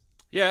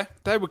 Yeah,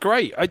 they were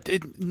great.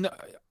 Not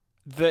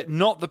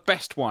the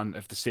best one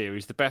of the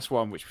series. The best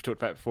one, which we talked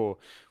about before,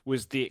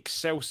 was the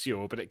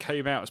Excelsior, but it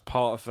came out as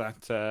part of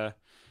that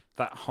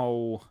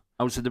whole.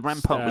 Oh, so the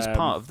Rampart was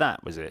part of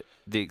that, was it?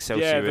 The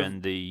Excelsior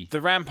and the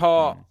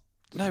Rampart.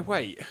 No,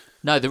 wait.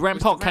 No, the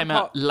Rampart came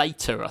out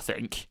later. I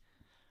think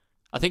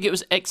it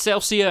was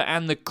Excelsior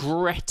and the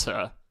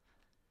Greta.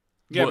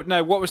 Yeah, but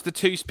no. What was the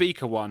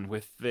 2-speaker one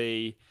with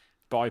the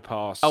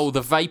bypass? Oh,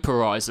 the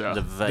Vaporizer.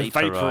 The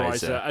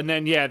Vaporizer. And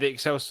then, the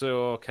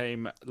Excelsior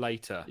came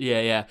later.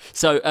 Yeah.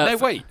 So no,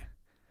 wait.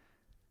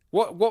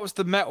 What was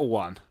the metal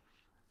one?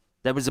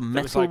 There was a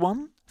metal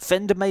one?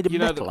 Fender made a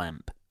metal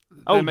amp.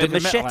 Oh, the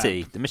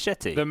Machete. The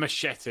Machete. The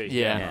Machete.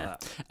 Yeah.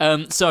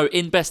 So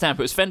in Best Amp,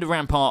 it was Fender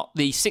Rampart,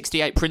 the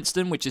 68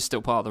 Princeton, which is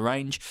still part of the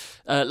range,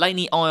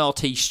 Laney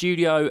IRT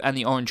Studio, and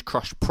the Orange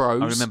Crush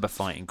Pros. I remember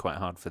fighting quite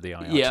hard for the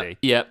IRT.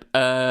 Yep.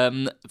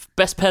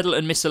 Best Pedal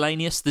and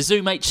Miscellaneous, the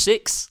Zoom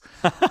H6.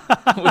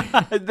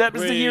 That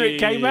was the year it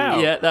came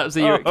out. Yeah, that was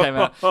the year it came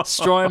out.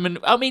 Strymon.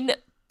 I mean,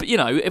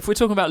 if we're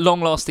talking about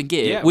long-lasting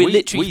gear, we're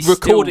literally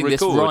recording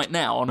this right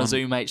now on a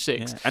Zoom H6.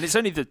 Yeah. And it's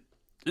only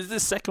Is this the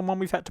second one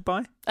we've had to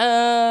buy?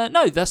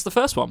 No, that's the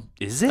first one.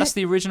 Is it? That's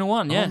the original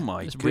one, yeah. Oh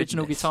my goodness.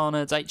 Original Guitar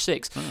Nerds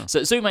H6. Oh.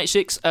 So Zoom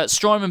H6,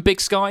 Strymon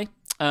Big Sky,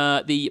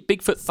 the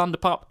Bigfoot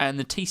Thunderpup, and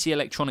the TC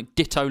Electronic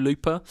Ditto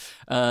Looper.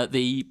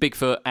 The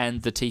Bigfoot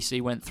and the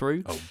TC went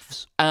through.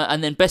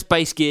 And then Best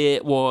Bass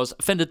Gear was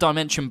Fender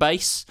Dimension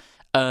Bass.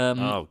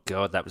 Oh,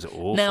 God, that was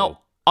awful. Now,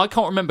 I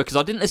can't remember because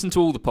I didn't listen to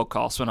all the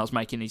podcasts when I was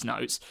making these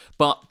notes,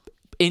 but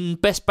in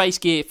Best Bass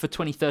Gear for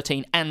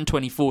 2013 and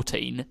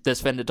 2014, there's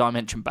Fender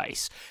Dimension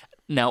Bass.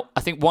 Now, I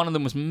think one of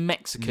them was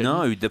Mexican.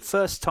 No, the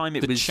first time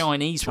it was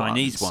Chinese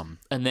one.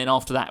 And then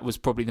after that was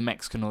probably the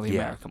Mexican or the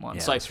American one.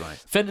 Yeah, so that's right.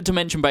 Fender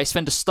Dimension Bass,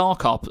 Fender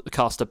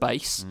Starcaster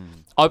Bass,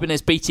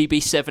 Ibanez BTB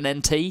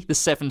 7NT, the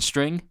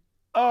 7-string.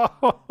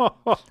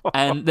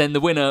 And then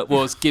the winner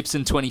was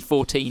Gibson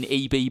 2014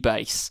 EB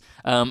bass.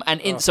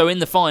 So in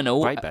the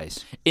final, great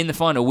bass. In the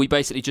final, we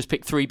basically just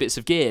picked 3 bits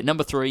of gear.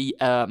 Number 3,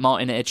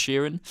 Martin Ed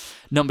Sheeran.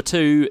 Number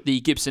 2,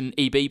 the Gibson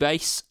EB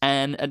bass,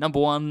 and at number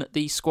 1,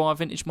 the Squier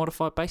Vintage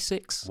Modified Bass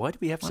 6. Why do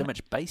we have so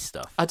much bass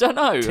stuff? I don't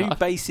know. 2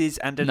 basses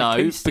and an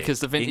acoustic. No, because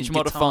the Vintage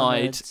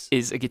Modified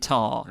is a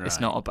guitar. Right. It's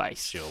not a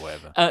bass. Sure,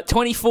 whatever.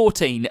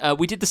 2014,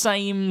 we did the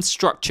same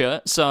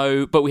structure,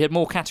 but we had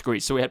more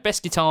categories. So we had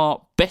Best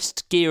Guitar,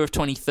 Best Gear of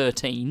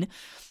 2013,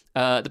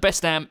 the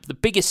Best Amp, the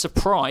Biggest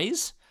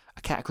Surprise,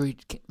 a category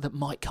that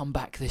might come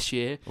back this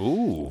year.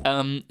 Ooh.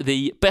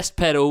 The Best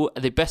Pedal,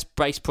 the Best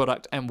Bass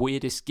Product, and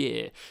Weirdest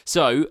Gear.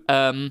 So,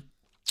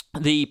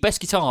 the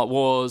best guitar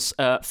was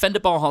Fender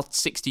Barhart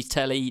 60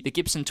 Tele, the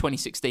Gibson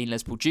 2016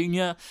 Les Paul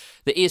Jr.,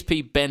 the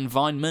ESP Ben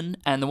Weinman,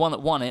 and the one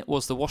that won it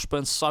was the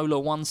Washburn Solar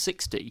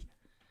 160.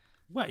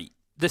 Wait.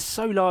 The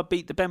Solar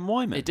beat the Ben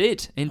Weinman? It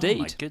did, indeed.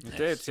 Oh, my goodness. It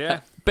did,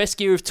 yeah. Best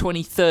Gear of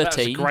 2013. That's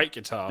a great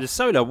guitar. The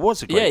Solar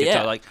was a great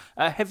guitar. Yeah. Like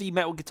a heavy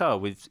metal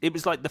guitar. It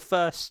was like the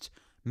first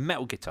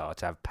metal guitar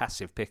to have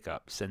passive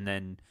pickups. And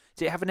then,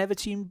 did it have an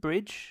Evertune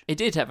bridge? It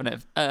did have an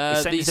the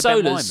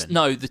Solars,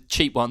 no, the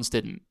cheap ones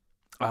didn't.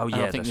 Oh,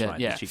 yeah, I think that's that- right.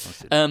 Yeah. The cheap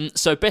ones did.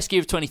 So best gear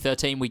of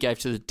 2013 we gave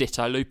to the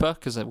Ditto Looper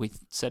because we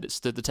said it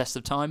stood the test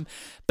of time.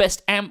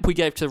 Best amp we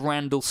gave to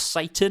Randall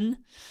Satan.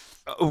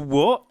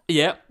 What?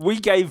 Yeah, we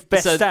gave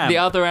best So amp the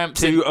other amp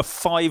to a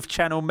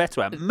 5-channel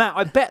metal amp. Matt,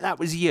 I bet that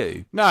was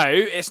you. No,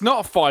 it's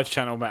not a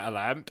 5-channel metal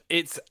amp.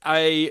 It's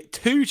a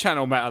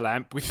 2-channel metal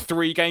amp with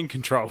 3 gain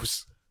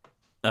controls.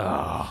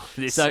 Oh,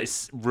 this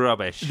is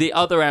rubbish. The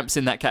other amps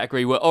in that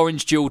category were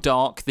Orange Dual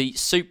Dark, the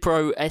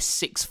Supro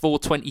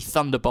S6420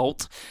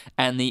 Thunderbolt,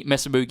 and the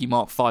Mesa Boogie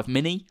Mark V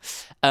Mini.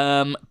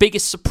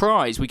 Biggest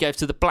surprise we gave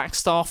to the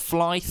Blackstar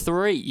Fly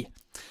 3.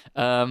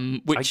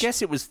 Which I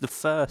guess it was the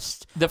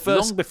first.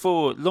 first-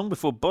 long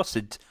before Boss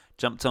had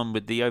jumped on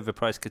with the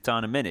overpriced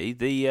Katana Mini.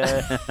 The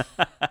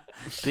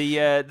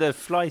the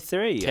Fly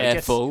 3.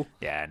 Careful. I guess.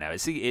 Yeah, no,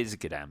 it's a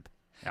good amp.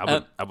 I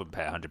wouldn't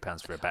pay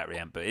 £100 for a battery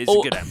amp, but it's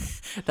a good amp.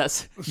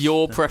 That's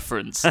your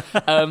preference.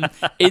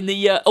 In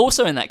the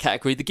also in that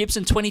category, the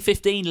Gibson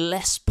 2015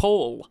 Les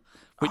Paul,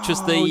 which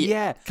was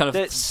the kind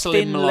of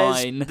slim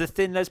line, the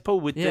thin Les Paul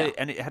with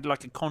and it had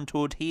like a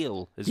contoured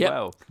heel as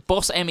well.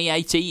 Boss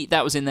ME80,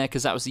 that was in there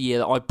because that was the year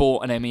that I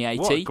bought an ME80.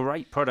 What a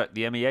great product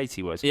the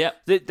ME80 was. Yeah.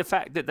 The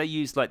fact that they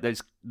used like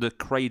the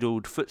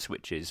cradled foot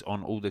switches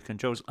on all the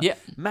controls. Yeah.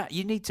 Matt,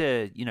 you need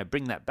to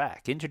bring that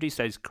back. Introduce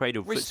those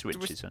cradled foot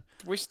switches.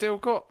 We still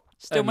got.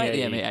 Still make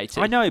the ME80.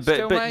 I know,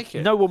 Still but make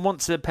it. no one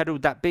wants a pedal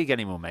that big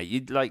anymore, mate.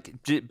 You'd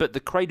but the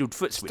cradled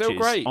foot switches Still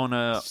great. on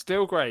a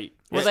Still great.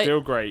 Well,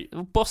 Still great.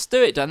 Boss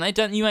do it, don't they?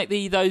 Don't you make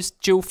those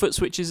dual foot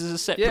switches as a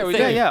separate Yeah, we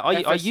thing? do. Yeah, I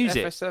FS use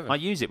it. FS7. I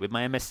use it with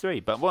my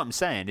MS3. But what I'm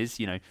saying is,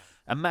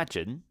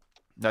 imagine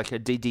like a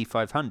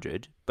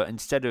DD500, but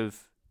instead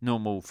of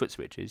normal foot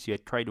switches, you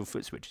had cradle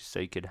foot switches, so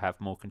you could have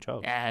more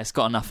control. Yeah, it's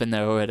got enough in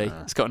there already.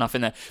 It's got enough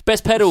in there.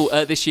 Best pedal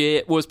this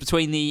year was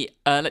between the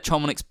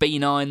Electroharmonix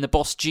B9, the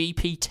Boss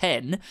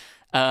GP10.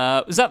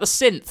 Was that the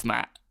synth,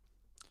 Matt?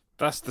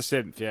 That's the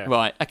synth, yeah.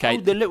 Right, okay.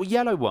 Oh, the little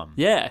yellow one.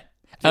 Yeah.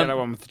 The yellow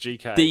one with the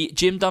GK. The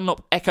Jim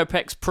Dunlop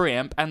Echoplex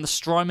preamp and the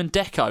Strymon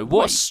Deco.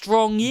 What a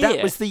strong year.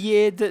 That was the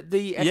year that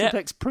the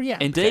Echoplex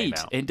preamp came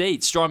out.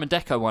 Indeed. Strymon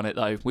Deco won it,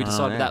 though. We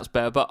decided that was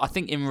better, but I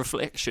think in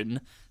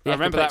reflection, the I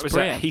remember Echoplex that was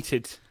preamp.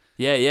 heated.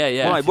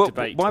 Yeah.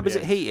 Why was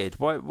it heated?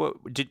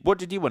 What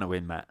did you want to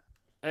win, Matt?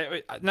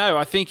 No,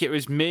 I think it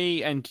was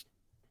me and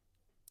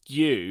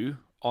you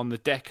on the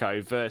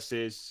Deco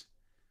versus...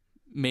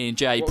 Me and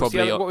Jay What was the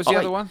probably. other- what was the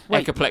other one?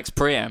 Echoplex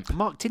preamp.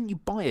 Mark, didn't you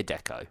buy a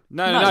Deco?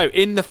 No,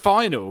 in the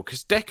final,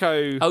 because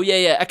Deco... Oh,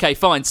 yeah. Okay,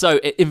 fine. So,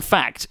 in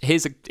fact,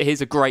 here's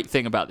a great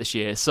thing about this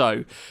year.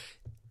 So,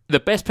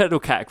 the best pedal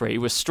category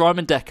was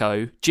Strymon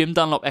Deco, Jim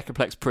Dunlop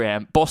Echoplex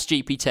preamp, Boss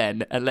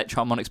GP10,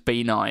 Electroharmonix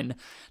B9.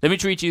 Let me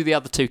read you the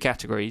other two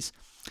categories.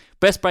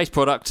 Best bass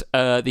product,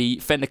 the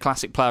Fender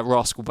Classic Player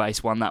Rascal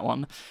bass won that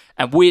one.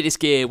 And weirdest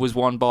gear was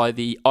won by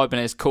the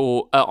Ibanez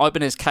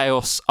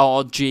Chaos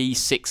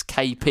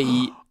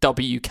RG6KP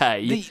WK.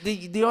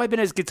 The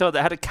Ibanez guitar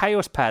that had a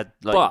Chaos pad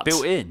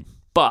built in.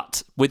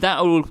 But with that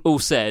all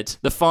said,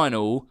 the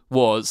final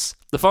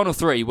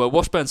three were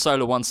Washburn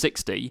Solar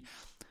 160.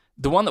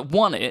 The one that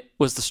won it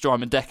was the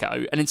Strymon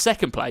Deco, and in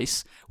second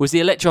place was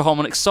the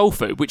Electroharmonix Soul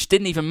Food, which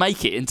didn't even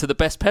make it into the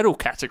best pedal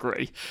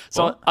category.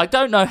 So I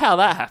don't know how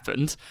that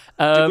happened.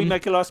 Did we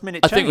make a last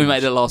minute change? I think we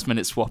made a last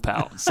minute swap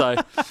out. So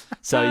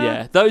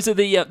yeah, those are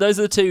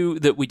the two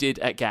that we did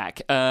at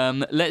GAC.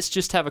 Let's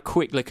just have a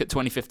quick look at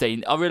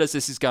 2015. I realise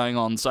this is going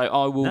on, so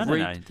I will read.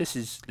 No. This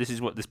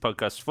is what this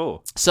podcast's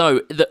for.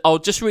 So I'll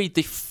just read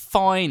the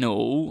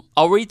final.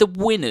 I'll read the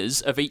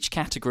winners of each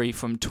category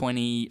from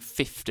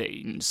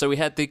 2015. So we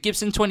had the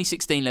Gibson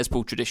 2016 Les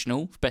Paul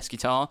Traditional, best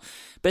guitar.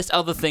 Best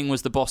other thing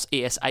was the Boss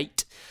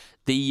ES8.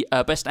 The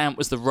best amp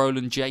was the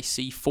Roland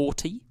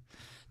JC40.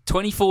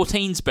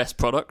 2014's best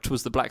product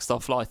was the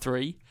Blackstar Fly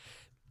 3.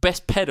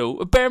 Best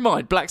pedal, bear in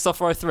mind, Blackstar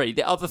Fly 3,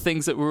 the other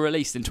things that were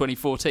released in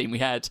 2014, we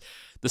had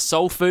the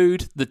Soul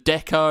Food, the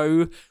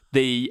Deco,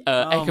 the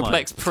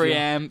Echoplex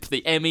preamp,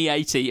 the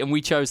ME80, and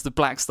we chose the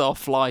Blackstar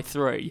Fly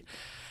 3.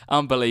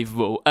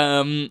 Unbelievable.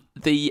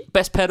 The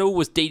best pedal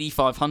was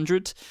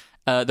DD500.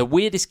 The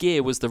weirdest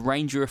gear was the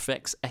Ranger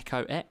Effects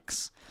Echo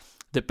X.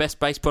 The best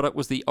bass product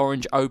was the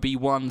Orange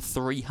OB1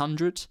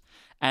 300.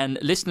 And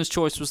listener's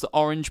choice was the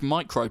Orange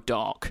Micro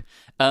Dark.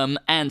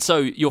 And so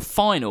your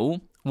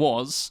final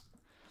was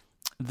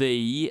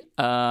the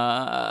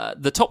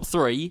top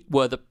three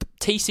were the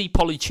TC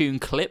Polytune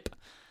Clip,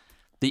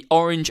 the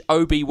Orange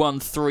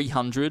OB1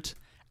 300,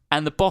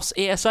 and the Boss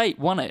ES8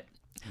 won it.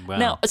 Wow.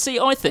 Now, see,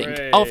 I think,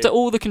 after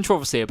all the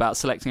controversy about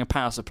selecting a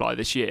power supply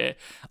this year,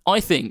 I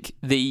think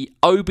the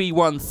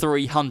OB1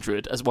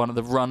 300 as one of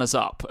the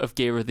runners-up of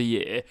Gear of the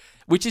Year,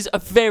 which is a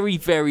very,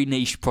 very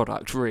niche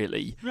product,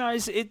 really. No,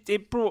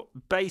 it brought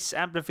bass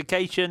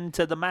amplification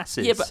to the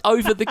masses. Yeah, but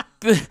over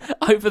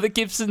the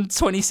Gibson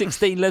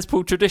 2016 Les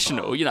Paul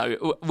Traditional,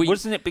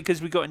 wasn't it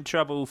because we got in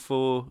trouble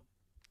for...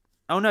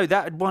 Oh no,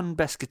 that had won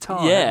best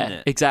guitar. Yeah, hadn't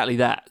it? exactly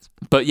that.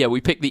 But yeah, we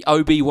picked the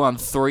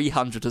OB1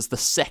 300 as the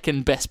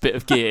second best bit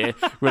of gear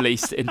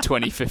released in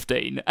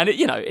 2015, and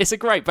it's a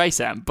great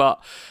bass amp.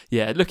 But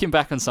yeah, looking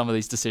back on some of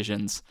these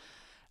decisions,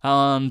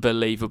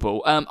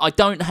 Unbelievable. I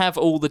don't have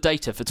all the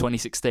data for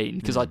 2016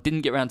 because I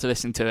didn't get around to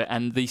listening to it,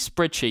 and the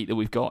spreadsheet that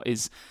we've got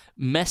is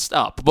messed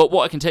up. But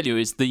what I can tell you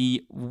is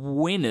the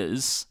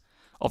winners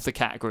of the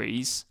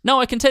categories. No,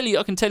 I can tell you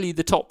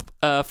the top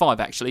 5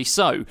 actually.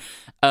 So,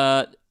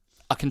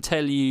 I can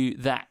tell you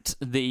that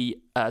the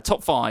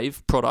top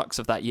 5 products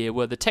of that year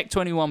were the Tech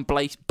 21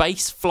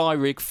 Bass Fly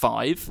Rig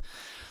 5,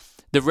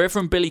 the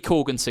Reverend Billy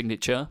Corgan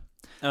signature,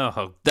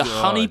 the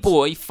Honey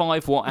Boy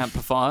 5-watt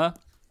amplifier.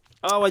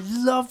 Oh, I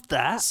love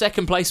that.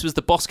 Second place was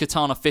the Boss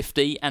Katana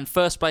 50, and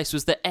first place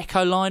was the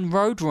Echoline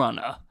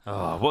Roadrunner.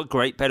 Oh, what a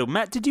great pedal.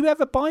 Matt, did you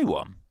ever buy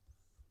one?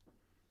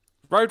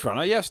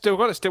 Roadrunner, yeah, still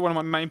got it. Still one of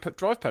my main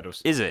drive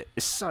pedals. Is it?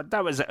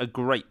 That was a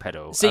great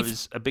pedal. See, I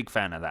was a big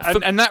fan of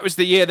that. And that was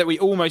the year that we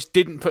almost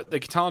didn't put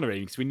the Katana in,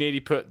 because we nearly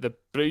put the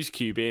Blues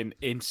Cube in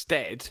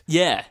instead.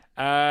 Yeah.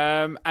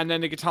 And then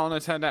the Katana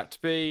turned out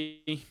to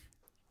be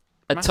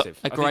massive.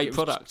 A great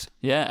product.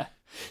 Yeah.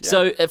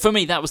 So for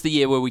me, that was the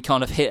year where we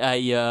kind of hit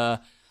a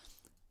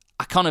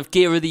kind of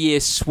Gear of the Year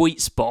sweet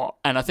spot,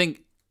 and I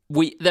think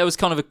there was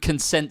kind of a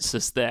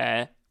consensus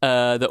there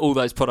that all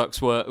those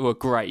products were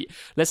great.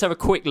 Let's have a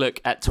quick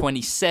look at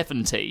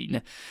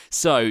 2017.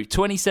 So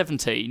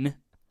 2017,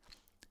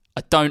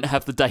 I don't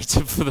have the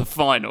data for the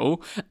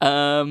final,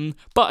 but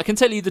I can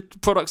tell you the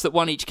products that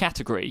won each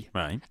category.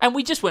 Right. And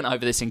we just went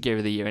over this in Gear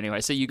of the Year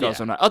anyway, so you guys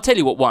will know. I'll tell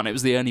you what won. It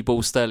was the Ernie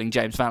Ball Sterling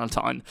James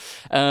Valentine.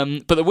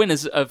 But the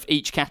winners of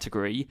each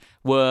category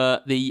were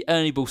the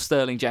Ernie Ball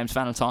Sterling James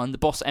Valentine, the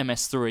Boss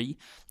MS3,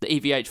 the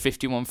EVH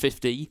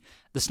 5150,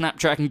 the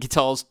Snapdragon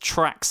Guitars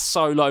Trax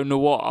Solo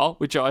Noir,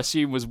 which I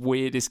assume was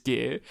weirdest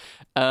gear,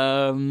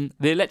 the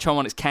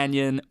Electro-Harmonix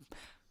Canyon,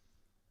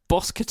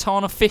 Boss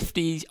Katana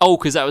 50,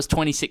 because that was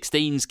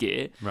 2016's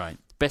gear. Right.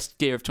 Best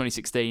gear of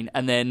 2016.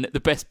 And then the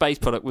best bass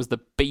product was the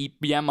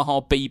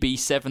Yamaha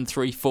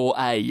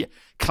BB734A.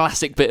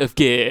 Classic bit of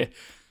gear.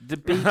 The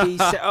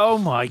BB... oh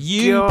my God.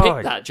 You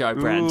picked that, Joe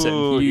Branton.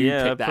 Ooh, you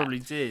yeah, picked that. I probably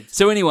did.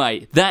 So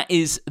anyway, that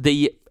is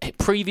the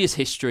previous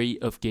history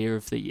of Gear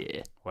of the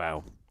Year.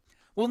 Wow.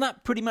 Well,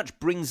 that pretty much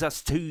brings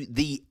us to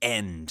the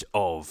end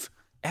of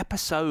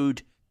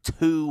episode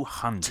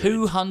 200.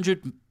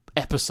 200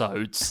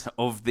 episodes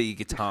of the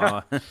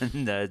Guitar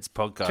Nerds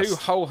podcast.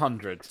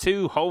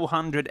 2 whole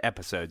 100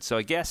 episodes. So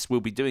I guess we'll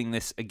be doing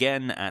this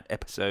again at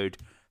episode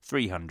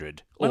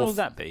 300. When will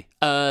that be?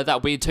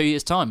 That'll be in 2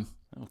 years' time.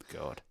 Oh,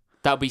 God.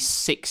 That'll be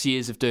 6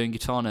 years of doing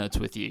Guitar Nerds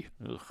with you.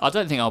 Ugh. I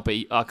don't think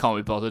I can't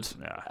be bothered.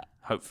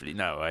 Hopefully,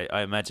 no.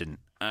 I imagine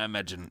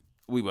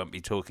we won't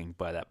be talking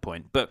by that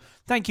point. But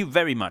thank you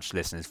very much,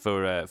 listeners,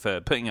 for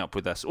putting up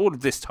with us all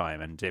of this time.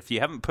 And if you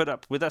haven't put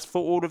up with us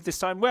for all of this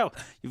time, well,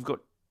 you've got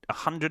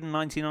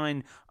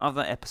 199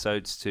 other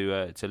episodes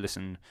to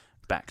listen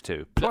back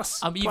to.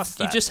 Plus,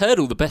 you've just heard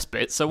all the best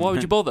bits, so why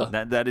would you bother?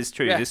 that is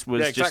true. Yeah, This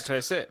was exactly.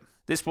 That's it.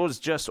 This was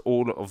just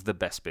all of the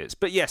best bits.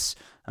 But yes,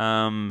 do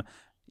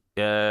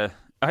you know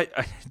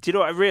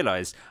what I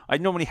realised? I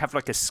normally have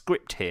like a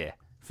script here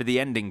for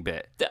the ending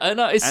bit. I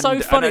know, it's so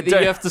funny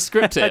that you have to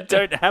script it. I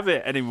don't have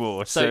it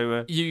anymore.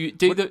 So you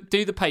do the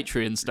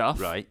Patreon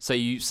stuff, right? So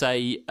you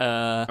say,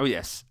 oh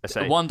yes, I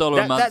say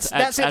 $1 a month.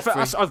 That's it for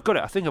us. I've got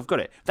it. I think I've got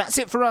it. That's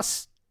it for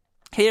us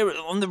here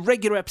on the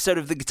regular episode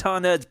of the Guitar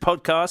Nerds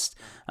podcast.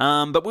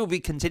 But we'll be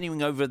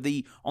continuing over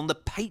on the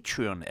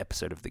Patreon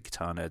episode of the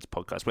Guitar Nerds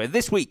podcast, where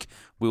this week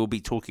we will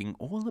be talking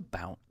all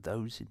about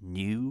those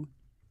new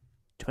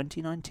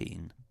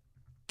 2019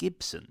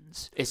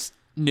 Gibsons. It's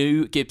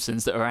new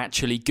Gibsons that are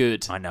actually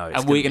good. I know.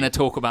 And we're going to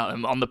talk about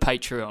them on the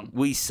Patreon.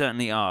 We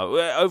certainly are.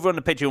 We're over on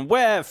the Patreon,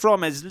 where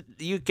from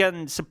you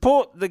can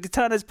support the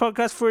Guitar Nerds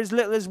podcast for as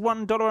little as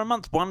 $1 a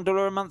month.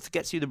 $1 a month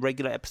gets you the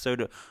regular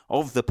episode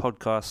of the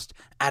podcast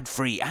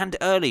ad-free and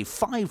early.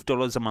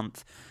 $5 a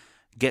month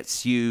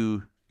gets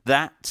you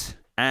that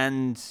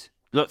and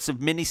lots of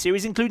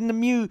mini-series, including the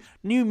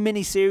new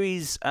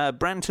mini-series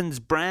Branton's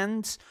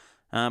Brands,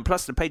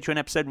 plus the Patreon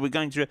episode we're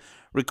going to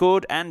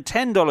record, and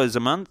 $10 a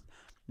month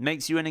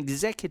makes you an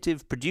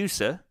executive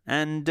producer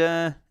and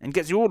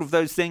gets you all of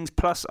those things.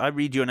 Plus, I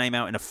read your name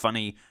out in a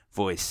funny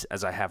voice,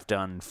 as I have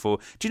done for...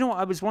 Do you know what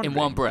I was wondering? In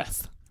one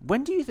breath.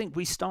 When do you think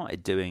we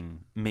started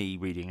doing me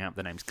reading out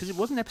the names? Because it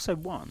wasn't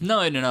episode 1.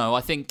 No.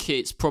 I think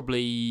it's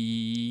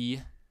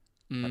probably...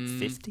 Like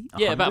 50?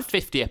 Yeah, about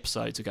 50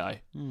 episodes ago.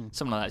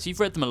 Something like that. So you've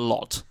read them a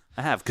lot.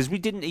 I have, because we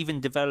didn't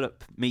even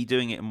develop me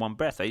doing it in one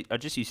breath. I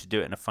just used to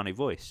do it in a funny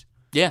voice.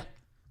 Yeah.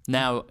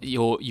 Now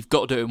you've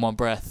got to do it in one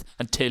breath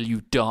until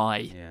you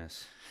die.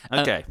 Yes.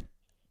 Okay.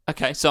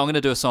 Okay, so I'm going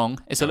to do a song.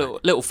 It's a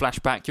little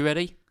flashback. You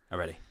ready? I'm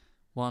ready.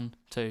 1,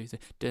 2, 3.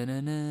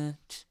 Da-na-na,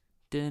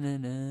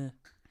 da-na-na,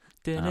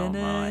 oh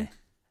my.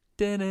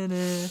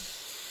 da-na-na,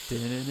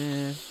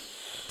 da-na-na,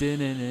 da-na-na,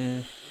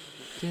 da-na-na.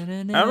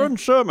 Aaron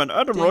Sherman,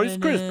 Adam Royce,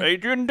 Chris,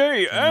 Adrian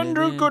Day,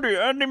 Andrew Goody,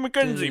 Andy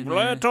McKenzie,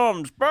 Blair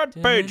Toms, Brad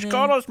Page,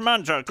 Carlos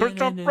Mancha,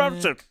 Christoph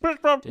Ramseth,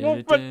 Christoph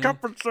Wolford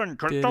Cuthbertson,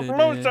 Christoph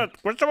Loseth,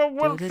 Christopher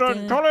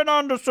Wilson, Colin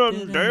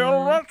Anderson,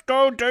 Dale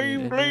Roscoe,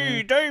 Dave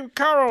Lee, Dave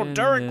Carroll,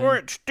 Derek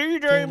Witt,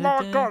 DJ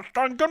Marcos,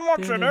 Duncan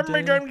Watson,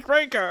 Emily James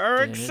Baker,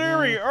 Eric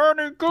Siri,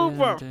 Ernie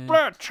Cooper,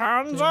 Fletch,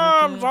 Hans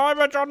Arms,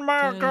 Ivor John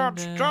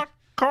Marcotte, Jack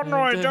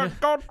Conroy, Jack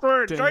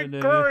Godfrey, Jake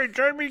Curry,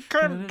 Jamie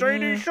Kent,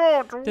 J.D.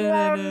 Short,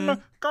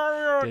 One,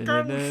 Gary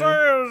Ken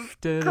Sayers,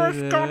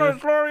 Chris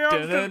Connors, Laurie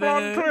Anston,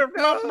 Ron Cliff,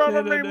 Matt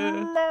Bellamy,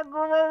 Matt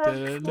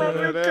Roberts,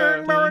 Matthew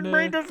King, Merrick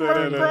Meaders,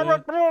 Mike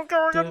Robert, Paul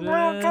Carrigan,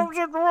 Will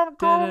Thompson, Rob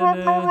Cole, Rob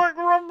Norwick,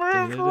 Rob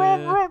Pierce,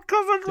 Rob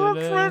Cousins, Rob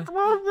Smith,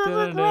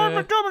 Rob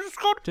McDermott,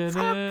 Scott.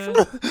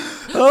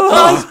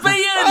 Oh, he's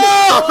beaten!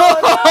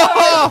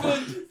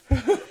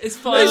 It's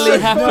finally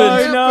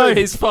happened. No.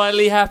 It's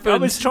finally happened. I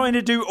was trying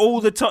to do all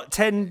the top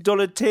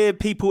 $10 tier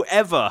people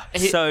ever,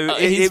 so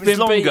he's it was been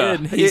longer.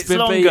 beaten. He's been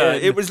longer.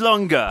 beaten. It was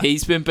longer.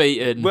 He's been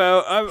beaten.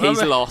 Well,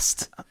 he's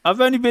lost. I've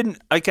only been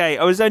I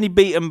was only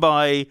beaten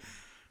by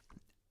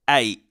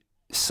 8.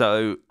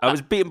 So I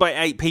was beaten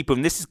by 8 people,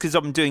 and this is because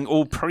I'm doing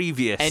all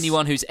previous.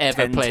 Anyone who's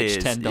ever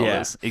pledged $10.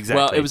 Yeah, exactly.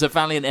 Well, it was a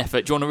valiant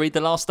effort. Do you want to read the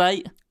last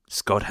 8?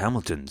 Scott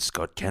Hamilton,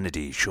 Scott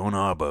Kennedy, Sean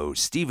Arbo,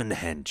 Stephen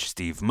Hench,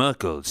 Steve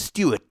Merkel,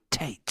 Stuart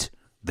Tate,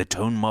 The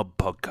Tone Mob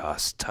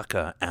Podcast,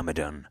 Tucker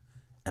Amadon,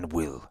 and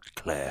Will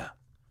Clare.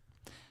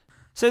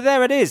 So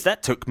there it is.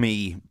 That took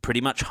me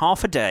pretty much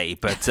half a day,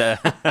 but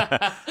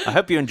I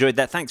hope you enjoyed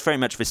that. Thanks very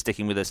much for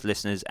sticking with us,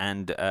 listeners,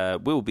 and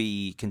we'll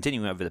be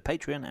continuing over the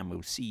Patreon, and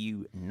we'll see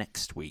you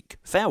next week.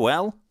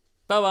 Farewell.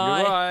 Bye-bye.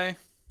 Goodbye.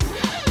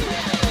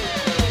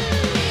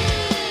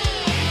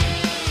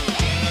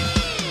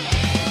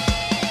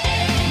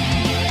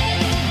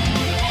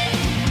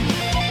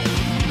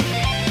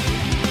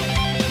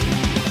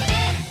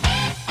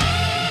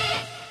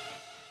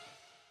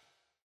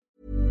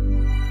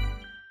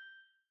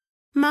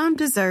 Mom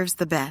deserves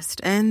the best,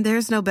 and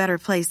there's no better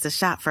place to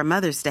shop for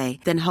Mother's Day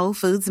than Whole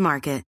Foods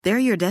Market. They're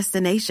your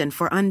destination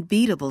for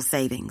unbeatable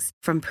savings,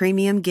 from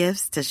premium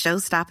gifts to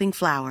show-stopping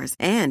flowers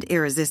and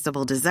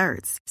irresistible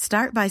desserts.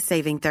 Start by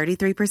saving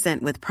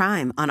 33% with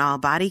Prime on all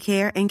body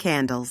care and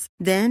candles.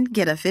 Then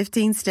get a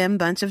 15-stem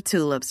bunch of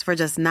tulips for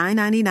just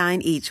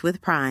 $9.99 each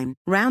with Prime.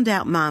 Round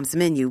out Mom's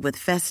menu with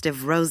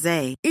festive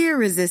rosé,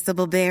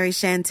 irresistible berry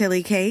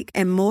chantilly cake,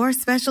 and more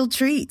special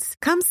treats.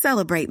 Come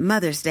celebrate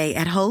Mother's Day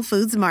at Whole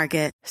Foods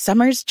Market.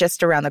 Summer's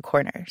just around the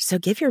corner, so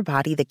give your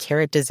body the care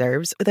it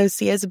deserves with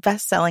Osea's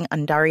best-selling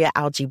Undaria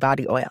Algae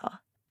Body Oil.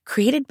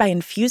 Created by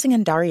infusing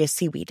Undaria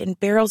seaweed in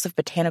barrels of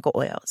botanical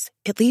oils,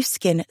 it leaves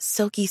skin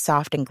silky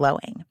soft and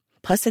glowing.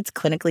 Plus, it's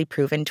clinically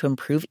proven to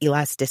improve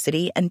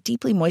elasticity and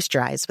deeply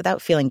moisturize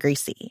without feeling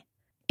greasy.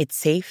 It's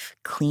safe,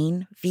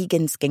 clean,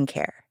 vegan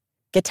skincare.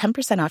 Get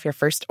 10% off your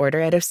first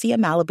order at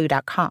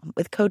OseaMalibu.com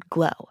with code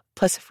GLOW,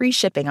 plus free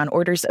shipping on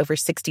orders over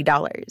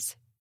 $60.